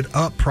moved it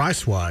up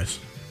price-wise.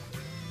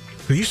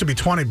 It used to be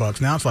 $20.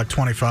 Now it's like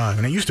 $25,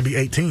 and it used to be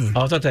 $18.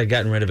 Oh, I thought they'd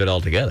gotten rid of it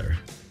altogether.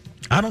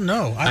 I don't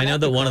know. I know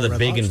that one of the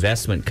big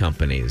investment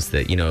companies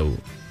that,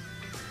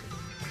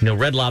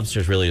 Red Lobster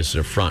is really just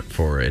a front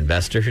for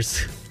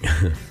investors.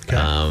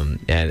 Okay.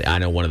 And I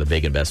know one of the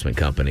big investment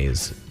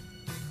companies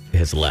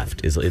has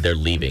left. They're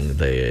leaving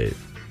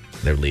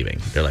They're leaving.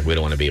 They're like, we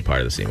don't want to be a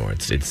part of this anymore.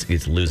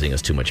 It's losing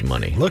us too much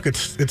money. Look,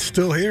 it's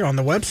still here on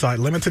the website.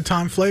 Limited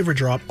time flavor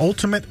drop.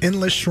 Ultimate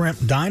endless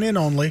shrimp. Dine in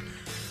only.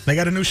 They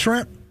got a new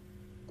shrimp.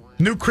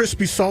 New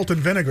crispy salt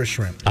and vinegar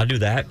shrimp. I'll do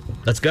that.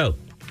 Let's go.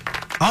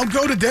 I'll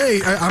go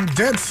today. I'm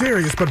dead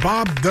serious, but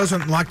Bob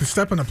doesn't like to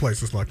step into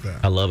places like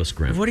that. I love a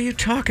scrimp. What are you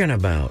talking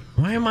about?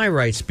 Why am I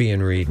rights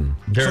being reading?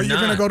 So you're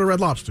going to go to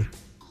Red Lobster?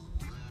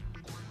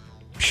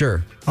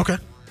 Sure. Okay.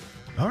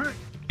 All right.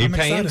 You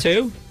paying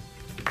too?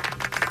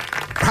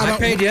 I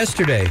paid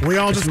yesterday. We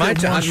all just my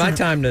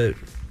time to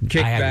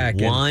kick back.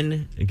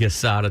 One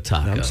Gasada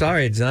taco. I'm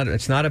sorry,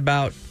 it's not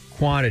about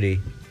quantity.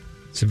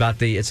 It's about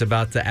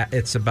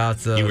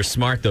the. You were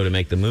smart though to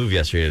make the move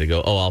yesterday to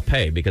go. Oh, I'll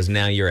pay because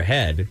now you're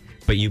ahead.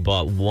 But you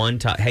bought one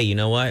taco. Hey, you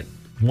know what?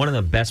 One of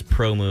the best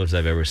pro moves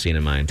I've ever seen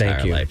in my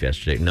entire life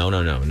yesterday. No,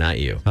 not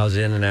you. I was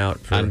in and out.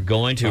 I'm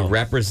going to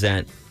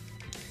represent.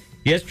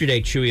 Yesterday,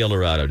 Chuy El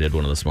Dorado did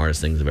one of the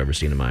smartest things I've ever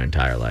seen in my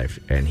entire life.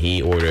 And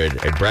he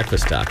ordered a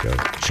breakfast taco,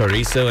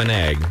 chorizo and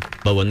egg.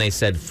 But when they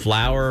said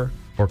flour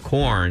or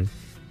corn,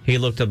 he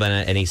looked up at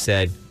it and he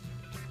said,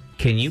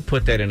 can you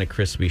put that in a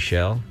crispy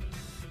shell?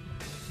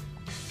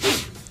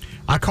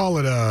 I call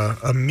it a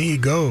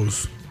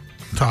Migos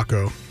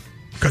taco.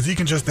 Because you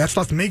can that's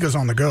like Migos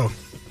on the go.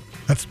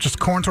 That's just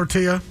corn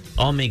tortilla.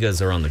 All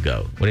Migos are on the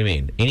go. What do you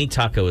mean? Any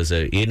taco is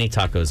on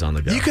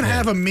the go. You can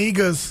have a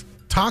Migos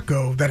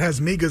taco that has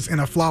migas in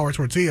a flour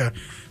tortilla,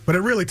 but it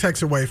really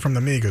takes away from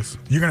the migas.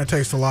 You're going to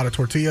taste a lot of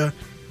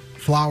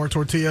flour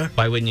tortilla.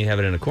 Why wouldn't you have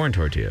it in a corn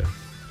tortilla?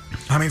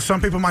 I mean,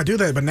 some people might do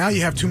that, but now you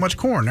have too much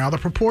corn. Now the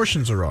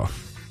proportions are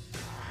off.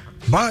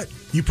 But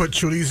you put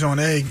chorizo and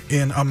egg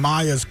in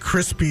Amaya's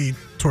crispy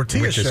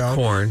tortilla shell,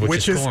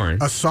 which is corn.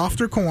 A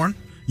softer corn.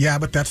 Yeah,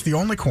 but that's the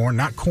only corn,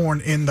 not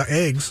corn in the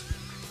eggs.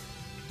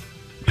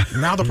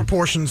 Now the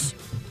proportions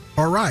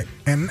are right,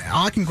 and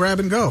I can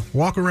grab and go,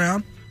 walk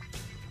around.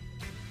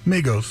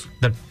 Migos.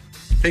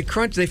 They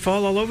crunch. They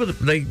fall all over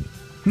they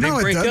no,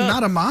 break it doesn't.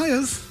 up. Not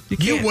Amaya's.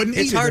 You wouldn't.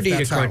 It's hard to eat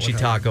a crunchy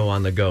taco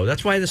on the go.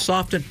 That's why the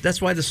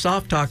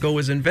soft taco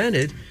was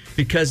invented,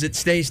 because it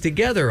stays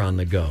together on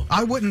the go.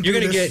 I wouldn't.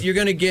 You're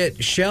gonna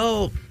get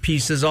shell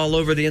pieces all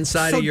over the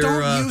inside of your.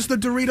 So don't use the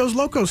Doritos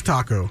Locos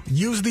taco.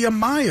 Use the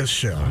Amaya's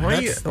shell.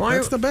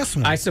 That's the best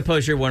one. I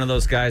suppose you're one of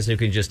those guys who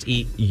can just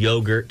eat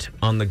yogurt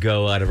on the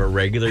go out of a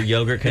regular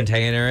yogurt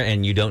container,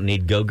 and you don't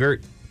need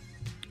Go-Gurt.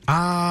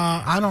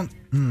 I don't.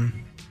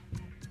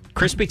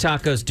 Crispy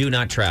tacos do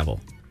not travel.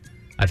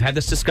 I've had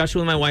this discussion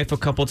with my wife a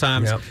couple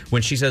times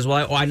when she says,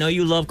 well, I know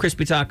you love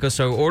crispy tacos,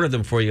 so I order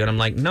them for you. And I'm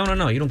like, no,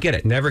 you don't get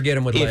it. Never get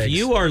them with legs. If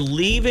you are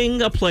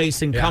leaving a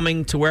place and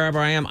coming to wherever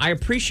I am, I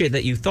appreciate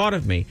that you thought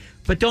of me,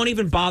 but don't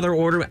even bother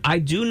ordering. I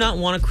do not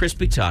want a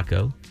crispy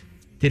taco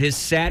that has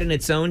sat in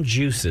its own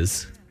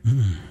juices.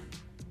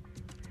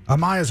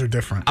 Amayas are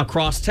different.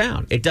 Across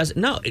town. It doesn't.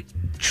 No.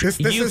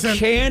 You isn't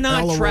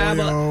cannot El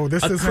travel. Arroyo.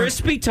 This a isn't-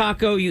 crispy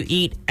taco you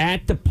eat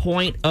at the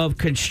point of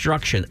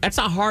construction. That's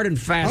a hard and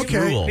fast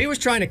rule. He was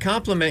trying to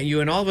compliment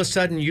you, and all of a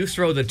sudden you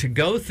throw the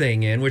to-go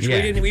thing in, which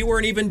we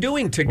weren't even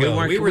doing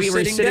to-go. We were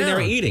sitting down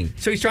there eating.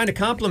 So he's trying to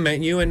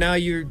compliment you, and now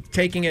you're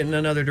taking it in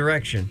another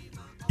direction.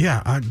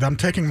 Yeah, I'm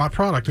taking my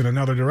product in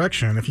another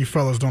direction. If you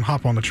fellas don't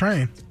hop on the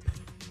train,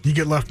 you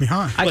get left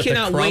behind. I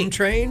cannot wait.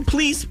 Train?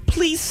 Please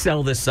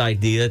sell this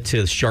idea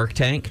to Shark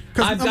Tank.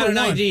 I've got an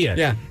idea.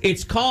 Yeah.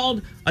 It's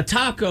called a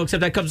taco,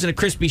 except that comes in a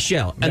crispy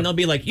shell. And they'll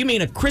be like, you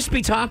mean a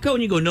crispy taco?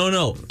 And you go,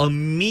 no,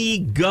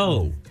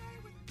 amigo.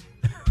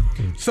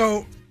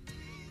 So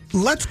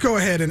let's go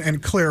ahead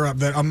and clear up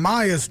that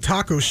Amaya's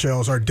taco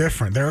shells are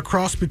different. They're a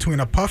cross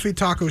between a puffy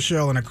taco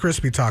shell and a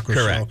crispy taco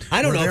shell.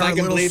 I don't know if I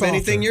can believe softer.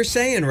 anything you're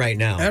saying right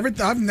now.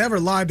 I've never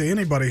lied to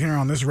anybody here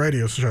on this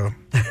radio show.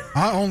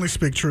 I only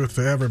speak truth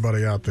to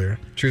everybody out there.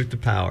 Truth to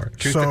power.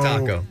 Truth to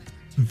taco.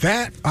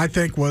 That, I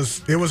think,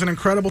 was an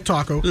incredible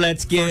taco.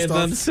 Let's give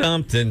them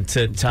something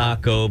to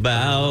taco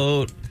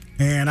about.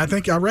 And I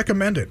think I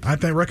recommend it.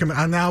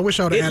 Now I wish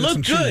I would have added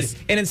some cheese. It looked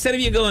good. And instead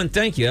of you going,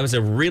 thank you, that was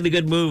a really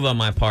good move on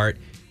my part.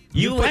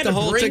 You put had the to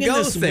whole bring in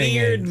to-go this thing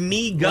weird in.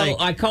 me go.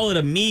 I call it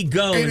a me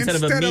go instead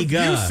of a me Instead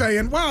go. of you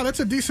saying, wow, that's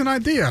a decent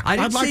idea. I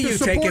didn't I'd like see to you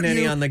support taking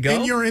any you on the go.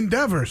 in your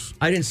endeavors.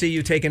 I didn't see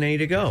you taking any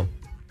to go.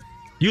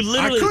 You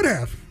literally. I could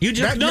have. You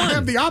just You none.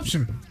 have the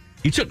option.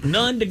 You took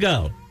none to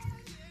go.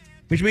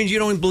 Which means you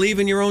don't believe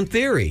in your own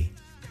theory.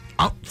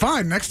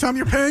 Fine. Next time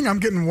you're paying, I'm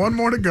getting one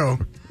more to go.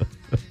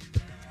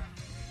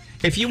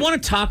 If you want a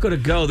taco to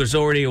go, there's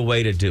already a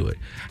way to do it.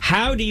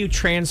 How do you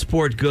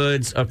transport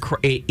goods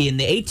in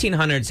the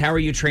 1800s? How are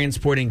you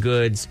transporting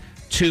goods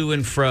to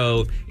and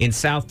fro in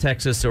South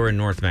Texas or in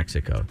North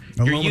Mexico?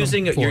 You're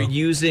using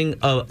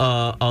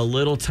a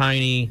little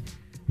tiny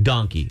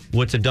donkey.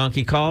 What's a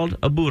donkey called?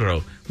 A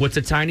burro. What's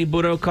a tiny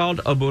burro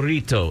called? A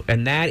burrito.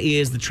 And that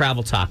is the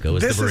travel taco.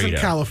 This the burrito. isn't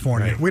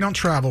California. Right. We don't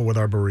travel with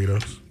our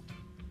burritos.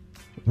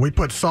 We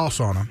put sauce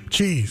on them,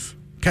 cheese,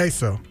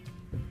 queso.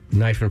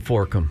 Knife and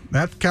fork them.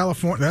 That's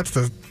California.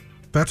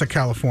 That's a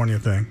California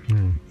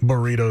thing.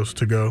 Burritos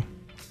to go.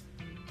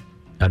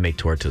 I made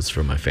tortas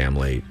for my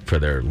family for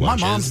their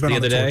lunches my mom's been the on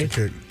other the day.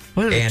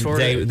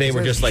 torta And they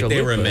were just like,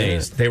 they were chalupa,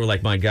 amazed. They were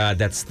like, my God,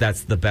 that's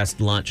the best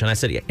lunch. And I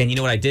said, and you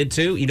know what I did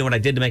too? You know what I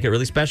did to make it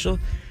really special?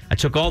 I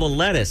took all the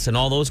lettuce and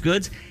all those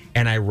goods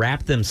and I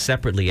wrapped them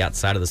separately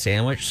outside of the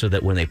sandwich so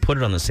that when they put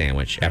it on the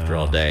sandwich after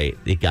all day,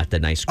 it got the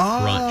nice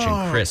crunch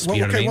and crisp. Well,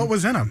 you know what I mean? What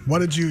was in them? What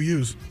did you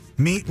use?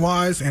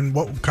 Meat-wise, and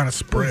what kind of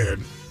spread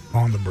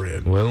on the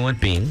bread? Well, we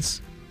went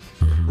beans.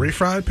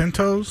 Refried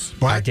pintos?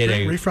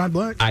 Refried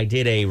black? I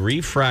did a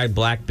refried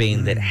black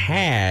bean that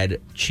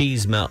had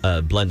cheese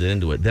blended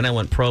into it. Then I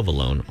went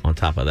provolone on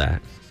top of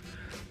that.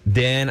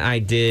 Then I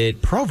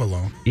did...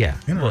 Provolone? Yeah.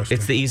 Well, Interesting.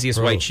 it's the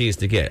easiest white cheese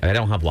to get. I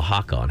don't have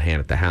Oaxaca on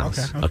hand at the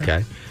house.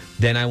 Okay.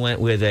 Then I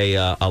went with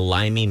a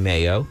limey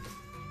mayo.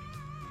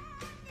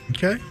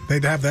 Okay.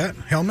 They'd have that.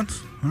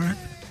 Helmets? All right.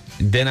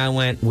 Then I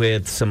went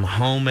with some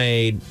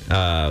homemade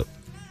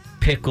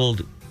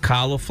pickled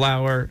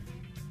cauliflower,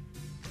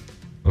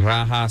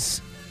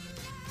 rajas,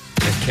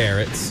 and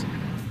carrots.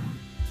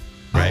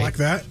 Right? I like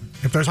that.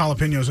 If there's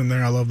jalapenos in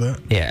there, I love that.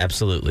 Yeah,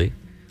 absolutely.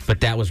 But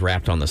that was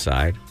wrapped on the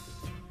side.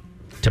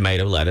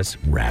 Tomato, lettuce,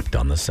 wrapped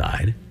on the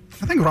side.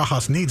 I think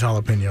rajas needs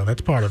jalapeno.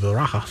 That's part of the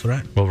rajas,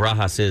 right? Well,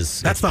 rajas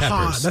is That's the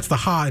ha. That's the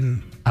ha.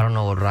 I don't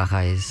know what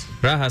raja is.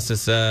 Rajas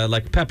is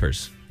like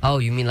peppers. Oh,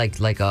 you mean like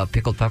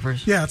pickled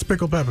peppers? Yeah, it's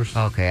pickled peppers.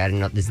 Okay, I didn't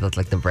know. Is that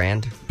like the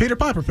brand? Peter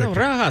Piper picked No,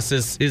 rajas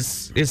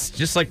is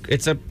just like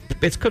it's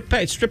cooked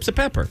it's strips of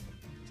pepper.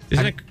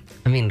 Isn't it?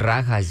 I mean,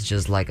 raja is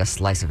just like a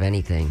slice of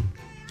anything.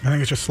 I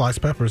think it's just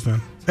sliced peppers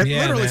then. It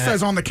literally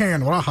says on the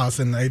can rajas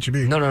in the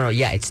HEB. No.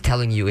 Yeah, it's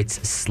telling you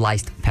it's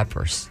sliced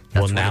peppers.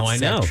 That's Well, now what I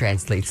it know.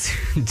 Translates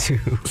to.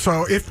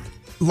 So if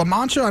La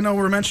Mancha, I know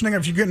we're mentioning,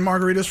 if you're getting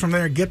margaritas from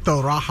there, get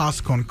the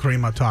rajas con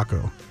crema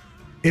taco.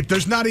 If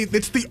there's not,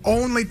 it's the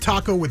only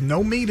taco with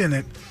no meat in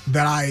it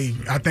that I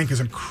think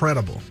is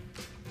incredible.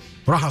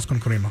 Rajas con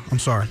crema. I'm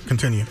sorry.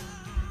 Continue.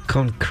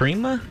 Con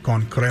crema?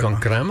 Con crema. Con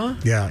crema?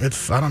 Yeah,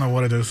 I don't know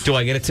what it is. Do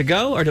I get it to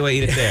go or do I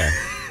eat it there?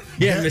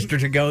 Yeah, Mr.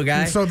 To Go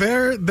guy. So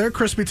their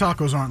crispy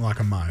tacos aren't like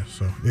a Maya,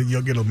 so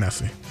you'll get a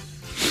messy.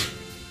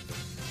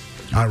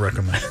 I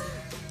recommend.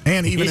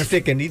 And even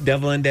he's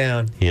doubling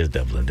down. He is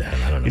doubling down.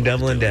 I don't know. You're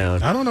doubling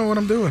down. I don't know what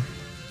I'm doing.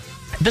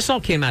 This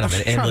all came out of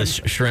an endless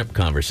shrimp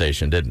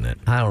conversation, didn't it?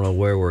 I don't know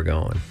where we're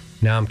going.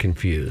 Now I'm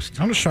confused.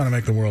 I'm just trying to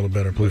make the world a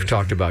better place. We've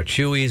talked about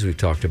Chewy's. We've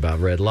talked about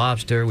Red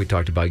Lobster. We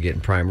talked about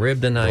getting prime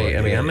rib tonight.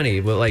 I mean, how many?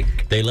 Well,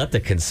 like they let the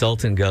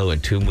consultant go,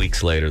 and 2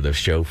 weeks later, the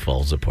show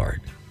falls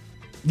apart.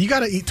 You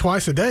got to eat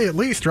twice a day at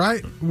least,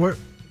 right?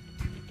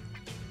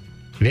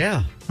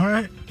 Yeah. All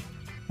right.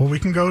 Well, we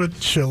can go to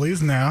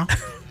Chili's now.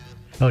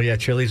 Oh, yeah.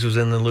 Chili's was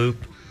in the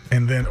loop.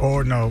 And then,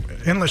 or no,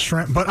 endless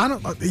shrimp. But I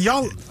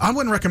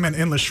wouldn't recommend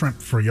endless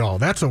shrimp for y'all.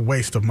 That's a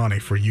waste of money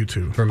for you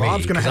two. For me,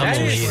 Bob's gonna have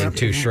I'm only endless eating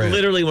 2 shrimp.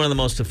 Literally one of the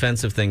most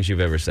offensive things you've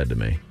ever said to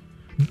me.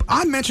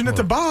 I mentioned it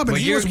to Bob, and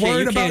he was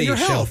worried about your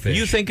health. shellfish.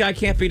 You think I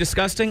can't be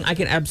disgusting? I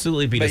can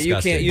absolutely be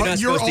disgusting. You're not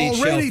But you're supposed to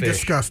eat already shellfish.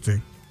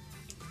 disgusting.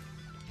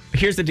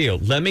 Here's the deal.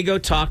 Let me go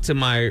talk to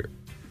my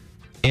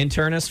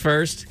internist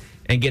first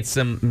and get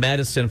some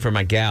medicine for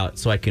my gout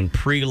so I can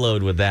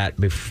preload with that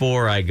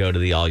before I go to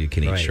the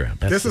all-you-can-eat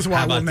shrimp. This is why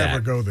How we'll about never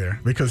that? go there,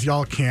 because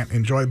y'all can't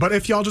enjoy it. But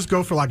if y'all just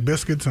go for like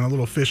biscuits and a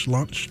little fish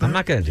lunch. I'm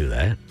not going to do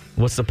that.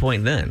 What's the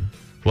point then?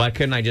 Why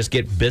couldn't I just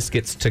get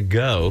biscuits to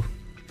go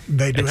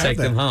They do and have take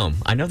that. them home?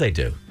 I know they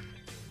do.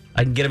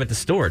 I can get them at the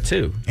store,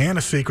 too. And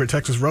a secret,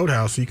 Texas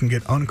Roadhouse, you can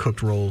get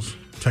uncooked rolls.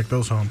 Take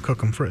those home, cook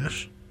them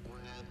fresh.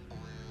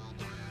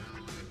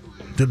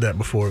 Did that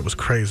before, it was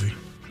crazy.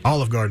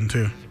 Olive Garden,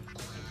 too.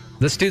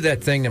 Let's do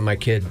that thing that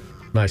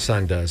my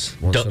son does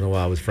once in a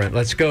while with friends.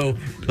 Let's go.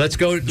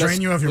 Drain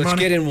you of your let's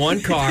money? get in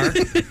one car.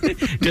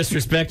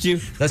 Disrespect you?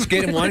 Let's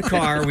get in one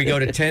car. We go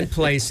to 10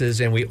 places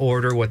and we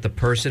order what the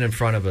person in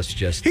front of us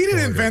just He didn't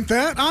ordered. invent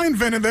that. I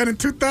invented that in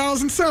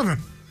 2007.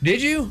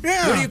 Did you?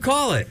 Yeah. What do you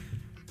call it?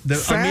 The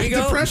Sad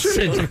Amigo?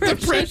 depression?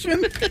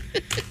 Depression?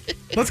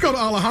 Let's go to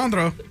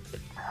Alejandro.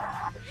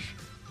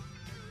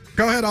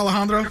 Go ahead,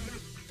 Alejandro.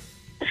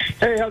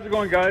 Hey, how's it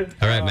going, guys?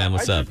 All right, man.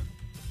 What's up?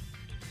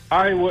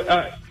 I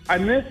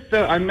missed.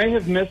 I may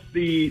have missed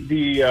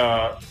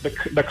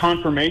the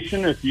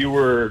confirmation if you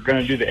were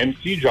going to do the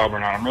MC job or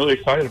not. I'm really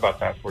excited about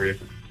that for you.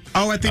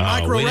 Oh, at the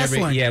micro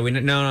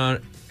wrestling. No.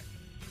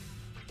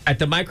 At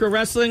the micro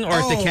wrestling or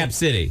at the Cap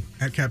City?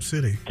 At Cap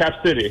City.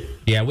 Cap City.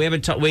 Yeah, we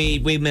haven't.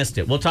 We missed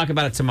it. We'll talk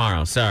about it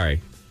tomorrow.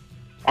 Sorry.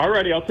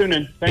 Alrighty, I'll tune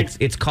in. Thanks.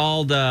 It's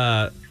called.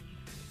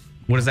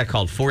 What is that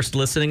called? Forced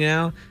listening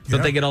now? Don't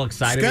Yeah. they get all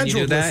excited when you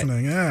do Scheduled that?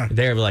 listening, yeah.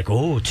 They're like,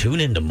 oh, tune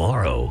in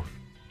tomorrow.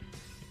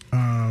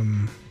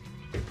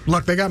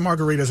 Look, they got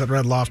margaritas at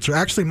Red Lobster.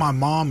 Actually, my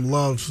mom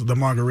loves the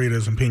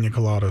margaritas and pina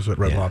coladas at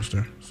Red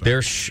Lobster.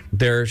 So.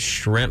 Their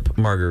shrimp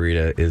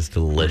margarita is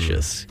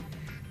delicious.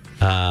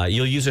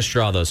 You'll use a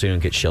straw, though, so you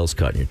don't get shells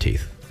caught in your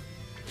teeth.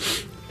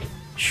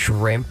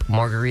 Shrimp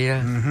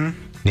margarita? Mm-hmm.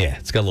 Yeah,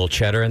 it's got a little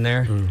cheddar in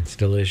there. It's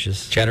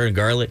delicious. Cheddar and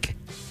garlic.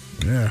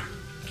 Yeah.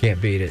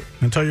 Can't beat it.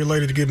 And tell your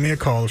lady to give me a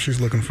call if she's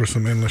looking for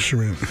some endless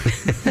shrimp.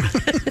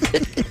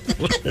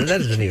 That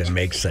doesn't even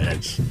make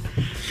sense.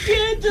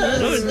 Yeah, it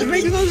does. It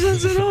makes no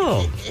sense at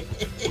all.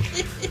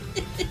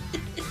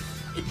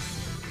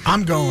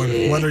 I'm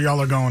going, whether y'all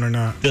are going or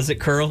not. Does it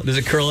curl? Does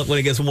it curl up when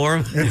it gets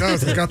warm? It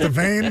does. It's got the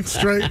vein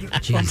straight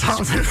on top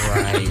of it.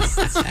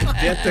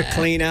 You have to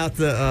clean out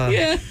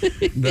the.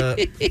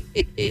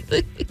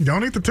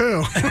 Don't eat the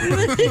tail.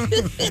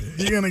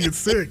 You're going to get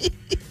sick.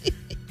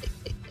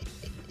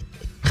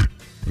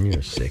 You're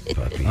a sick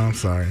puppy. I'm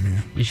sorry,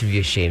 man. You should be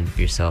ashamed of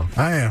yourself.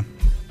 I am.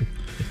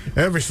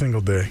 Every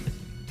single day.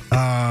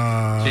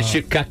 Just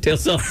shoot cocktail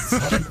sauce.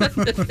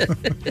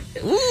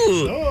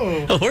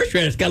 Ooh. A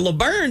horseradish got a little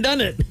burn,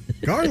 doesn't it?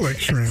 Garlic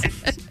shrimp.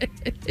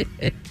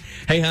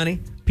 Hey, honey,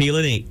 peel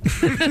and eat.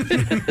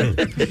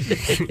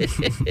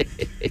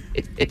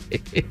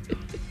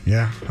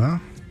 Yeah, huh?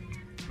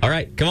 All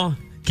right, come on.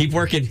 Keep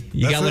working.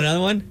 You That's got it? another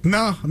one?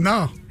 No.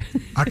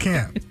 I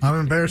can't. I've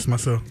embarrassed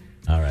myself.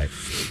 All right.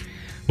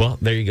 Well,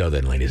 there you go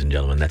then, ladies and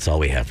gentlemen. That's all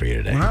we have for you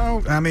today.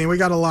 No, I mean, we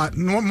got a lot.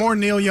 More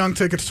Neil Young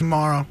tickets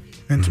tomorrow.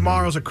 And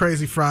tomorrow's a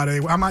crazy Friday.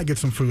 I might get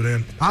some food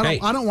in. I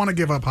don't want to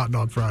give up Hot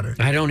Dog Friday.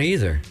 I don't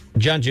either.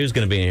 John Jew's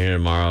going to be in here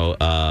tomorrow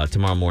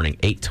morning,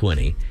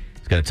 8:20.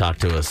 He's going to talk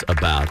to us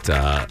about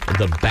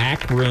the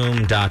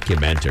Backroom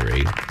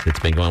documentary that's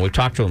been going on. We've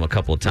talked to him a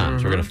couple of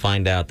times. We're going to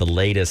find out the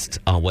latest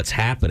on what's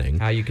happening.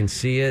 How you can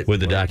see it. With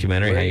the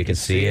documentary, where how you can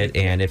see it.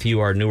 And if you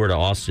are newer to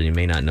Austin, you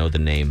may not know the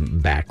name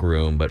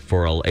Backroom, but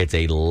it's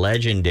a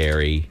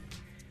legendary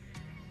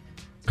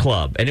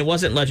club. And it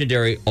wasn't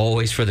legendary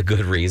always for the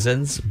good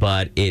reasons,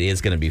 but it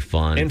is going to be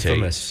fun.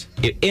 Infamous.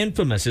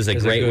 Infamous is a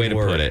great way to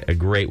put it. A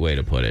great way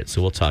to put it.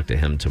 So we'll talk to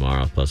him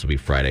tomorrow. Plus, it'll be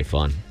Friday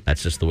fun.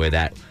 That's just the way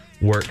that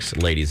works,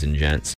 ladies and gents.